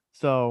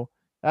 So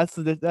that's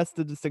the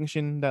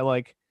distinction that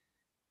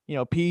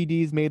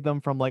PEDs made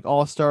them from like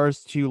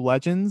all-stars to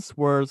legends,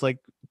 whereas like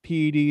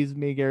PEDs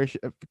made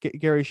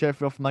Gary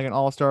Sheffield from like an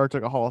all-star to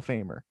like a Hall of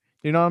Famer.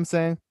 You know what I'm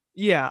saying?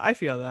 Yeah, I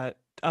feel that.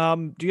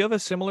 Do you have a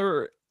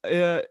similar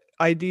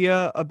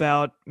idea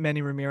about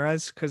Manny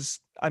Ramirez?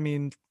 Because I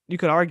mean, you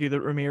could argue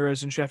that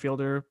Ramirez and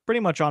Sheffield are pretty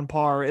much on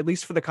par, at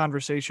least for the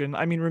conversation.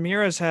 I mean,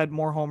 Ramirez had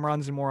more home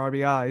runs and more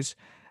RBIs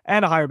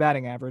and a higher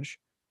batting average.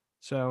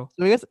 So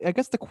So I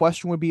guess the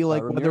question would be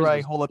like whether Ramirez I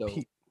was hold a dope.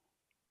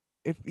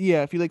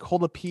 if you like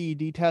hold a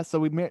PED test. So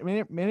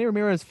Manny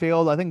Ramirez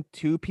failed, I think,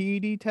 2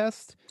 PED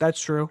tests. that's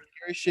true.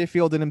 Gary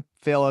Sheffield didn't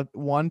fail at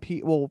 1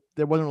 P. Well,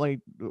 there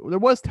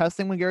was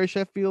testing when Gary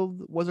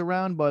Sheffield was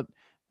around, but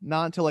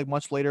not until like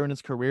much later in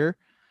his career.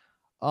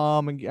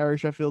 And Gary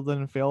Sheffield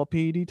didn't fail a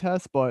PED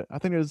test, but I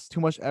think there's too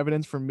much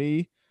evidence for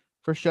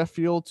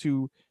Sheffield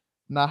to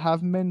not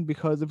have him in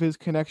because of his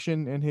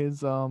connection and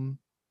his I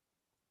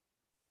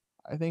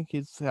think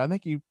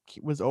he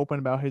was open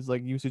about his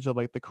like usage of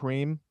like the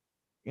cream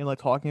and like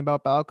talking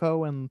about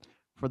Balco, and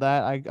for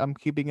that I'm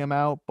keeping him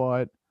out.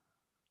 But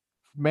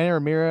Manny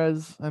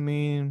Ramirez, I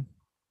mean,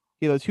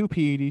 he had 2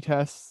 PED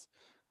tests.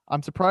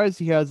 I'm surprised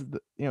he has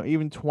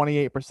even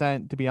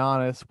 28%, to be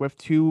honest, with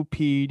 2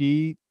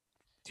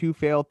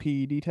 failed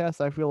PED tests.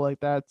 I feel like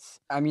that's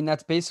I mean,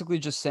 that's basically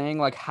just saying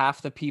like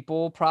half the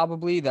people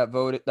probably that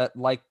voted that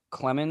like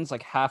Clemens,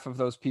 like half of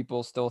those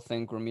people still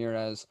think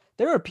Ramirez.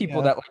 There are people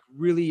Yeah. that like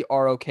really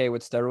are okay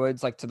with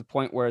steroids, like to the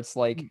point where it's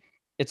like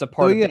it's a Oh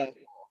part of yeah, baseball.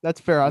 that's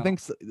fair. No.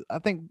 I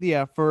think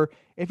yeah. For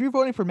if you're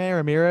voting for Manny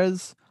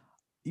Ramirez,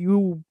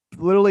 you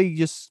literally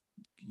just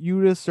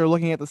are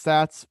looking at the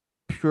stats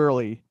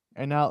purely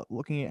and not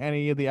looking at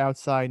any of the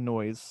outside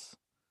noise.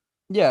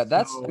 Yeah,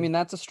 I So- mean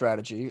that's a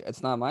strategy.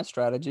 It's not my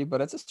strategy, but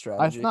it's a It's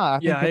strategy. not. I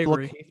think Yeah, I you have to look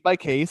agree. case by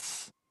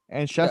case.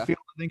 And Sheffield,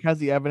 I think, has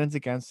the evidence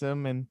against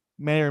him. And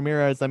Manny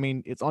Ramirez, I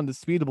mean, it's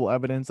undisputable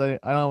evidence. I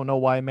don't know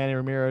why Manny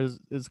Ramirez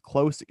is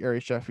close to Gary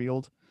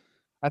Sheffield.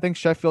 I think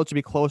Sheffield should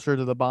be closer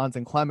to the Bonds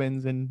and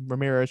Clemens, and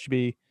Ramirez should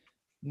be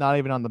not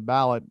even on the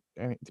ballot.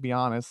 To be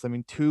honest, I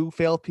mean, 2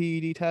 failed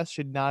PED tests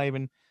should not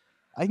even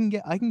I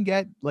can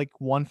get like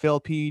one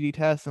failed PED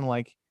test and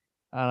like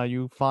I don't know,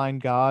 you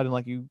find God and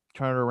like you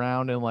turn it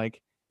around and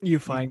like You you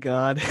find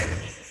God.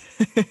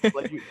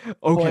 like you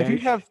well Okay.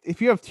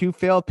 if you have two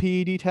failed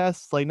PED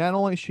tests, like not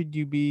only should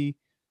you be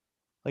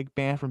like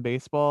banned from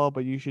baseball,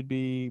 but you should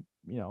be,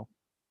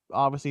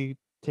 obviously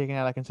taken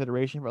out of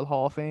consideration for the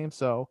Hall of Fame.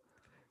 So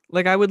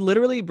Like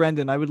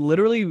Brendan, I would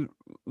literally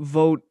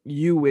vote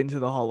you into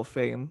the Hall of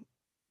Fame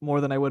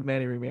more than I would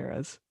Manny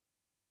Ramirez.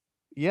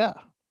 yeah,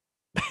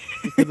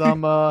 because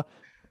I'm a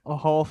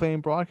Hall of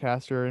Fame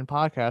broadcaster and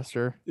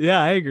podcaster.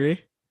 Yeah, I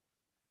agree.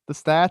 The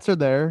stats are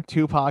there,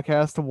 2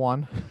 podcasts to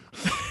 1.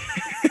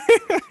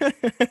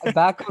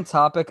 Back on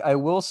topic, I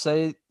will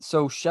say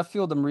so.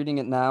 Sheffield, I'm reading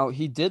it now.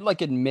 He did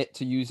like admit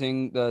to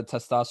using the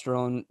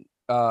testosterone,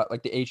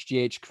 like the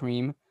HGH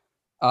cream.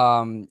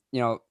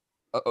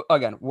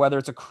 Again, whether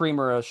it's a cream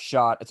or a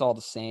shot, it's all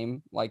the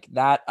same. Like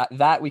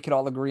that we could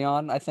all agree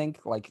on. I think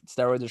like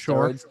steroids are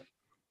Sure. steroids.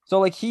 So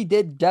like he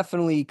did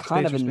definitely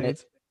kind Spades of are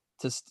admit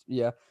spades.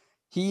 yeah,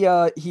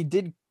 he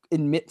did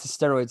admit to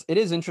steroids. It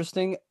is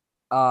interesting.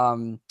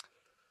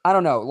 I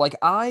don't know. Like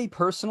I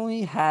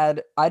personally I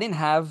didn't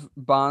have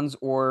Bonds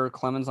or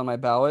Clemens on my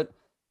ballot.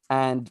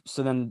 And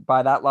so then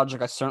by that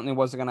logic, I certainly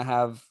wasn't going to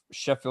have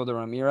Sheffield or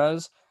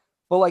Ramirez.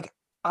 But like,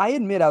 I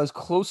admit I was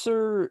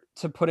closer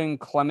to putting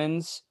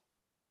Clemens.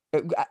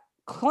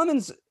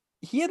 Clemens,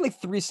 he had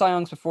like 3 Cy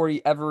Youngs before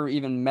he ever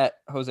even met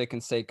Jose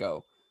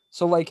Canseco.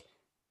 So like,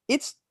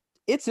 it's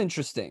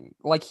interesting.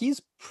 Like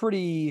he's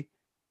pretty.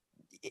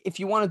 If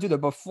you want to do the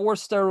before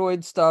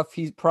steroid stuff,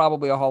 he's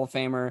probably a Hall of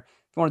Famer.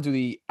 If you want to do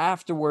the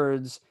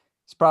afterwards,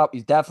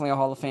 he's definitely a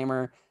Hall of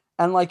Famer.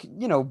 And like,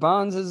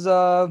 Bonds is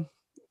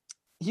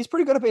he's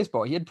pretty good at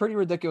baseball. He had pretty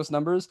ridiculous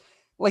numbers.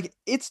 Like,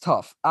 it's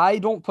tough. I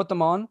don't put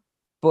them on,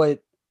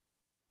 but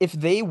if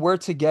they were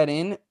to get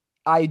in,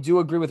 I do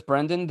agree with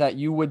Brendan that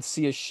you would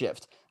see a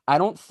shift. I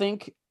don't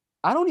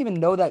even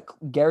know that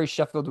Gary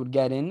Sheffield would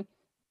get in,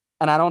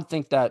 and I don't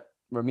think that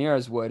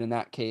Ramirez would in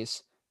that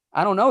case.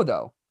 I don't know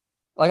though.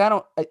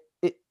 Like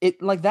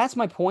like that's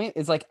my point.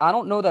 Is like I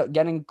don't know that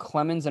getting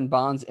Clemens and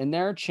Bonds in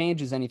there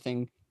changes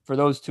anything for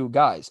those two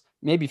guys.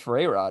 Maybe for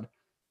A-Rod.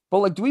 But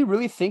like, do we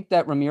really think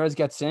that Ramirez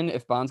gets in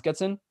if Bonds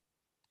gets in?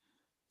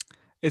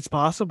 It's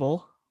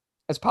possible.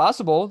 It's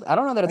possible. I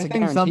don't know that it's I a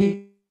think some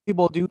guarantee.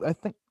 people do.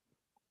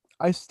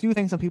 I do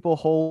think some people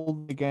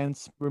hold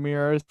against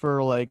Ramirez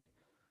for like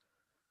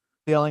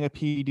failing a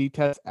PED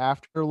test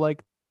after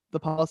like the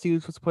policy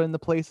was put into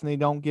place, and they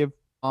don't give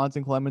Bonds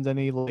and Clemens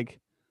any like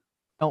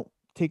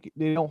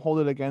they don't hold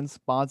it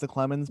against Bonds and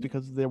Clemens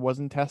because there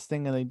wasn't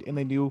testing, and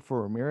they do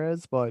for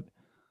Ramirez. But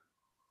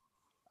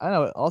I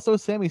don't know. Also,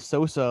 Sammy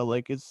Sosa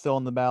like is still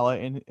on the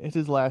ballot, and it's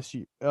his last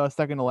year,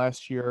 second to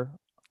last year,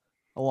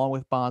 along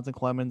with Bonds and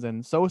Clemens.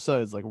 And Sosa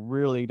is like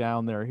really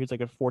down there. He's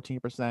like at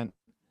 14%,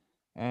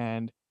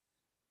 and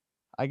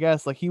I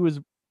guess like he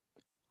was.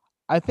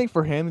 I think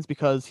for him it's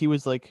because he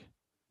was like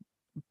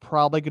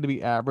probably going to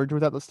be average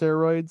without the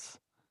steroids,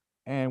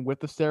 and with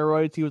the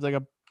steroids he was like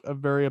a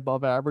very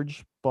above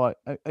average. But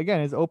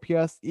again, his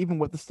OPS even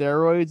with the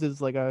steroids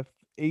is like a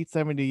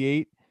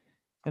 878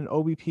 and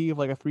OBP of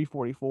like a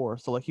 344.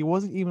 So like he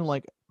wasn't even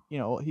like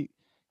he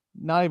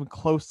not even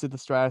close to the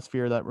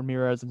stratosphere that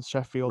Ramirez and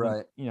Sheffield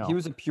Right. and He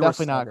was a pure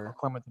definitely slugger. not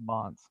Clemens and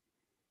Bonds.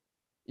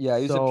 Yeah,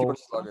 he was a pure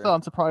slugger. So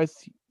I'm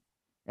surprised.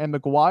 And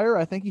McGuire,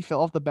 I think he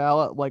fell off the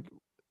ballot like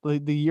the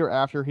year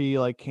after he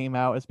like came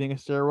out as being a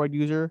steroid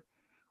user,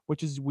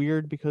 which is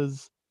weird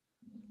because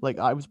like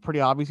I was pretty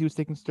obvious he was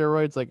taking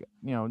steroids. Like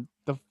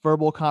the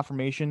verbal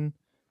confirmation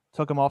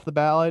took him off the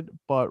ballot,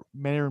 but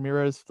Manny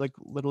Ramirez like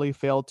literally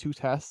failed 2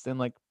 tests and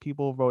like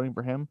people voting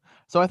for him.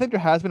 So I think there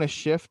has been a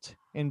shift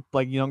in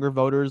like younger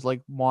voters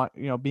like want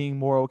being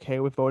more okay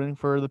with voting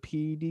for the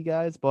PED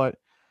guys, but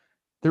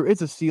there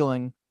is a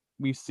ceiling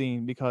we've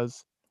seen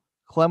because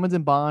Clemens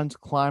and Bonds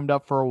climbed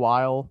up for a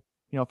while,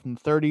 from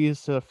the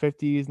 30s to the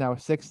 50s, now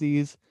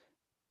 60s,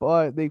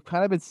 but they've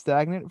kind of been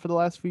stagnant for the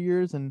last few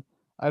years, and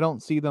I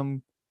don't see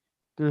them.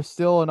 There's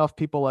still enough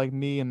people like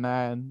me and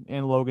Matt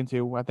and Logan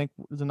too. I think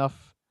there's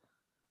enough,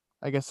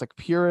 I guess, like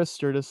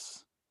purists or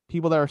just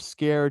people that are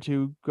scared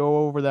to go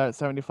over that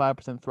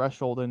 75%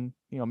 threshold and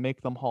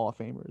make them Hall of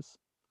Famers.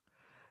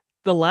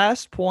 The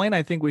last point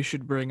I think we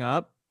should bring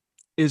up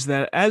is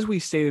that, as we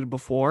stated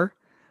before,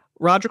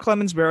 Roger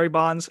Clemens, Barry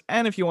Bonds,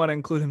 and if you want to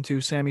include him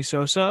too, Sammy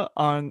Sosa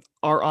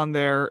are on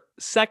their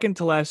second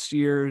to last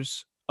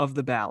years of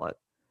the ballot.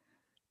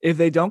 If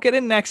they don't get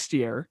in next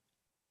year,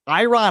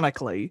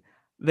 ironically,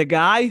 the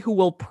guy who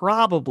will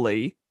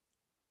probably,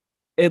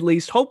 at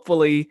least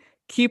hopefully,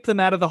 keep them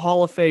out of the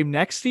Hall of Fame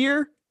next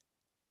year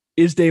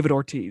is David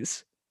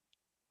Ortiz.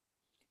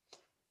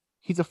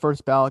 He's a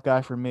first ballot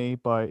guy for me,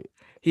 but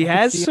he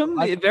has some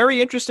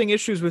very interesting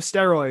issues with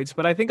steroids,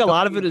 but I think a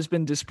lot of it has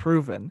been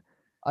disproven.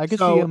 I could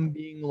see him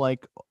being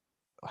like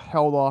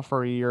held off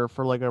for a year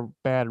for like a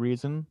bad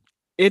reason.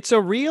 It's a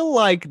real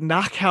like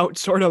knockout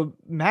sort of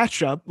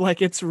matchup.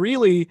 Like it's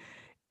really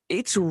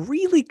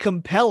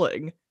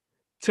compelling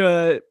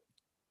to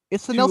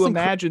it's the Nelson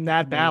imagine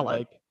that ballot.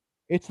 Like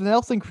It's the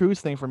Nelson Cruz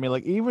thing for me.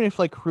 Like even if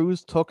like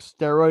Cruz took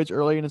steroids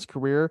early in his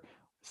career,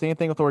 same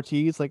thing with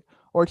Ortiz. Like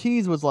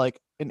Ortiz was like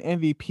an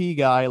MVP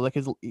guy, like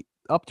his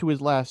up to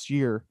his last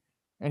year,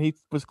 and he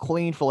was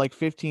clean for like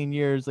 15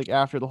 years. Like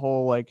after the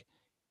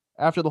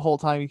whole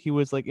time he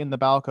was like in the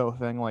Balco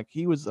thing, like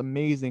he was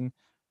amazing.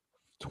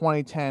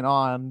 2010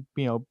 on,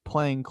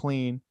 playing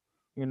clean.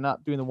 You're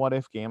not doing the what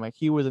if game. Like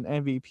he was an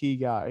MVP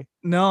guy.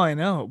 No, I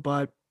know,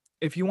 but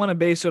if you want to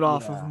base it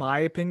off of Yeah. my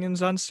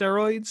opinions on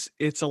steroids,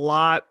 it's a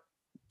lot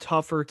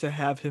tougher to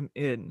have him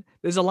in.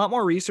 There's a lot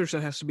more research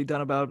that has to be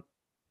done about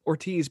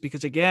Ortiz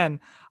because again,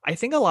 I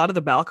think a lot of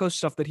the Balco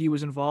stuff that he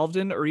was involved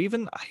in, or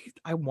even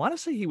I want to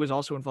say he was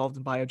also involved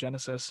in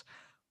biogenesis,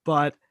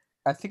 but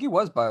I think he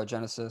was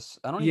biogenesis.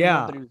 I don't even know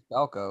yeah. that he was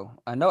Balco.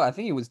 I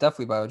think he was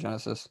definitely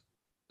biogenesis.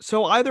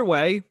 So either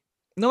way,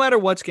 no matter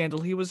what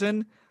scandal he was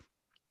in,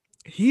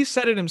 he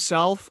said it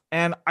himself,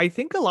 and I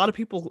think a lot of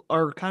people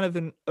are kind of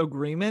in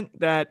agreement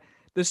that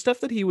the stuff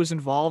that he was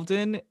involved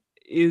in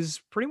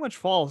is pretty much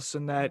false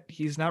and that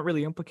he's not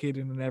really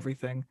implicated in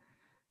everything.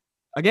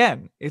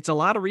 Again, it's a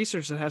lot of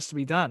research that has to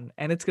be done,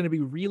 and it's going to be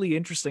really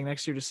interesting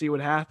next year to see what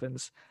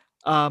happens.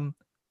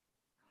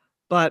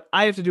 But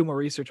I have to do more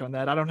research on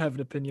that. I don't have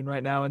an opinion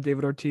right now on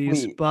David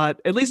Ortiz, Wait,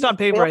 but at least on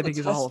paper, failed I the think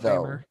he's a Hall of test,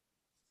 though. Famer.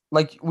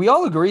 Like we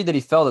all agreed that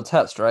he failed the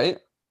test, right?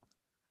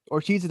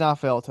 Ortiz did not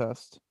fail a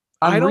test.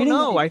 I don't reading that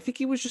know. he- I think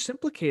he was just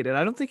implicated.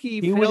 I don't think he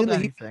He was failed in the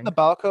anything.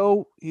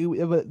 Balco.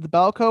 The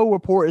Balco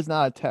report is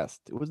not a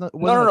test. It was not. It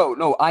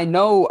wasn't a-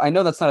 No. I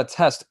know that's not a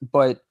test,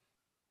 but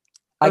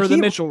Or the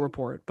Mitchell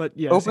report, but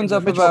yeah. opens same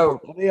up thing. about-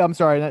 report. Yeah, I'm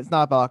sorry. That's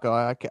not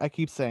Balco. I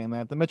keep saying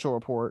that. The Mitchell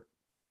report.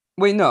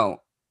 Wait,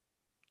 no.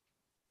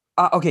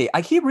 Okay,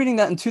 I keep reading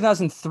that in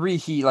 2003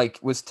 he like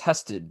was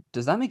tested.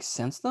 Does that make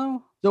sense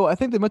though? So I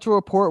think the Mitchell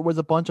report was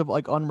a bunch of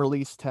like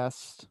unreleased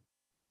tests.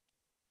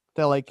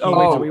 That like. Oh, came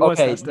wait, out. so he was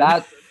okay, tested.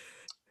 that.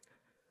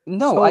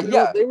 No, So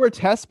yeah. they were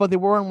tests, but they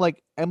weren't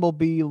like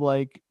MLB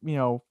like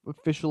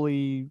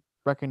officially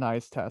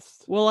recognized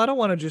tests. Well, I don't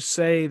want to just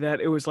say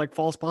that it was like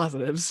false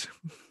positives.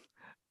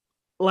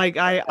 Like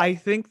I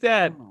think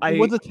that It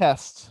was a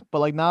test, but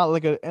like not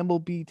like a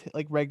MLB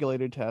like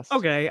regulated test.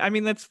 okay. I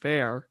mean that's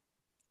fair.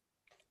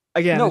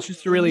 Again, No, it's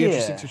just a really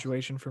interesting yeah.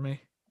 situation for me.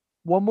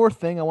 One more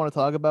thing I want to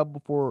talk about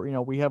before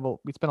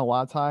we spent a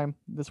lot of time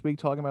this week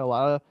talking about a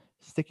lot of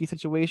sticky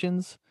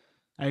situations.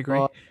 I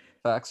agree.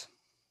 Facts.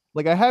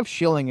 Like I have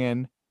Schilling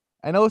in.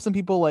 I know some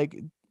people like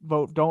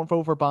don't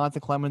vote for Bonds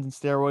and Clemens and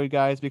steroid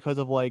guys because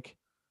of like,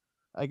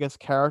 I guess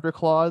character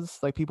clause.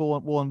 Like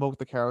people will invoke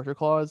the character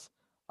clause.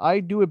 I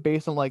do it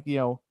based on like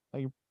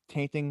like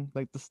tainting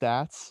like the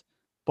stats,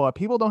 but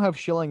people don't have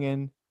Schilling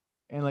in,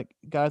 and like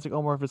guys like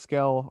Omar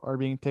Vizquel are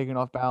being taken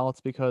off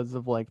ballots because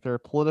of like their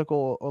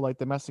political or like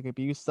domestic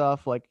abuse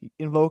stuff, like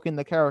invoking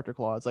the character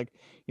clause. Like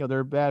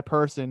they're a bad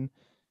person.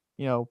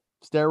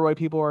 Steroid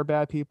people are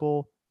bad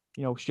people.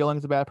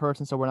 Schilling's a bad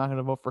person, so we're not going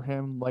to vote for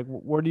him. Like,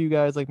 where do you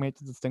guys like make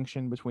the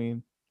distinction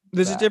between?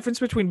 There's a that? difference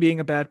between being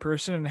a bad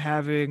person and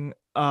having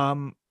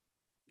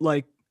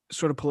like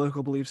sort of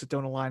political beliefs that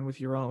don't align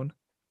with your own.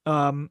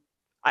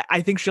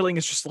 I think Schilling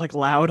is just like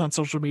loud on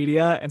social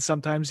media, and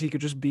sometimes he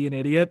could just be an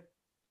idiot.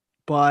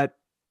 But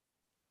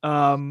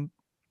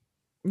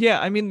yeah,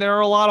 I mean there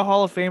are a lot of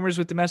Hall of Famers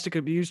with domestic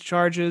abuse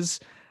charges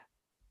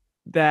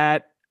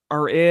that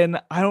are in.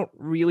 I don't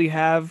really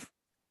have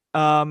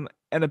an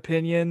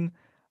opinion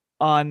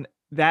on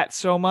that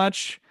so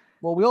much.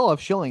 Well, we all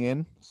have Schilling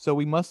in, so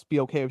we must be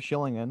okay with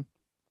Schilling in.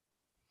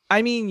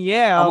 I mean,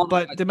 yeah, on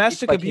but a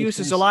domestic case-by-case abuse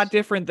is a lot basis.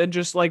 different than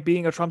just like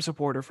being a Trump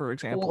supporter, for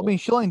example. Well, I mean,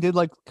 Schilling did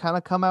like kind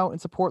of come out and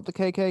support the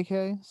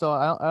KKK, so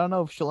I don't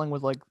know if Schilling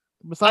was like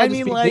besides.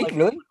 mean, just being, like-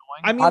 Really?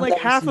 I mean, I've like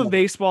never half seen of that.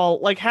 baseball,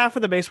 like half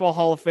of the Baseball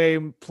Hall of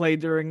Fame played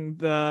during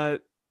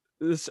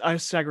this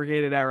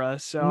segregated era.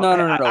 So No.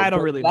 I don't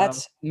but really know.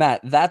 that's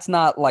Matt. That's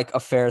not like a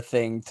fair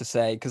thing to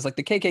say because like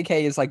the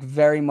KKK is like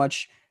very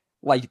much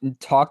like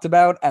talked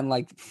about and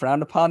like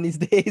frowned upon these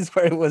days,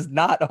 where it was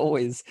not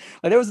always.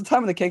 Like there was a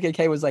time when the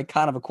KKK was like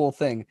kind of a cool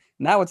thing.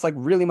 Now it's like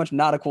really much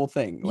not a cool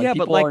thing. Yeah,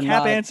 but people like are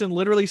Cap not- Anson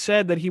literally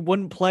said that he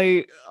wouldn't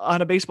play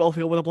on a baseball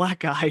field with a black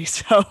guy.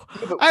 So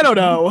Yeah, but I don't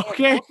we know. can't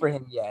Okay. vote for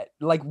him yet.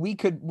 Like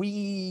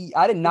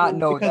I did not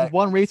know because that.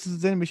 one racist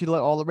is in, we should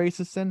let all the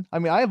racists in. I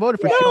mean, I voted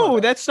for Yeah, Schilling. No,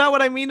 that's not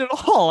what I mean at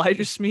all. I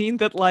just mean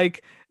that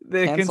like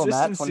the Cancel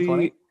Matt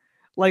 2020. consistency,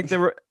 like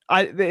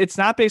it's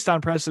not based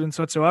on precedence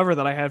whatsoever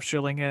that I have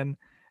Schilling in.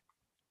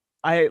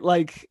 I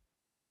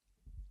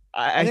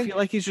think- feel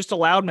like he's just a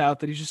loudmouth,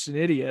 that he's just an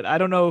idiot. I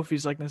don't know if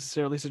he's like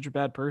necessarily such a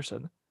bad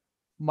person.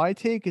 My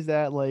take is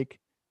that like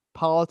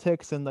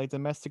politics and like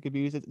domestic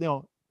abuse,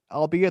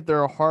 albeit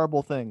there are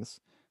horrible things.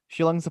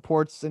 Schilling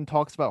supports and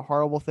talks about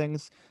horrible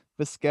things.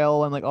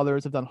 Vizquel and like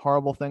others have done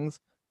horrible things,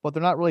 but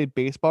they're not really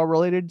baseball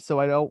related. So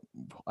I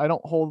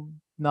don't hold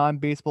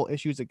non-baseball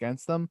issues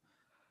against them.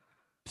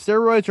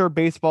 Steroids are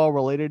baseball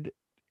related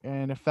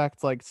and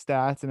affect like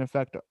stats and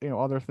affect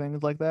other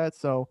things like that.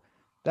 So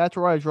that's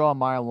where I draw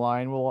my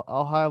line. Well,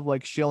 I'll have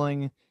like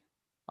Schilling.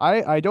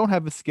 I don't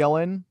have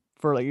Vizquel in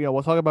for like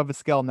we'll talk about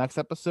Vizquel next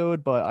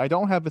episode, but I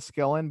don't have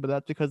Vizquel in, but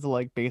that's because of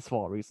like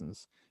baseball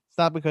reasons. It's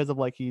not because of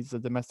like he's a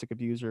domestic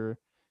abuser.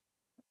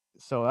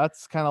 So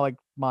that's kind of like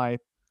my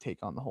take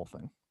on the whole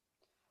thing.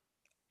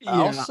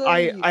 I'll Yeah,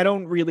 say- I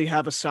don't really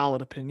have a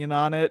solid opinion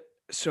on it,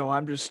 so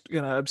I'm just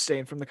gonna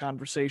abstain from the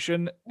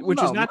conversation. Well,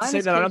 Which is no, not to mine say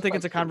is that I don't case think by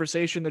it's a case.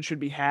 conversation that should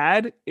be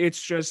had.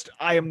 It's just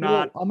I am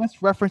not. I'm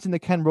just referencing the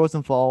Ken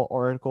Rosenthal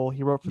article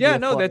he wrote for Yeah, the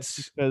no, Athletic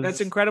that's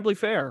because, incredibly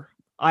fair.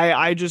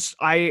 I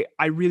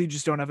really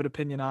just don't have an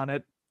opinion on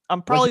it.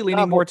 I'm probably he's leaning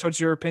not more vo-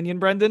 towards your opinion,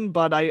 Brendan,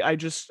 but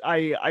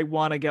I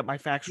want to get my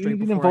facts he straight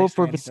didn't before I vote say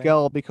for anything.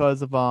 Vizquel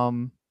because of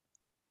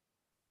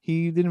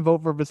he didn't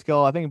vote for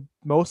Vizquel, I think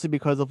mostly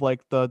because of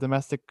like the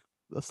domestic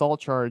assault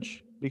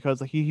charge,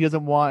 because like, he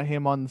doesn't want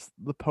him on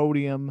the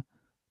podium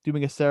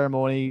doing a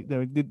ceremony.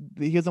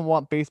 He doesn't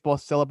want baseball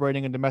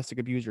celebrating a domestic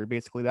abuser.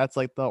 Basically, that's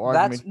like the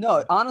argument. That's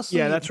no, honestly.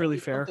 Yeah, that's really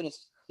there's fair. something to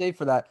say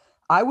for that.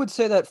 I would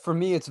say that for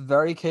me, it's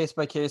very case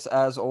by case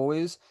as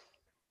always.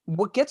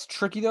 What gets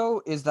tricky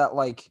though is that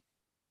like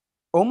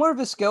Omar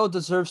Vizquel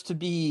deserves to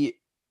be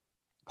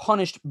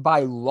punished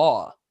by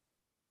law.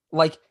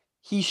 Like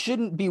he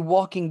shouldn't be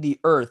walking the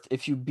earth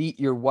if you beat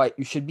your wife.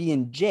 You should be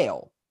in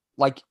jail.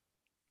 Like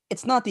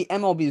it's not the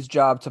MLB's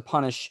job to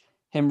punish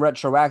him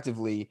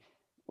retroactively.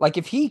 Like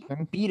if he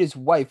Okay. beat his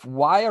wife,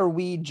 why are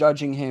we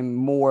judging him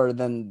more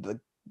than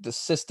the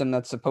system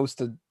that's supposed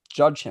to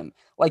judge him?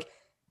 Like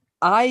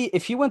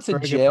if he went to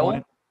Very good jail,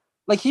 point.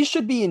 like he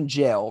should be in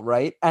jail,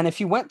 right? And if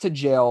he went to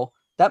jail,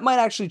 that might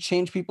actually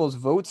change people's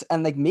votes.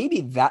 And like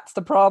maybe that's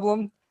the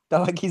problem,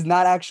 that like he's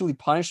not actually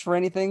punished for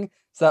anything.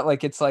 So that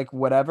like it's like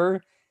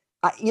whatever.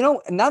 Now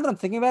that I'm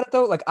thinking about it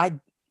though, like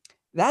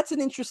that's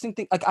an interesting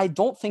thing. Like I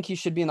don't think he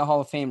should be in the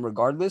Hall of Fame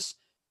regardless,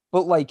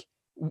 but like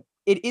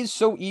it is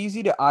so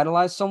easy to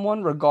idolize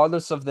someone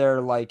regardless of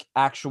their like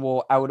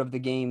actual out of the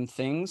game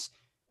things.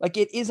 Like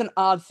it is an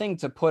odd thing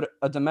to put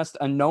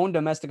a known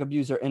domestic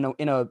abuser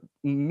in a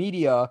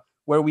media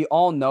where we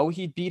all know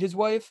he beat his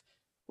wife.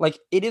 Like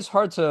it is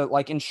hard to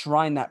like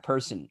enshrine that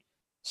person.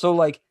 So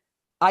like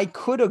I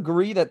could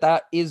agree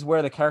that is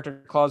where the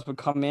character clause would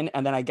come in,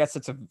 and then I guess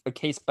it's a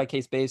case by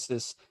case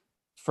basis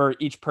for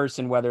each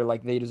person whether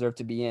like they deserve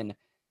to be in.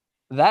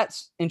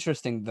 That's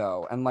interesting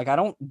though, and like I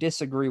don't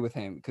disagree with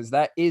him because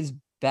that is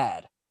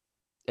bad.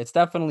 It's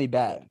definitely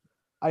bad.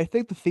 I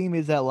think the theme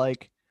is that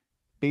like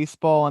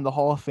baseball and the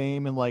Hall of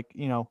Fame and like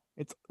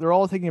they're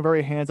all taking a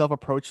very hands-off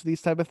approach to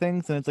these type of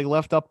things, and it's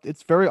like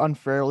it's very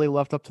unfairly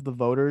left up to the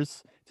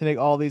voters to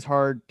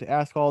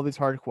ask all these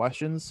hard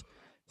questions.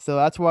 So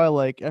that's why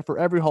like for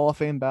every Hall of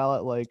Fame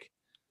ballot, like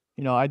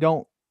I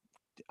don't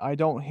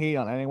hate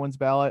on anyone's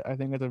ballot. I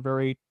think it's a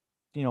very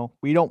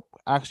we don't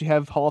actually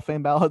have Hall of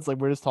Fame ballots, like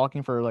we're just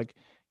talking for like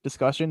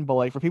discussion, but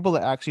like for people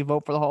that actually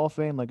vote for the Hall of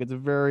Fame, like it's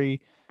very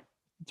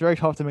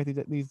tough to make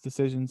these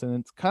decisions, and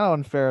it's kind of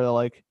unfair that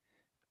like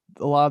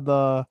a lot of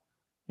the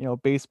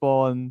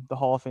baseball and the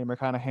Hall of Fame are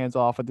kind of hands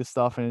off with this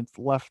stuff, and it's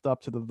left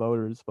up to the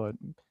voters. But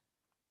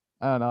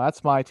I don't know,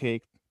 that's my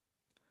take.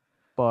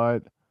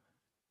 But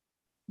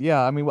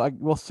yeah, I mean,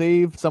 we'll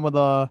save some of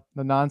the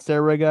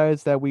non-steroid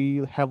guys that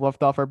we have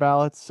left off our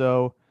ballots.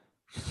 So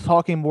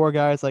talking more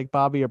guys like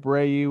Bobby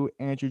Abreu,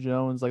 Andrew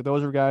Jones, like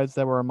those are guys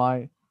that were in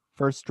my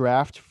first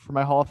draft for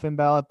my Hall of Fame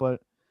ballot,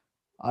 but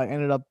I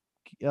ended up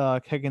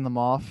kicking them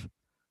off.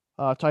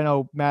 So I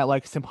know Matt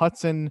likes Tim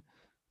Hudson,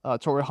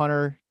 Torrey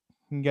Hunter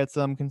can get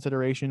some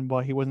consideration,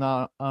 but he was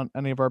not on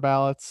any of our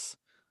ballots.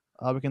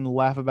 We can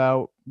laugh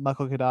about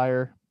Michael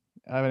Kadire.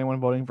 Have anyone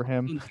voting for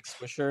him? Nick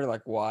Swisher,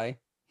 like why?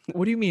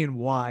 What do you mean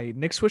why?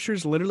 Nick Swisher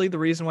is literally the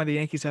reason why the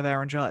Yankees have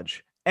Aaron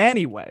Judge.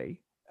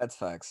 Anyway, That's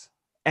facts.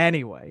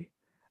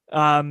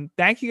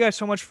 Thank you guys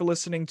so much for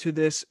listening to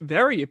this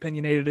very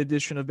opinionated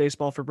edition of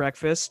Baseball for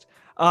Breakfast.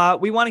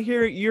 We want to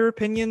hear your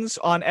opinions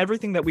on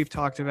everything that we've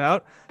talked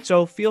about.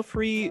 So feel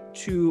free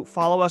to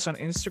follow us on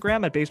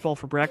Instagram at Baseball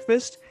for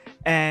Breakfast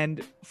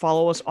and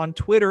follow us on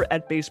Twitter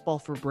at Baseball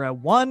for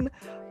Bre1.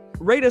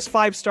 Rate us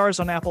 5 stars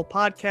on Apple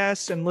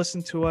Podcasts and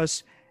listen to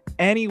us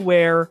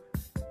anywhere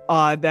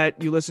that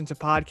you listen to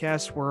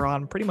podcasts. We're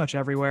on pretty much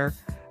everywhere.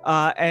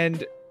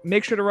 And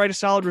make sure to write a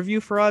solid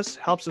review for us.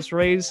 Helps us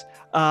raise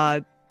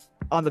on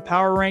the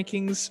power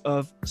rankings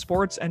of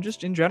sports and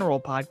just in general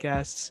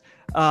podcasts.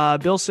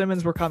 Bill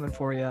Simmons, we're coming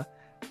for you.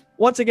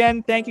 Once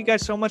again, thank you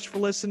guys so much for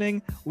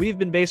listening. We've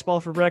been Baseball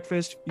for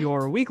Breakfast,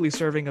 your weekly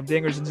serving of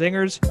dingers and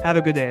zingers. Have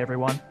a good day,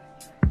 everyone.